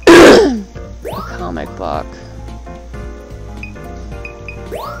a comic book.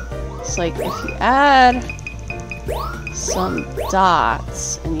 It's like if you add some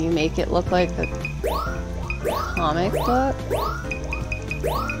dots and you make it look like a comic book.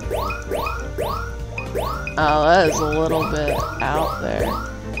 Oh, that is a little bit out there.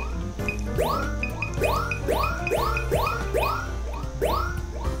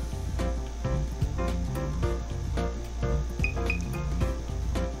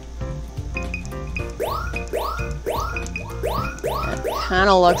 Kind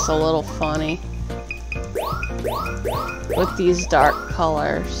of looks a little funny with these dark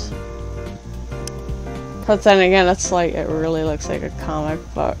colors. But then again, it's like, it really looks like a comic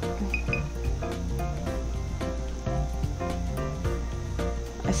book.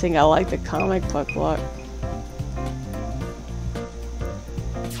 I think I like the comic book look.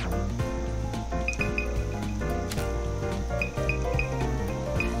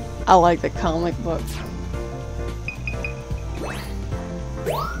 I like the comic book.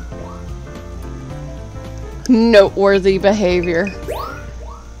 Noteworthy behavior.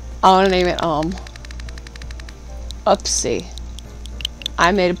 I want to name it, Upsy.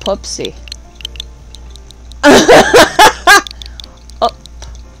 I made a pupsy.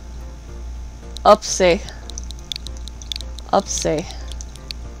 Upsy. Upsy.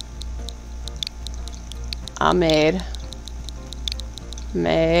 I made.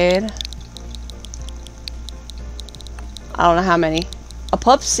 I don't know how many. A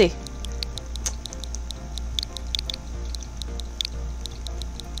pupsy.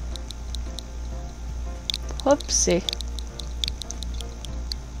 Whoopsie.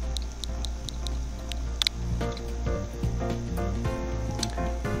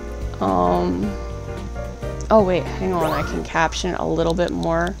 Oh wait, hang on, I can caption it a little bit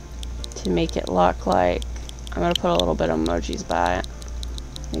more to make it look like, I'm gonna put a little bit of emojis by it,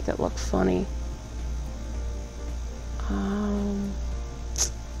 make it look funny.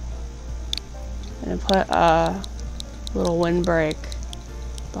 And put a little windbreak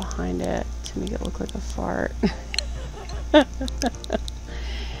behind it to make it look like a fart.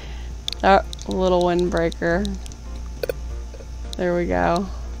 That little windbreaker. There we go.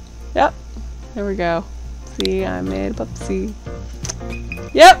 Yep. There we go. See, I made a pupsy.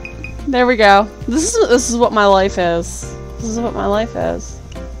 Yep. There we go. This is what my life is. This is what my life is.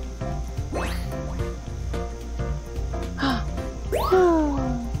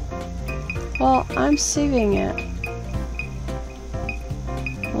 Well, I'm saving it.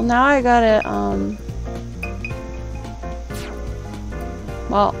 Well, now I gotta,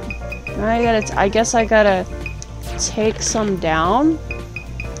 well, now I guess I gotta take some down.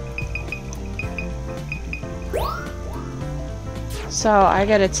 So I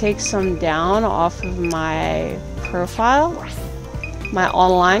gotta take some down off of my profile. My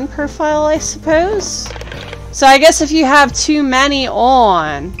online profile, I suppose. So I guess if you have too many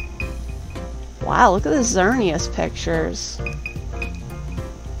on. Wow, look at the Xerneas pictures.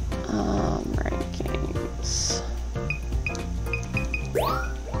 Rankings.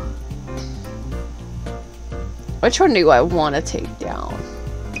 Which one do I want to take down?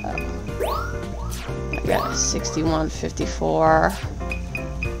 Oh. I got 6154.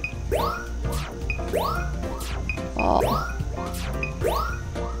 Oh.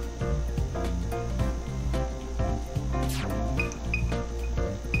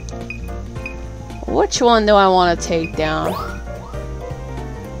 Which one do I want to take down?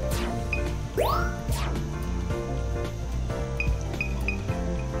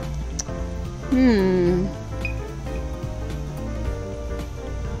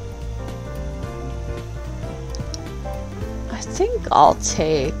 I think I'll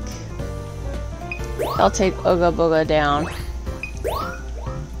take Ooga Booga down.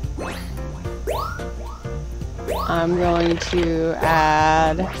 I'm going to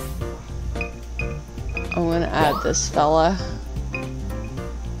add this fella.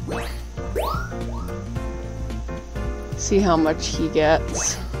 See how much he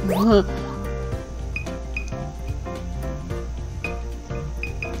gets.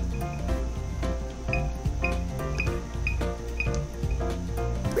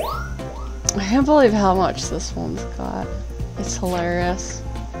 I can't believe how much this one's got. It's hilarious.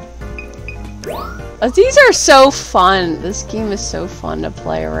 These are so fun. This game is so fun to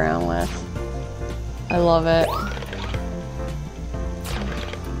play around with. I love it.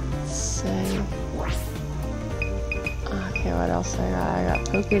 Let's see. Okay, what else I got? I got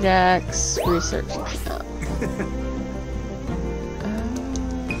Pokédex, research camp.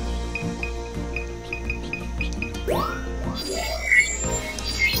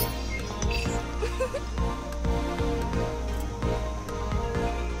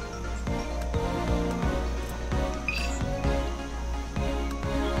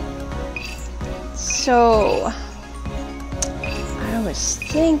 So I was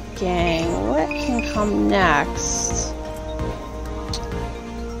thinking, what can come next?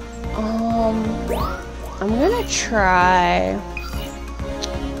 I'm gonna try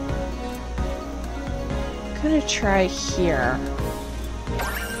here.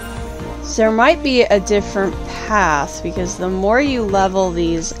 So there might be a different path, because the more you level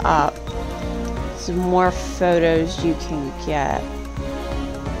these up, the more photos you can get.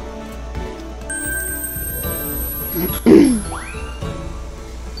 Look at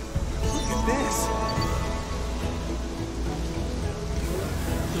this.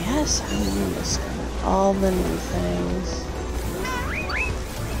 Yes, I want to discover all the new things.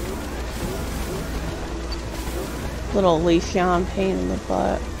 Little Leafeon pain in the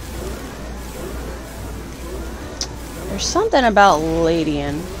butt. There's something about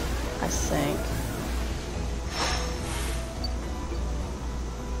Ladian, I think.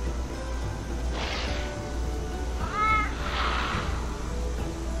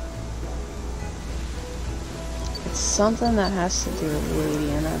 It's something that has to do with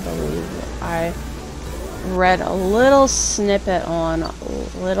Ladian, I believe. I read a little snippet on a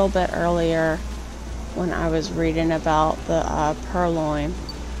little bit earlier when I was reading about the Purloin.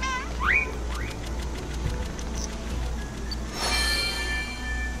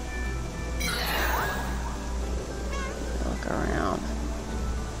 Look around.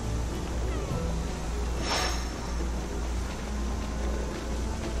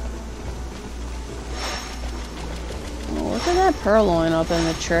 Oh, look at that Purloin up in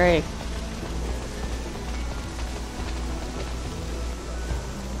the tree.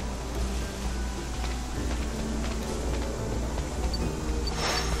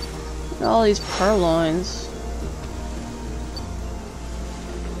 All these Purloins.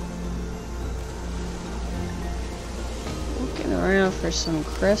 Looking around for some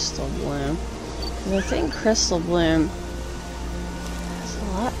Crystal Bloom. Because I think Crystal Bloom has a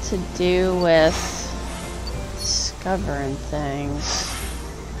lot to do with discovering things.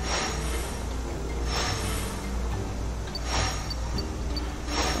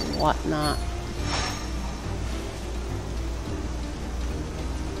 And whatnot.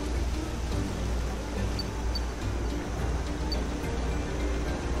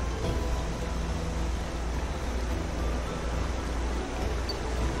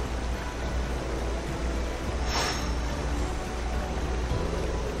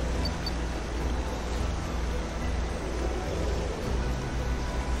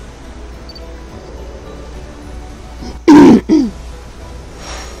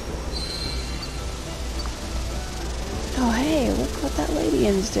 Oh hey, look what that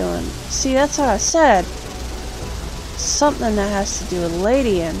Ladian's doing. See, that's what I said. Something that has to do with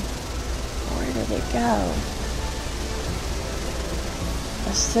Ladian. Where did it go?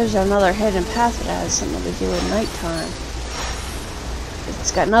 Guess there's another hidden path that has something to do with nighttime.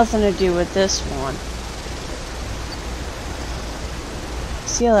 It's got nothing to do with this one.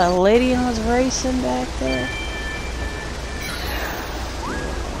 See how that Ladian was racing back there?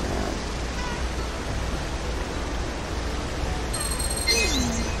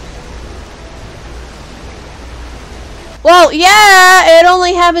 Well, yeah, it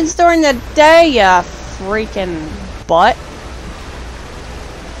only happens during the day, ya freaking butt.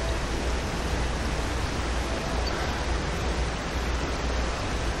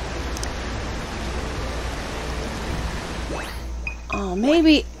 Oh,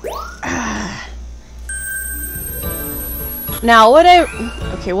 maybe... Now, what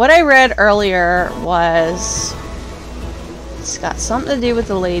I read earlier was... It's got something to do with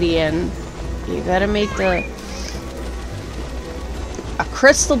the Ladian. You gotta make a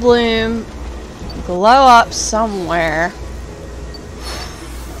Crystal Bloom glow up somewhere,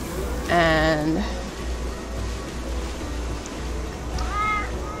 and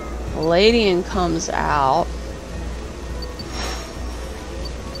Ladian comes out.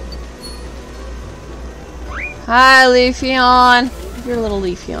 Hi, Leafeon. Your little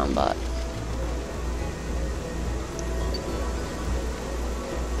Leafeon butt.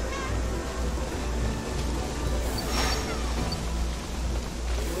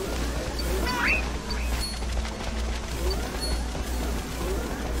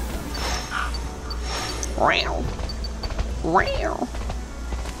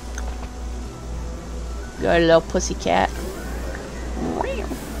 Got a little pussycat.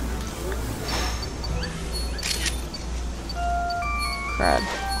 Crud.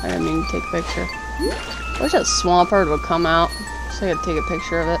 I didn't mean to take a picture. I wish that Swampert would come out so I could take a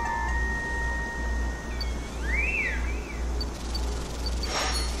picture of it.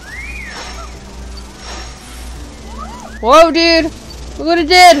 Whoa, dude! Look what it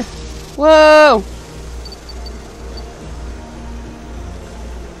did! Whoa!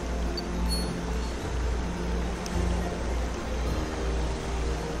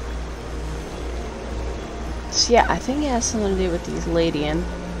 So yeah, I think it has something to do with these Ladian.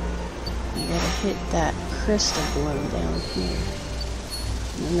 You gotta hit that crystal bloom down here.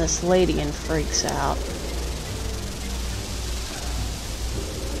 And then this Ladian freaks out.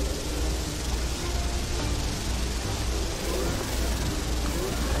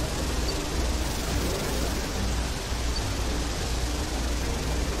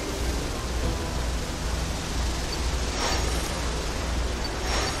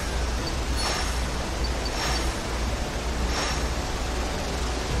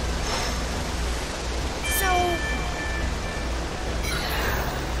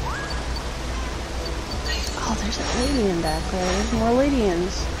 Oh, there's a Ladian back there. There's more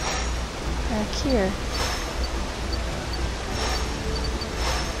Ladians back here.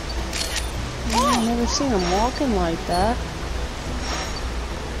 Oh, I've never seen them walking like that.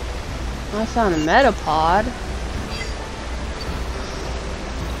 I found a Metapod.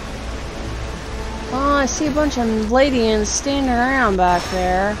 Oh, I see a bunch of Ladians standing around back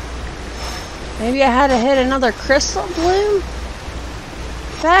there. Maybe I had to hit another crystal bloom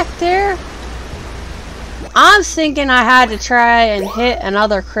back there. I'm thinking I had to try and hit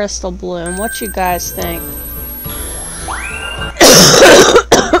another crystal bloom. What you guys think?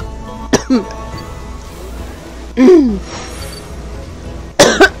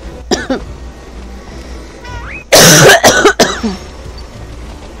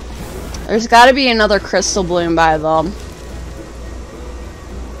 There's got to be another crystal bloom by them.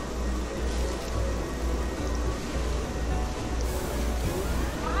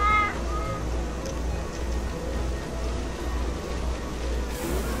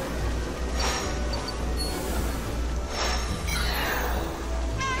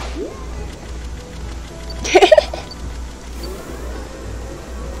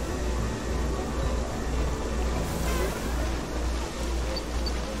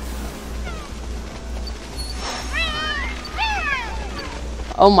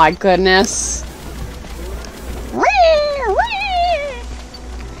 Oh my goodness.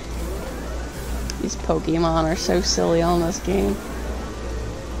 These Pokemon are so silly on this game.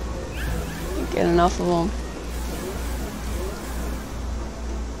 Can't get enough of them.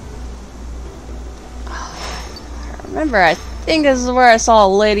 I remember, I think this is where I saw a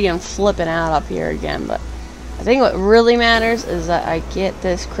Ladian flipping out up here again, but I think what really matters is that I get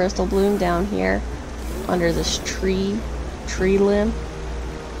this crystal bloom down here under this tree limb.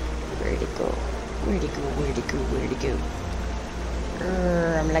 Where'd it go? Where'd it go? Where'd it go? Where'd it go?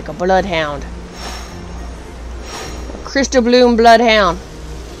 I'm like a bloodhound. A crystal bloom bloodhound.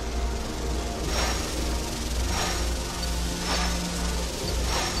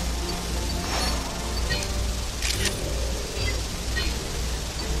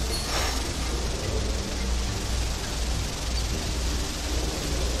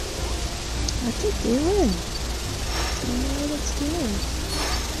 What's it doing? I don't know what it's doing.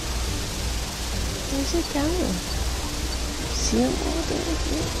 Where's it going? See it all down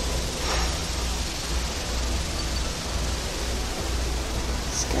here?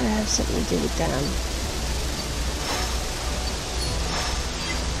 It's gotta have something to do with them.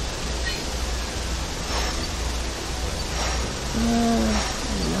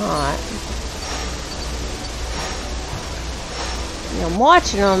 Not. You know, I'm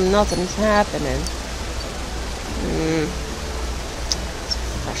watching them, nothing's happening. It's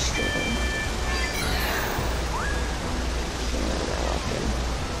frustrating.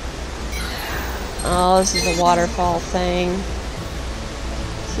 Oh, this is a waterfall thing.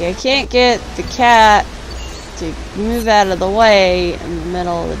 See, I can't get the cat to move out of the way in the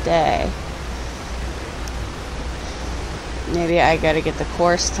middle of the day. Maybe I gotta get the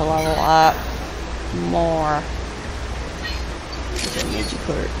course to level up more.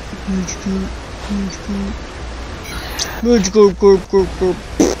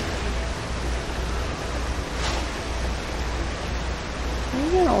 I'm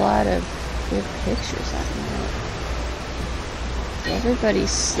getting a lot of good pictures out of that.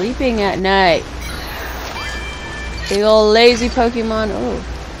 Everybody's sleeping at night. Big old lazy Pokemon. Oh,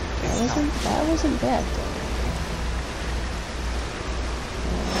 that wasn't bad though.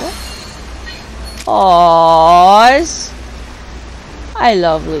 Aww, I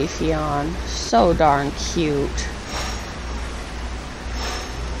love Leafeon. So darn cute.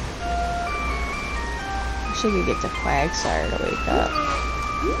 I should get the Quagsire to wake up.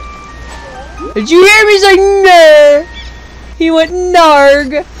 Did you hear me say no? He went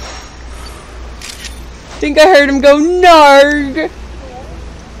narg. Think I heard him go narg.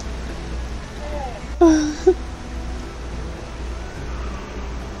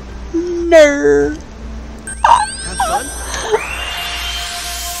 No.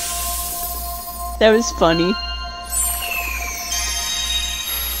 That was funny.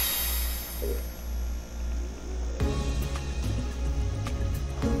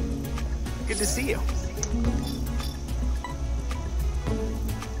 Good to see you.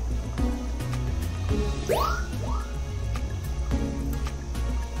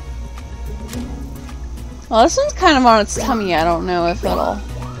 Well, this one's kind of on its tummy. I don't know if it'll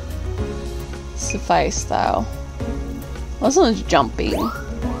suffice, though. This one's jumping.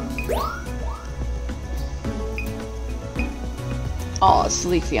 Oh, this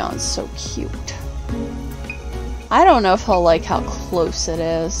Leafeon's so cute. I don't know if he'll like how close it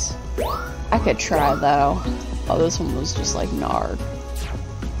is. I could try, though. Oh, this one was just like Nard.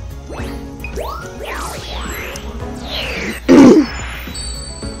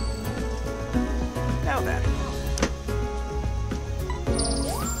 Now then.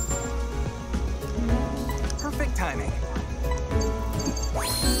 Perfect timing.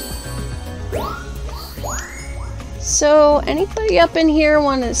 So, anybody up in here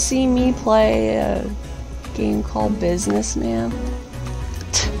want to see me play a game called Businessman?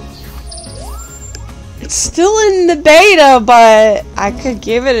 It's still in the beta, but I could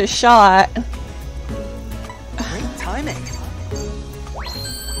give it a shot. Great timing.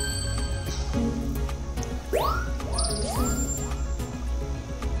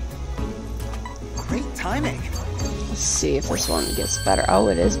 Great timing. Let's see if this one gets better. Oh,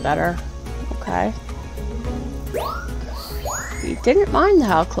 it is better. Okay. You didn't mind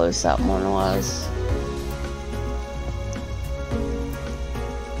how close that one was.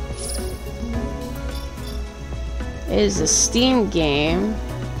 It is a Steam game.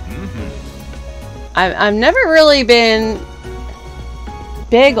 I've never really been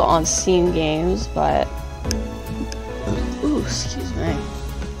big on Steam games, but ooh, excuse me.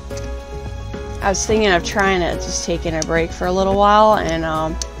 I was thinking of trying it, just taking a break for a little while and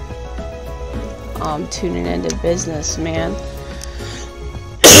tuning into Businessman.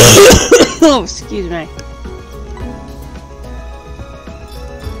 Oh, excuse me.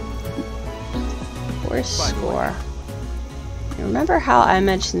 Course score. Remember how I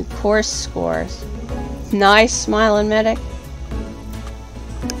mentioned course scores? Nice, smiling medic.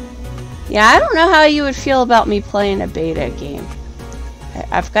 Yeah, I don't know how you would feel about me playing a beta game.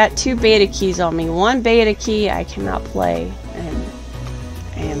 I've got 2 beta keys on me. 1 beta key I cannot play, and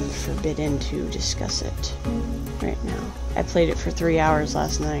I am forbidden to discuss it right now. I played it for 3 hours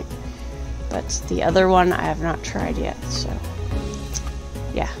last night, but the other one I have not tried yet, so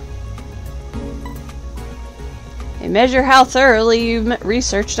yeah. They measure how thoroughly you've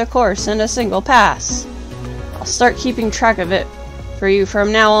researched a course in a single pass. I'll start keeping track of it for you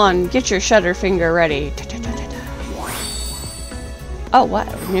from now on. Get your shutter finger ready. Oh, what?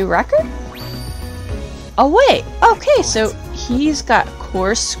 New record? Oh, wait. Okay, so he's got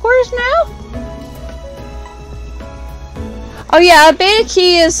course scores now? Oh, yeah, a beta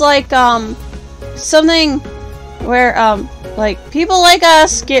key is like, something where, like, people like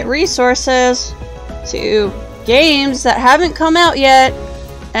us get resources to games that haven't come out yet,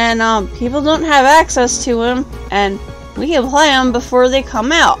 and, people don't have access to them, and we can play them before they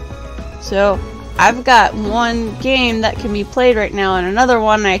come out. So, I've got 1 game that can be played right now, and another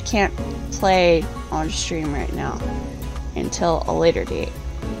one I can't play on stream right now until a later date.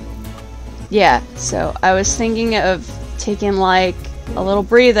 Yeah, so I was thinking of taking like a little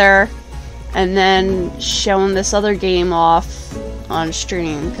breather and then showing this other game off on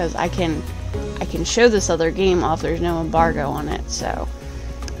stream, because I can show this other game off. There's no embargo on it. So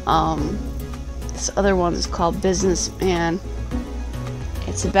this other one is called Businessman.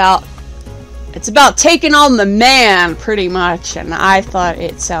 It's about taking on the man, pretty much, and I thought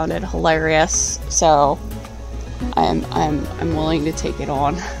it sounded hilarious, so I'm willing to take it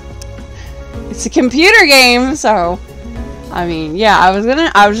on. It's a computer game, so I mean, yeah, I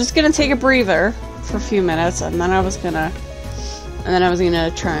was just gonna take a breather for a few minutes, and then I was gonna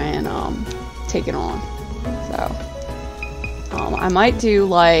try and take it on. So I might do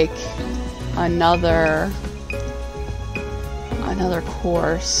like another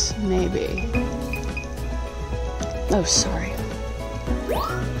course, maybe. Oh, sorry.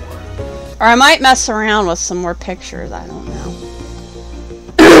 Or I might mess around with some more pictures, I don't know.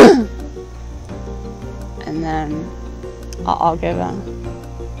 And then I'll give them.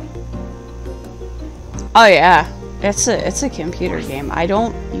 Oh yeah, it's a computer game. I'm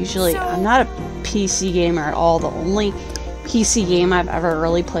not a PC gamer at all. The only PC game I've ever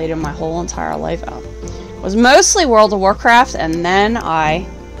really played in my whole entire life was mostly World of Warcraft, and then I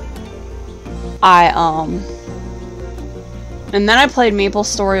played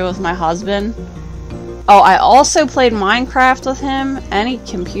MapleStory with my husband. Oh, I also played Minecraft with him. Any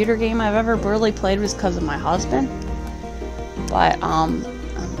computer game I've ever really played was because of my husband. But I'm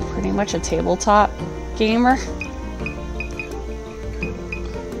pretty much a tabletop gamer.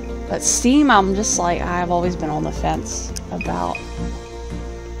 But Steam, I'm just like, I've always been on the fence about.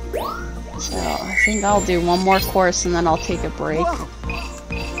 So I think I'll do one more course and then I'll take a break.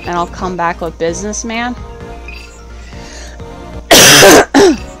 And I'll come back with Businessman.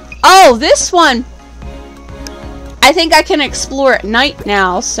 Oh, this one! I think I can explore at night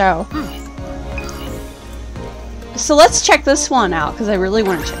now, so... So let's check this one out, because I really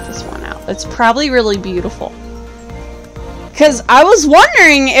want to check this one out. It's probably really beautiful. Because I was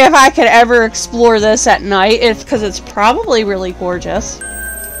wondering if I could ever explore this at night, because it's probably really gorgeous.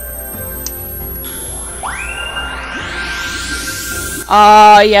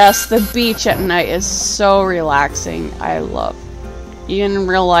 Ah, yes, the beach at night is so relaxing. I love. Even in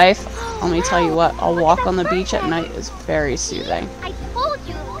real life, let me tell you what, a walk on the beach at night is very soothing. I told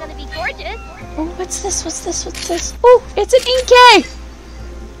you it was gonna be gorgeous. Oh, what's this? What's this? What's this? Oh, it's an Inkay!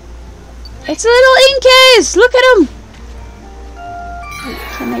 It's a little Inkays! Look at them!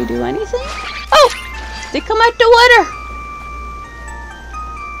 Can they do anything? Oh! They come out the water!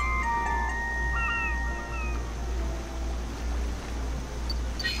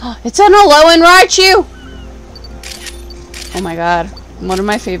 Oh, it's an Alolan Raichu! Oh my god. One of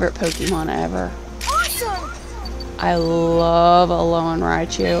my favorite Pokemon ever. Awesome! I love Alolan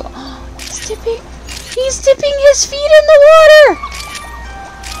Raichu. Oh, he's dipping his feet in the water!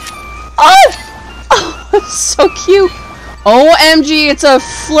 Oh! Oh, so cute! OMG, it's a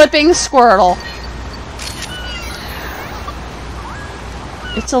flipping Squirtle.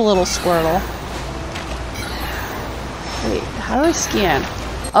 It's a little Squirtle. Wait, how do I scan?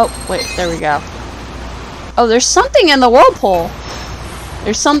 Oh, wait, there we go. Oh, there's something in the whirlpool.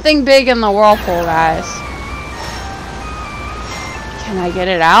 There's something big in the whirlpool, guys. Can I get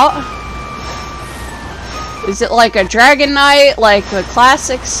it out? Is it like a Dragonite, like the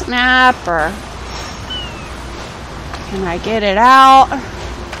classic Snap, or... Can I get it out?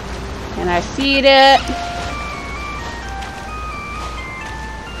 Can I feed it?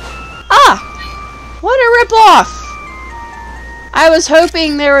 Ah! What a ripoff! I was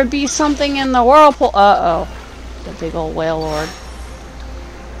hoping there would be something in the whirlpool. Uh-oh. The big old whale lord.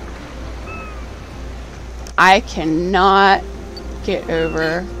 I cannot get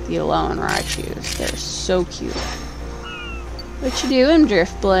over the Alolan Raichus. They're so cute. What you doing,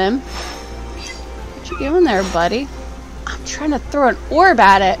 Driftblim? What you doing there, buddy? I'm trying to throw an orb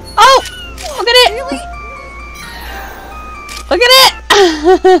at it. Oh! Look at it! Really? Look at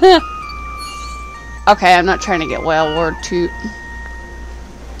it! Okay, I'm not trying to get whale lord toot.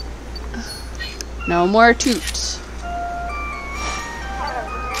 No more toots.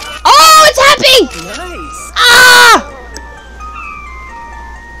 Oh, it's happy! Nice.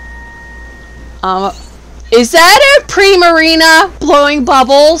 Ah! Is that a Primarina blowing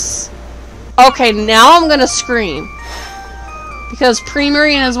bubbles? Okay, now I'm gonna scream. Because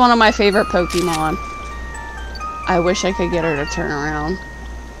Primarina is one of my favorite Pokemon. I wish I could get her to turn around.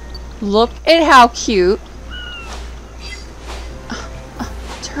 Look at how cute.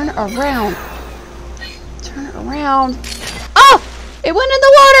 Turn it around. Turn it around. Oh! It went in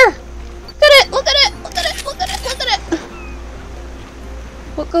the water! Look at it! Look at it! Look at it! Look at it! Look at it!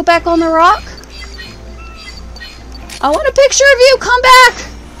 What, go back on the rock? I want a picture of you! Come back!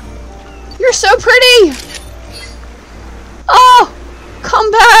 You're so pretty! Oh!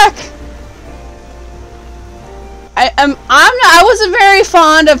 Come back! I wasn't very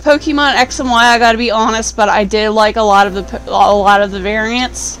fond of Pokemon X and Y, I gotta be honest, but I did like a lot of the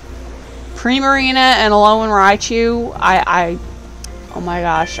variants. Primarina and Alolan Raichu, oh my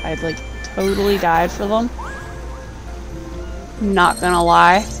gosh, I like totally died for them. Not gonna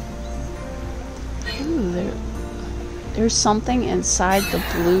lie. Ooh, there's something inside the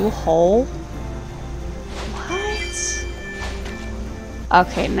blue hole. What?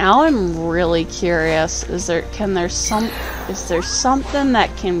 Okay, now I'm really curious. Is there something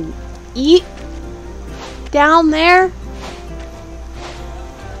that can eat down there?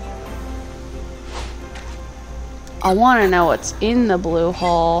 I want to know what's in the blue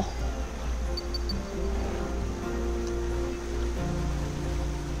hole.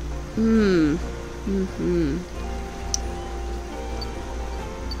 Hey,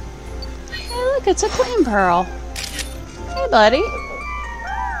 look, it's a Clean Pearl. Hey, buddy.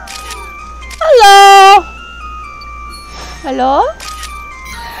 Hello! Hello?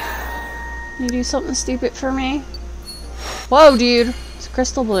 You do something stupid for me? Whoa, dude. It's a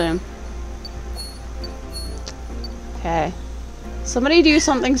Crystal Bloom. Okay. Somebody do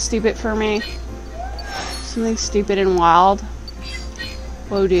something stupid for me. Something stupid and wild.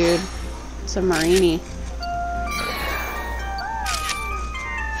 Whoa, dude. It's a Marini.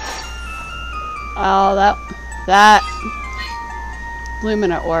 Oh,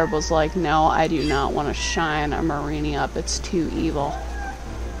 Lumina Orb was like, no, I do not want to shine a Marini up. It's too evil.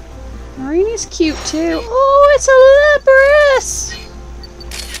 Marini's cute too. Oh, it's a Lapras!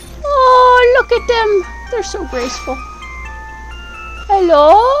 Oh, look at them. They're so graceful.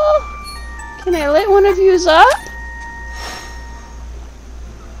 Hello? Can I light one of yous up?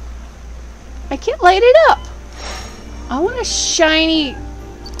 I can't light it up. I want a shiny...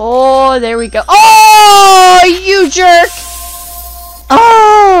 Oh, there we go. Oh, you jerk!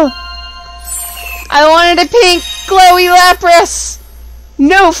 Oh! I wanted a pink glowy Lapras!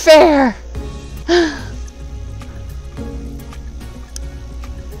 No fair!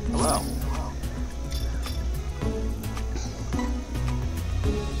 Hello.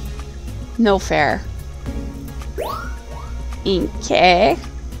 No fair. Inkay.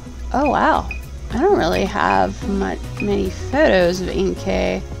 Oh wow. I don't really have many photos of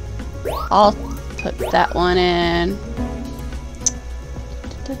Inkay. I'll put that one in.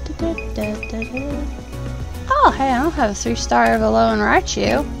 Oh, hey, I don't have a 3-star of Alolan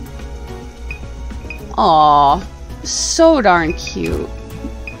Raichu. Aw, so darn cute.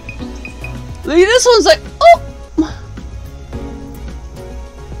 Look at this one's like, oh!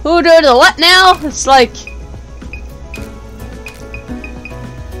 Who did the what now? It's like...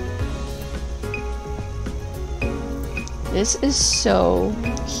 This is so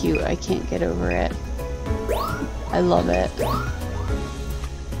cute. I can't get over it. I love it.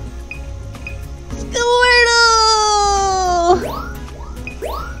 Squirtle!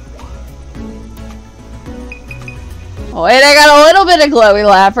 Oh wait, I got a little bit of glowy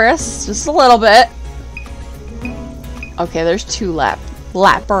Lapras. Just a little bit. Okay, there's 2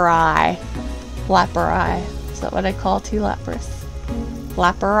 Laprai. Laprai. Is that what I call 2 Lapras?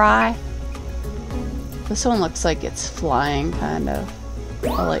 Laprai? This one looks like it's flying, kind of.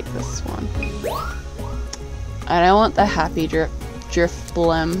 I like this one. And I want the Happy Drift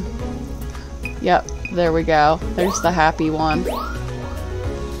Blim. Yep, there we go. There's the happy one.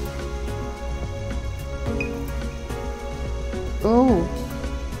 Ooh.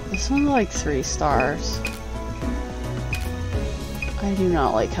 This one's like 3 stars. I do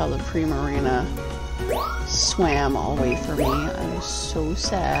not like how the Primarina swam all the way for me. I was so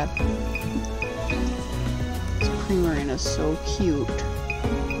sad. This Primarina's so cute.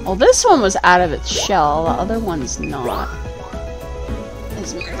 Well, this one was out of its shell. The other one's not.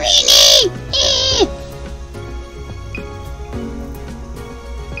 It's Marini!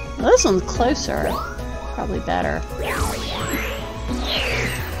 Well, this one's closer. Probably better.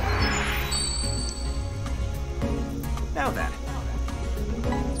 Now then.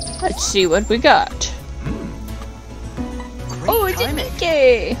 Let's see what we got. Oh, it's a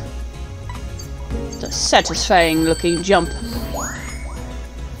Mickey! It's a satisfying looking jump.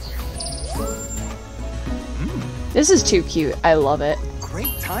 This is too cute. I love it.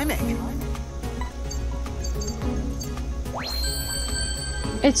 Great timing.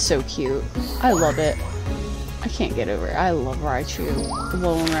 It's so cute. I love it. I can't get over it. I love Raichu.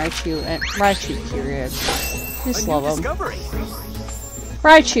 Alolan Raichu and Raichu period. Just love them.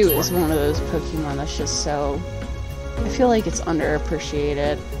 Raichu is one of those Pokemon that's just so... I feel like it's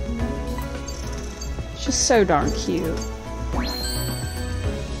underappreciated. It's just so darn cute.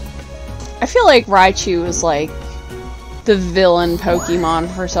 I feel like Raichu is like the villain Pokemon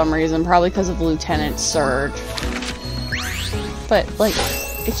for some reason, probably because of Lieutenant Surge. But like,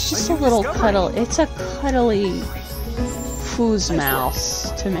 it's just a little cuddle. It's a cuddly foos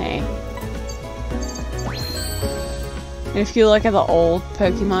mouse to me. And if you look at the old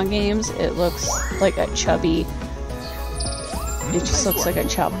Pokemon games, it looks like a chubby. It just looks like a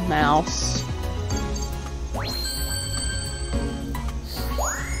chub mouse.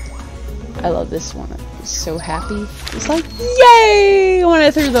 I love this one. It's so happy. It's like, yay! When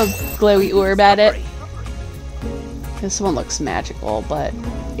I threw the glowy orb at it. This one looks magical, but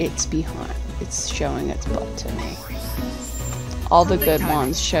it's behind. It's showing its butt to me. All the good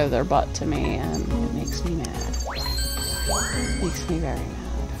ones show their butt to me, and it makes me mad. It makes me very mad.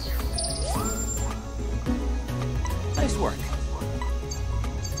 Nice work.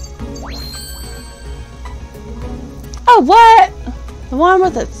 Oh, what? The one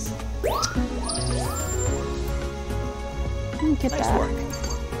with its... Didn't get Nice that. work.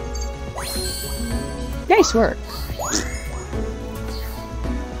 Nice work.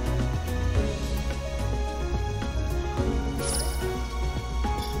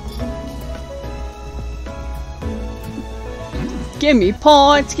 Give me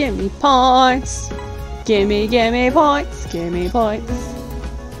points, give me points. Give me points, give me points.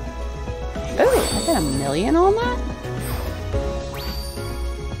 Oh, I got 1,000,000 on that?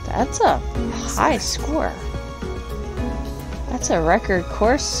 That's a high score. That's a record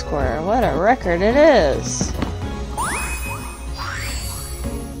course score. What a record it is.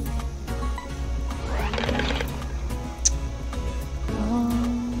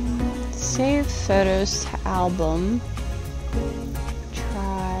 Save photos to album.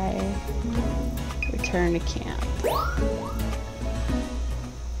 Try return to camp.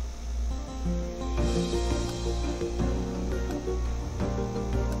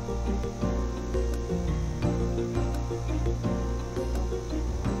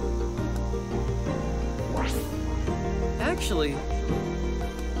 Actually,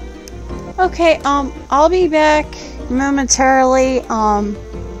 Okay, I'll be back momentarily. I'm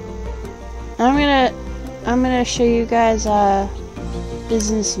gonna show you guys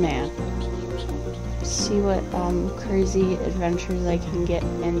Businessman. See what crazy adventures I can get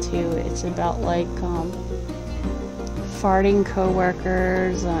into. It's about like farting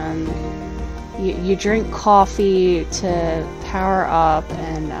coworkers, and you drink coffee to power up,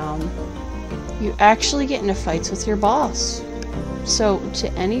 and you actually get into fights with your boss. So to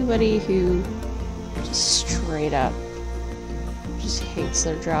anybody who just straight up just hates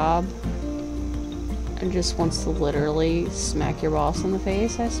their job and just wants to literally smack your boss in the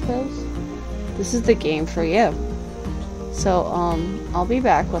face, I suppose, this is the game for you. So I'll be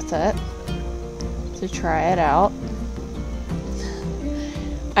back with it to try it out.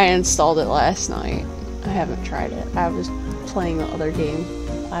 I installed it last night. I haven't tried it. I was playing the other game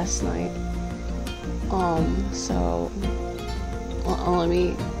last night. So let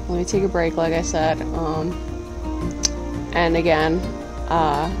me take a break, like I said. And again,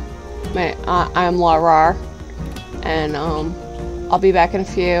 I'm Larrawr, and I'll be back in a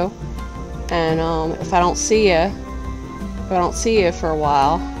few. And if I don't see you for a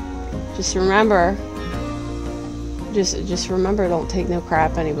while, just remember, just remember, don't take no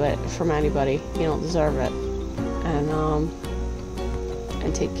crap from anybody. You don't deserve it.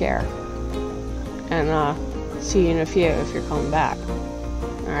 And take care. And see you in a few if you're coming back.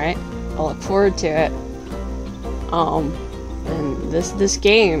 Alright? I look forward to it. And this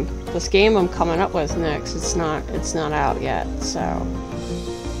game I'm coming up with next, it's not out yet, so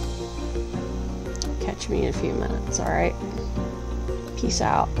catch me in a few minutes, alright? Peace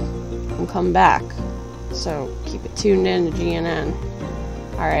out. I'm coming back. So keep it tuned in to GNN.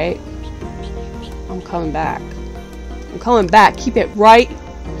 Alright? I'm coming back. I'm coming back. Keep it right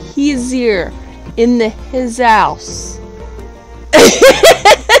here in his house.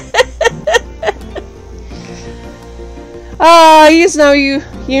 Oh, you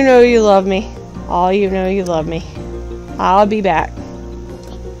know you love me. Oh, you know you love me. I'll be back.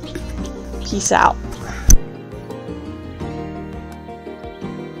 Peace out.